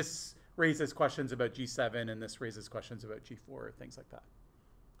know, this raises questions about G7 and this raises questions about G4, or things like that.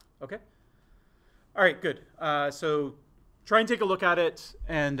 Okay? All right, good. So try and take a look at it,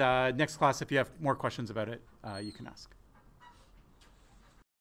 and next class, if you have more questions about it, you can ask.